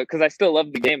bit. But because I still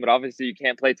love the game, but obviously you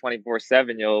can't play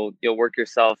 24/7. You'll work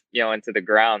yourself, into the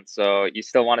ground. So you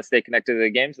still want to stay connected to the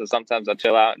game. So sometimes I'll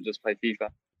chill out and just play FIFA.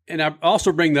 And I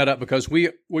also bring that up because we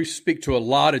speak to a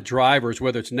lot of drivers,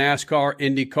 whether it's NASCAR,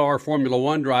 IndyCar, Formula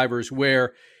One drivers,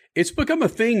 where it's become a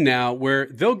thing now where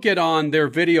they'll get on their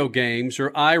video games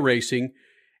or iRacing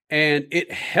and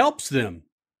it helps them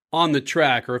on the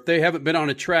track. Or if they haven't been on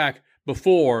a track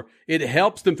before, it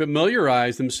helps them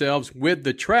familiarize themselves with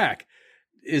the track.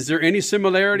 Is there any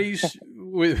similarities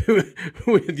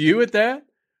with you at that?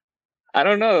 I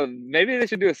don't know. Maybe they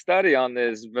should do a study on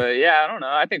this, but yeah, I don't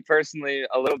know. I think personally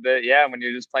a little bit, yeah, when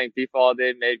you're just playing FIFA all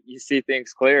day, maybe you see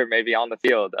things clear, maybe on the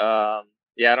field.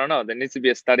 Yeah, I don't know. There needs to be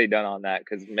a study done on that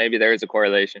because maybe there is a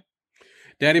correlation.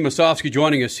 Danny Masofsky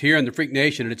joining us here in the Freak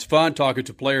Nation, and it's fun talking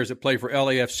to players that play for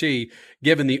LAFC,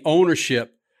 given the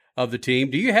ownership of the team.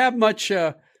 Do you have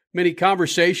many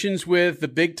conversations with the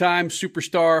big-time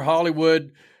superstar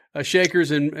Hollywood shakers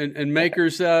and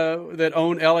makers that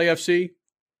own LAFC?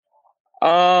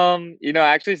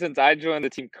 Actually, since I joined the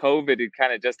team, COVID, it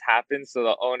kind of just happened. So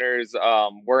the owners,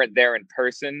 weren't there in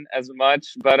person as much,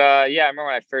 but, yeah, I remember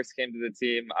when I first came to the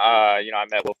team, I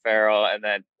met Will Ferrell and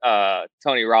then,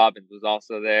 Tony Robbins was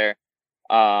also there.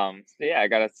 So yeah, I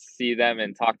got to see them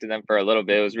and talk to them for a little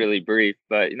bit. It was really brief,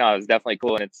 but, it was definitely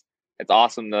cool. And it's it's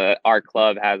awesome that our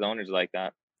club has owners like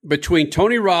that. Between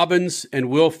Tony Robbins and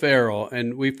Will Ferrell,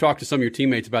 and we've talked to some of your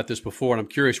teammates about this before, and I'm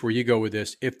curious where you go with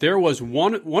this. If there was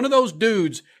one of those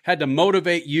dudes had to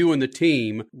motivate you and the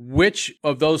team, which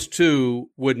of those two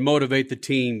would motivate the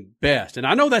team best? And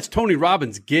I know that's Tony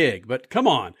Robbins' gig, but come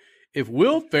on. If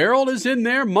Will Ferrell is in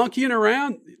there monkeying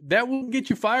around, that will get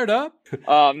you fired up?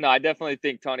 No, I definitely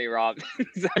think Tony Robbins.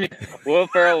 I mean, Will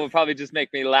Ferrell would probably just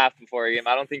make me laugh before a game.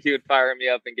 I don't think he would fire me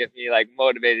up and get me like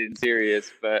motivated and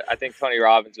serious, but I think Tony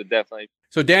Robbins would definitely.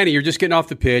 So, Danny, you're just getting off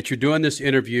the pitch. You're doing this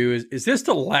interview. Is this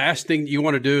the last thing you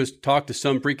want to do is talk to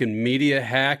some freaking media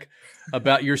hack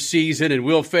about your season and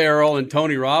Will Ferrell and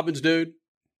Tony Robbins, dude?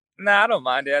 Nah, I don't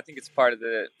mind it. I think it's part of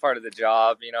the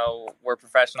job. You know, we're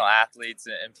professional athletes,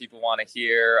 and people want to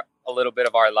hear a little bit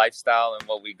of our lifestyle and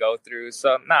what we go through.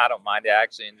 So, I don't mind it. I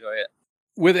actually enjoy it.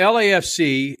 With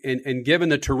LAFC and given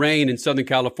the terrain in Southern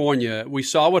California, we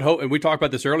saw and we talked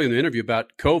about this earlier in the interview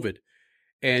about COVID.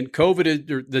 And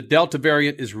COVID, the Delta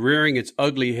variant is rearing its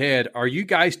ugly head. Are you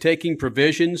guys taking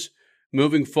provisions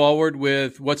moving forward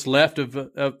with what's left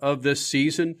of this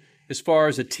season as far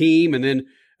as a team and then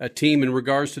a team in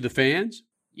regards to the fans?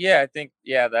 Yeah, I think,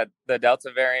 that the Delta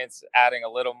variant's adding a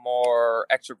little more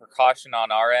extra precaution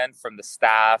on our end from the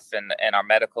staff and our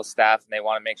medical staff, and they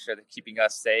want to make sure they're keeping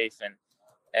us safe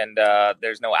and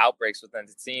there's no outbreaks within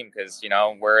the team because,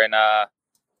 we're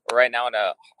right now in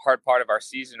a hard part of our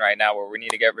season right now where we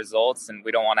need to get results and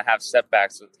we don't want to have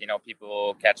setbacks with,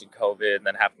 people catching COVID and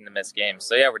then having to miss games.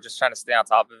 So, we're just trying to stay on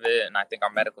top of it, and I think our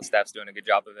medical staff's doing a good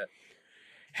job of it.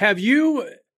 Have you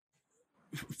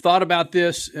thought about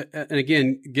this? And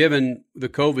again, given the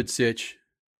COVID sitch,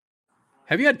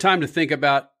 have you had time to think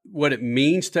about what it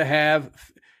means to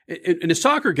have in a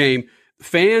soccer game?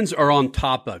 Fans are on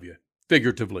top of you,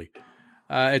 figuratively.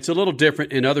 It's a little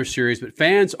different in other series, but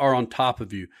fans are on top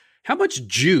of you. How much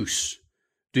juice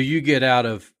do you get out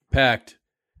of a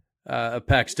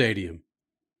packed stadium?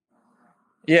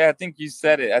 Yeah, I think you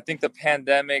said it. I think the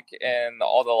pandemic and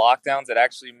all the lockdowns, it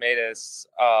actually made us,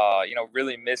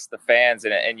 really miss the fans.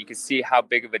 And you can see how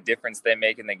big of a difference they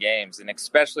make in the games. And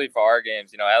especially for our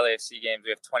games, LAFC games,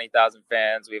 we have 20,000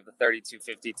 fans. We have the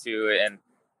 3252, and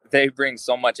they bring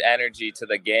so much energy to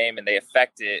the game and they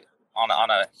affect it on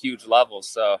a huge level.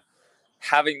 So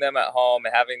having them at home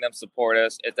and having them support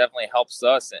us, it definitely helps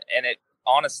us. And it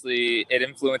honestly, it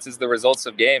influences the results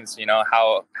of games,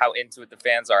 how into it the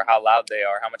fans are, how loud they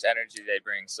are, how much energy they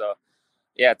bring. So,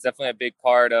 it's definitely a big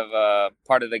part of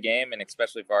the game, and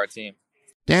especially for our team.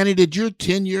 Danny, did your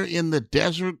tenure in the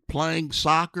desert playing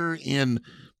soccer in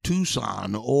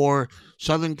Tucson or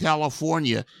Southern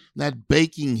California, that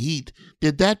baking heat,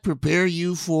 did that prepare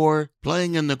you for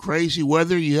playing in the crazy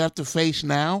weather you have to face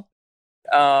now?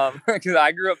 Because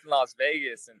I grew up in Las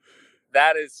Vegas, and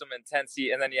that is some intense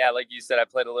heat. And then, like you said, I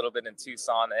played a little bit in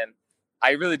Tucson, and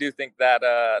I really do think that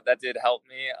that did help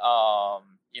me,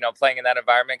 playing in that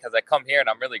environment, because I come here and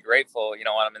I'm really grateful, when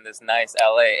I'm in this nice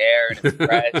LA air and it's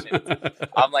fresh. And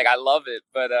I'm like, I love it.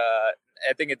 But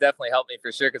I think it definitely helped me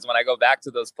for sure, because when I go back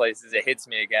to those places, it hits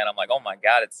me again. I'm like, oh, my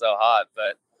God, it's so hot.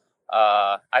 But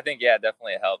I think,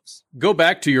 definitely it helps. Go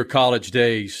back to your college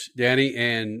days, Danny,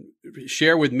 and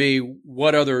share with me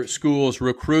what other schools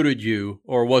recruited you,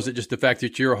 or was it just the fact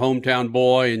that you're a hometown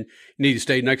boy and you need to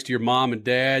stay next to your mom and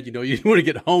dad? You want to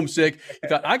get homesick. You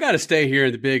thought, I got to stay here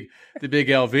in the big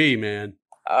LV, man.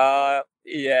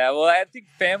 Well, I think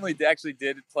family actually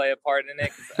did play a part in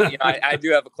it. 'Cause, I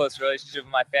do have a close relationship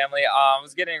with my family. I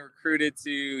was getting recruited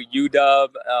to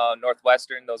UW,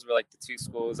 Northwestern. Those were like the two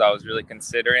schools I was really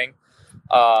considering.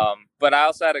 But I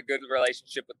also had a good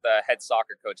relationship with the head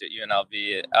soccer coach at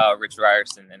UNLV, Rich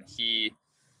Ryerson, and he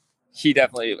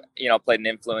definitely, played an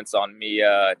influence on me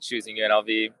choosing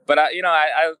UNLV. But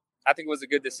I think it was a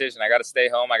good decision. I got to stay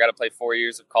home. I got to play 4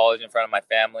 years of college in front of my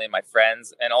family and my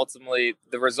friends. And ultimately,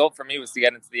 the result for me was to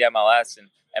get into the MLS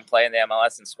and play in the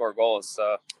MLS and score goals.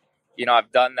 So,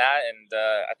 I've done that, and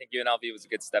I think UNLV was a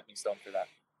good stepping stone for that.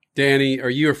 Danny, are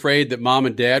you afraid that mom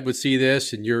and dad would see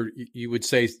this and you would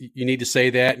say you need to say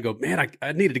that and go, man,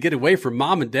 I needed to get away from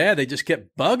mom and dad. They just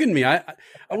kept bugging me. I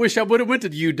wish I would have went to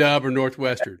UW or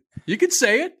Northwestern. You could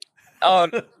say it. Oh,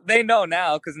 they know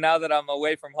now, because now that I'm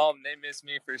away from home, they miss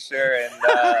me for sure. And,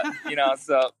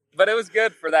 but it was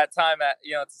good for that time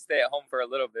to stay at home for a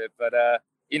little bit, but,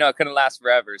 it couldn't last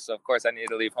forever. So of course I needed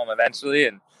to leave home eventually.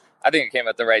 And I think it came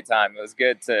at the right time. It was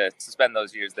good to spend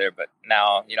those years there, but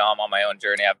now, I'm on my own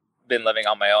journey. I've been living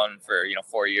on my own for,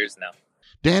 4 years now.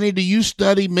 Danny, do you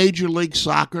study Major League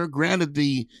Soccer? Granted,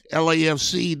 the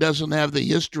LAFC doesn't have the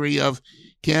history of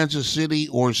Kansas City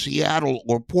or Seattle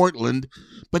or Portland,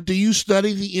 but do you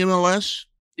study the MLS?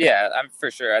 Yeah, I'm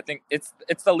for sure. I think it's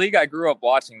the league I grew up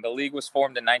watching. The league was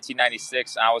formed in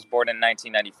 1996, and I was born in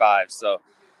 1995. So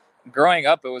growing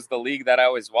up, it was the league that I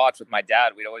always watched with my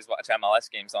dad. We'd always watch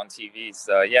MLS games on TV.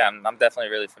 So yeah, I'm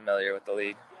definitely really familiar with the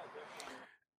league.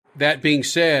 That being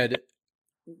said,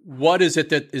 what is it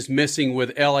that is missing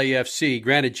with LAFC?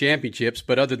 Granted, championships,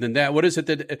 but other than that, what is it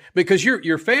that, because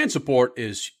your fan support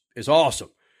is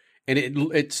awesome, and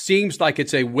it seems like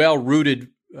it's a well-rooted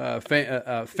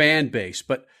fan base.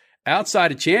 But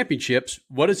outside of championships,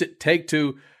 what does it take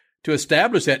to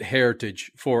establish that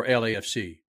heritage for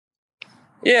LAFC?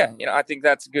 Yeah, I think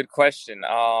that's a good question.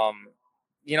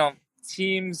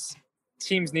 Teams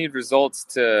need results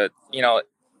to,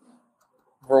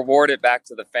 reward it back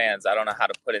to the fans. I don't know how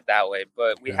to put it that way,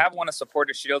 but we have won a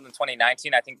Supporter Shield in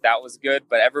 2019. I think that was good,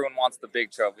 but everyone wants the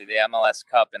big trophy, the MLS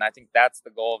Cup, and I think that's the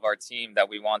goal of our team that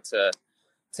we want to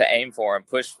aim for and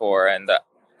push for. And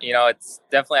it's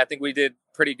definitely, I think we did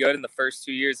pretty good in the first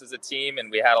 2 years as a team, and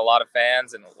we had a lot of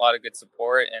fans and a lot of good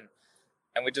support,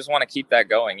 and we just want to keep that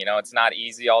going. It's not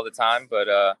easy all the time, but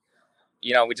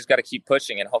we just got to keep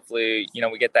pushing, and hopefully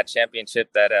we get that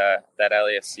championship that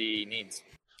LAFC needs.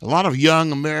 A lot of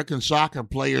young American soccer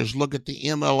players look at the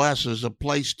MLS as a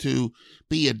place to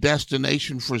be a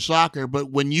destination for soccer.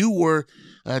 But when you were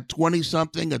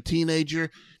 20-something, a teenager,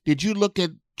 did you look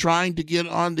at trying to get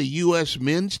on the U.S.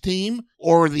 men's team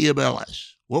or the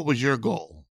MLS? What was your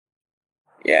goal?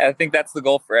 Yeah, I think that's the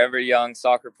goal for every young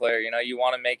soccer player. You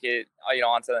want to make it,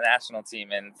 onto the national team.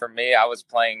 And for me, I was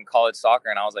playing college soccer,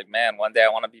 and I was like, man, one day I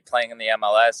want to be playing in the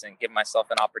MLS and give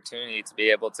myself an opportunity to be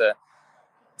able to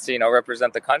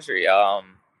represent the country. I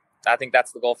think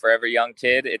that's the goal for every young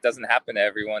kid. It doesn't happen to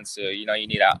everyone. So, you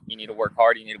need to work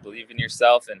hard. You need to believe in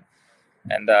yourself.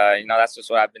 And that's just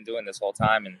what I've been doing this whole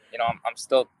time. And, I'm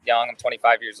still young. I'm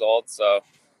 25 years old. So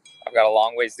I've got a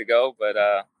long ways to go, but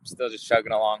I'm still just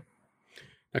chugging along.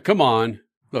 Now, come on.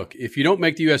 Look, if you don't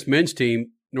make the U.S. men's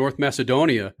team, North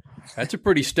Macedonia, that's a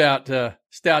pretty stout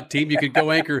team. You could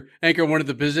go anchor one of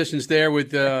the positions there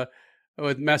with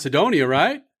Macedonia,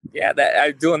 right? Yeah,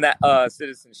 I'm doing that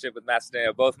citizenship with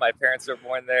Macedonia. Both my parents are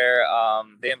born there.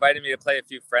 They invited me to play a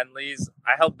few friendlies.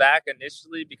 I held back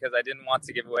initially because I didn't want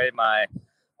to give away my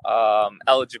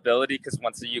eligibility, because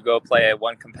once you go play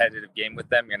one competitive game with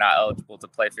them, you're not eligible to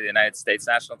play for the United States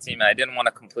national team. And I didn't want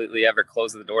to completely ever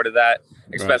close the door to that,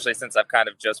 especially since I've kind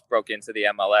of just broke into the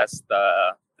MLS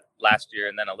last year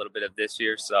and then a little bit of this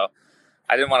year. So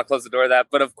I didn't want to close the door to that.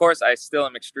 But of course, I still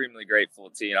am extremely grateful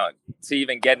to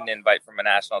even get an invite from a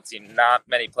national team. Not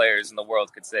many players in the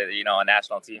world could say that, a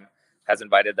national team has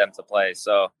invited them to play.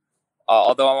 So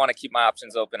although I want to keep my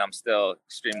options open, I'm still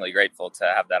extremely grateful to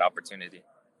have that opportunity.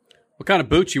 What kind of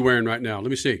boots you wearing right now? Let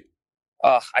me see.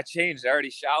 I changed. I already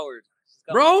showered.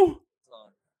 Bro,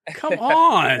 come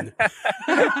on.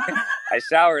 I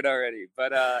showered already,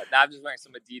 but now I'm just wearing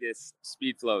some Adidas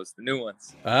Speed Flows, the new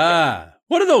ones.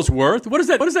 What are those worth? What does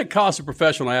that cost a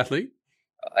professional athlete?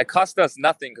 It cost us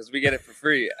nothing because we get it for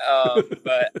free.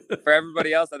 But for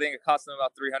everybody else, I think it cost them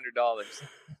about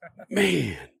 $300.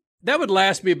 Man, that would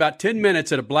last me about 10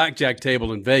 minutes at a blackjack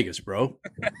table in Vegas, bro.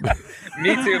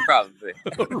 Me too, probably.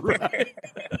 Right.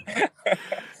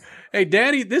 Hey,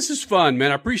 Danny, this is fun,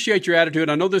 man. I appreciate your attitude.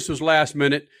 I know this was last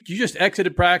minute. You just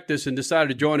exited practice and decided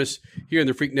to join us here in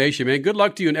the Freak Nation, man. Good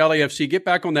luck to you in LAFC. Get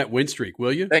back on that win streak,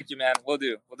 will you? Thank you, man. We'll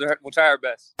do. We'll try our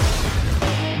best.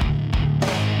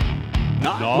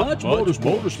 Not much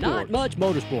motorsports. Not much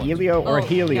motorsports. Helio or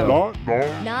Helio? Not.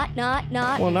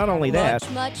 Well, not only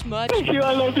that. Much. Thank you,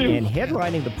 I love you. And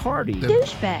headlining the party.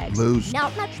 Douchebags. Loose.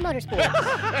 Not much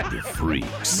motorsports. The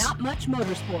Freaks. Not much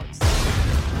motorsports.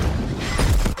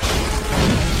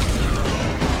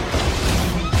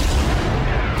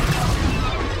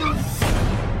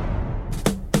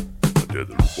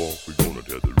 Tether roof off, we gonna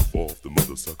tether roof off the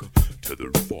mother sucker. Tether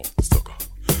roof off the sucker.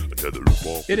 Tether roof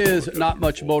off. It is Not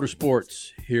Much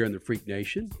Motorsports here in the Freak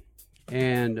Nation,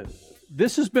 and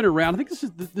this has been around. I think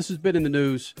this has been in the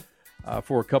news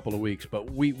for a couple of weeks, but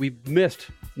we've missed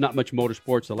Not Much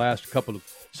Motorsports the last couple of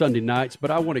Sunday nights.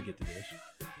 But I want to get to this.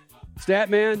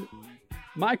 Statman,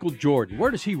 Michael Jordan,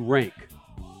 where does he rank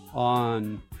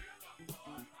on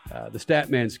the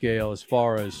Statman scale as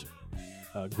far as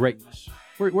greatness?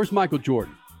 Where's Michael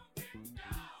Jordan?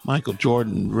 Michael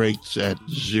Jordan rates at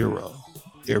 0.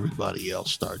 Everybody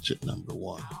else starts at number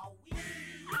 1.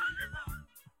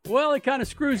 Well, it kind of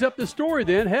screws up the story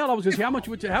then. Hell, I was going to say, how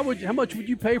much would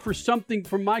you pay for something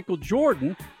from Michael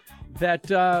Jordan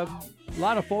that a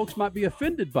lot of folks might be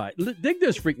offended by? Dig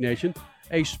this, Freak Nation.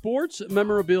 A sports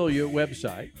memorabilia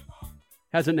website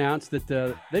has announced that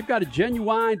they've got a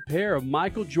genuine pair of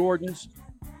Michael Jordan's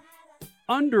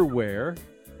underwear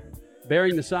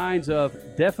bearing the signs of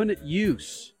definite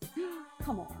use.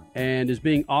 Come on. And is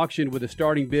being auctioned with a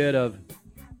starting bid of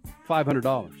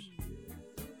 $500.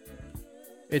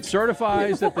 It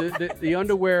certifies that the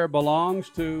underwear belongs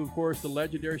to, of course, the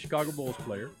legendary Chicago Bulls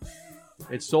player.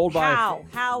 It's sold by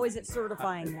How is it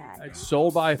certifying that? It's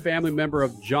sold by a family member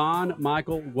of John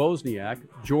Michael Wozniak,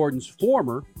 Jordan's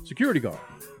former security guard.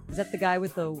 Is that the guy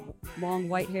with the long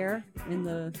white hair in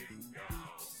the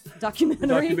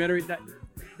documentary?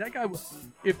 That guy.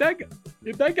 If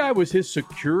that guy was his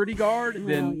security guard,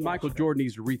 then Michael Jordan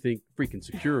needs to rethink freaking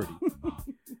security.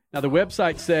 Now, the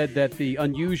website said that the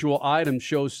unusual item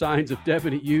shows signs of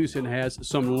definite use and has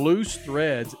some loose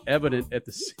threads evident at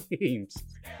the seams.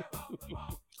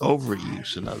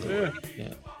 Overuse, in other words.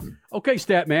 Yeah. Okay,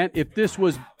 Statman, if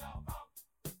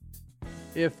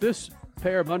this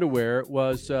pair of underwear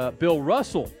was Bill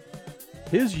Russell,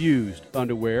 his used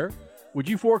underwear, would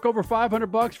you fork over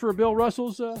 $500 for Bill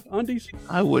Russell's undies?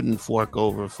 I wouldn't fork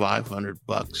over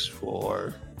 $500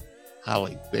 for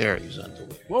Halle Berry's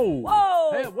underwear.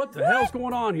 Whoa! Hey, what the hell's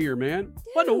going on here, man?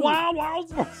 What the wild?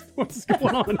 What's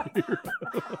going on here?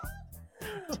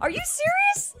 Are you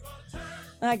serious?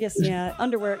 I guess, yeah.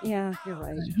 Underwear. Yeah, you're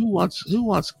right. Who wants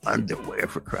underwear,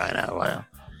 for crying out loud?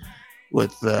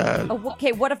 With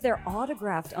okay, what if they're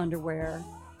autographed underwear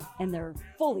and they're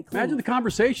fully clean? Imagine the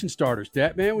conversation starters,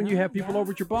 that man, when you have people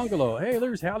over at your bungalow. Hey,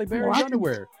 there's Halle Berry's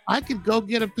underwear. I could go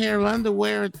get a pair of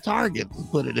underwear at Target and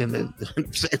put it in and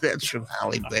say that's from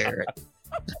Halle Berry.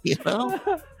 You know?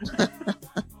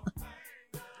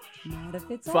 Not if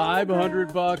it's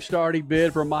 $500 starting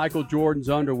bid for Michael Jordan's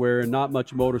underwear and not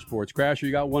much motorsports. Crasher,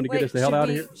 you got one to get us the hell out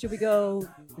of here?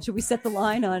 Should we set the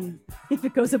line on if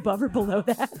it goes above or below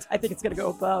that? I think it's going to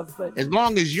go above. But as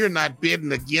long as you're not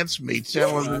bidding against me,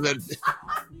 tell him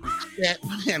that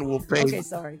man will pay. Okay,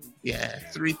 sorry. Yeah,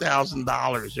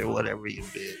 $3,000 or whatever you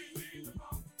bid.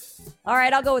 All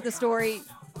right, I'll go with the story.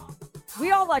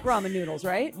 We all like ramen noodles,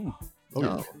 right?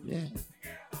 Oh, yeah.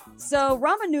 So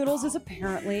ramen noodles is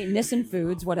apparently Nissan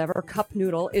Foods, whatever, cup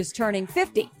noodle is turning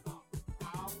 50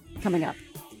 coming up.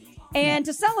 And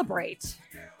to celebrate,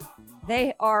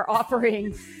 they are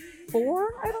offering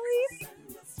four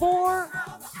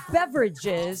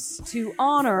beverages to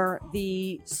honor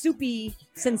the soupy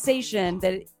sensation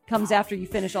that comes after you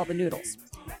finish all the noodles.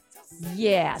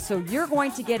 Yeah, so you're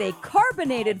going to get a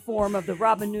carbonated form of the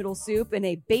ramen noodle soup and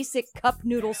a basic cup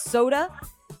noodle soda.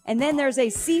 And then there's a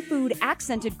seafood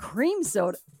accented cream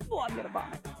soda. Oh, I'm going to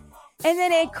vomit. And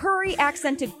then a curry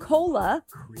accented cola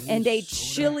and a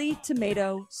chili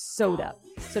tomato soda.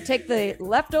 So take the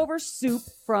leftover soup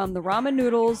from the ramen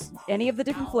noodles, any of the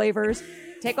different flavors,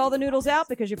 take all the noodles out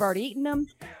because you've already eaten them,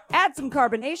 add some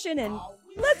carbonation, and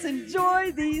let's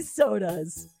enjoy these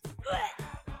sodas.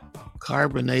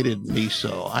 Carbonated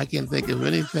miso. I can't think of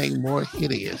anything more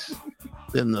hideous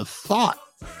than the thought,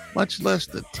 much less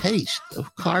the taste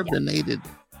of carbonated.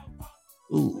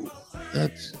 Ooh,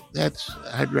 that's.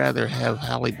 I'd rather have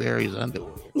Halle Berry's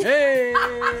underwear. Hey!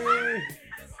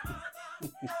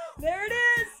 There it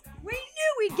is. We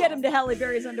knew we'd get him to Halle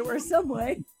Berry's underwear some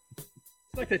way.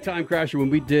 It's like that time, Crasher,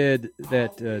 when we did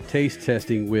that taste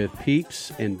testing with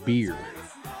Peeps and beer.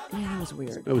 Yeah, that was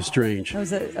weird. That was strange. That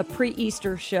was a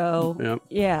pre-Easter show. Yep.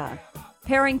 Yeah.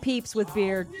 Pairing Peeps with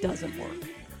beer doesn't work.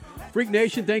 Freak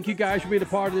Nation, thank you guys for being a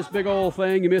part of this big old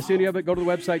thing. You miss any of it, go to the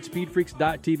website,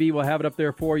 speedfreaks.tv. We'll have it up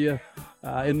there for you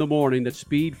in the morning. That's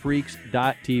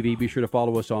speedfreaks.tv. Be sure to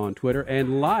follow us on Twitter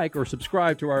and like or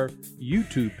subscribe to our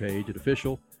YouTube page at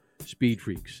Official Speed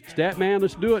Freaks. Statman,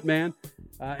 let's do it, man.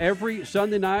 Every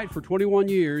Sunday night for 21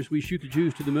 years, we shoot the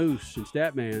juice to the moose. And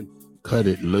Statman, cut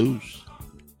it loose.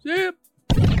 Zip.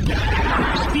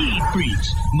 Speed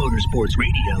Freaks, Motorsports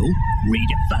Radio,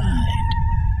 redefined.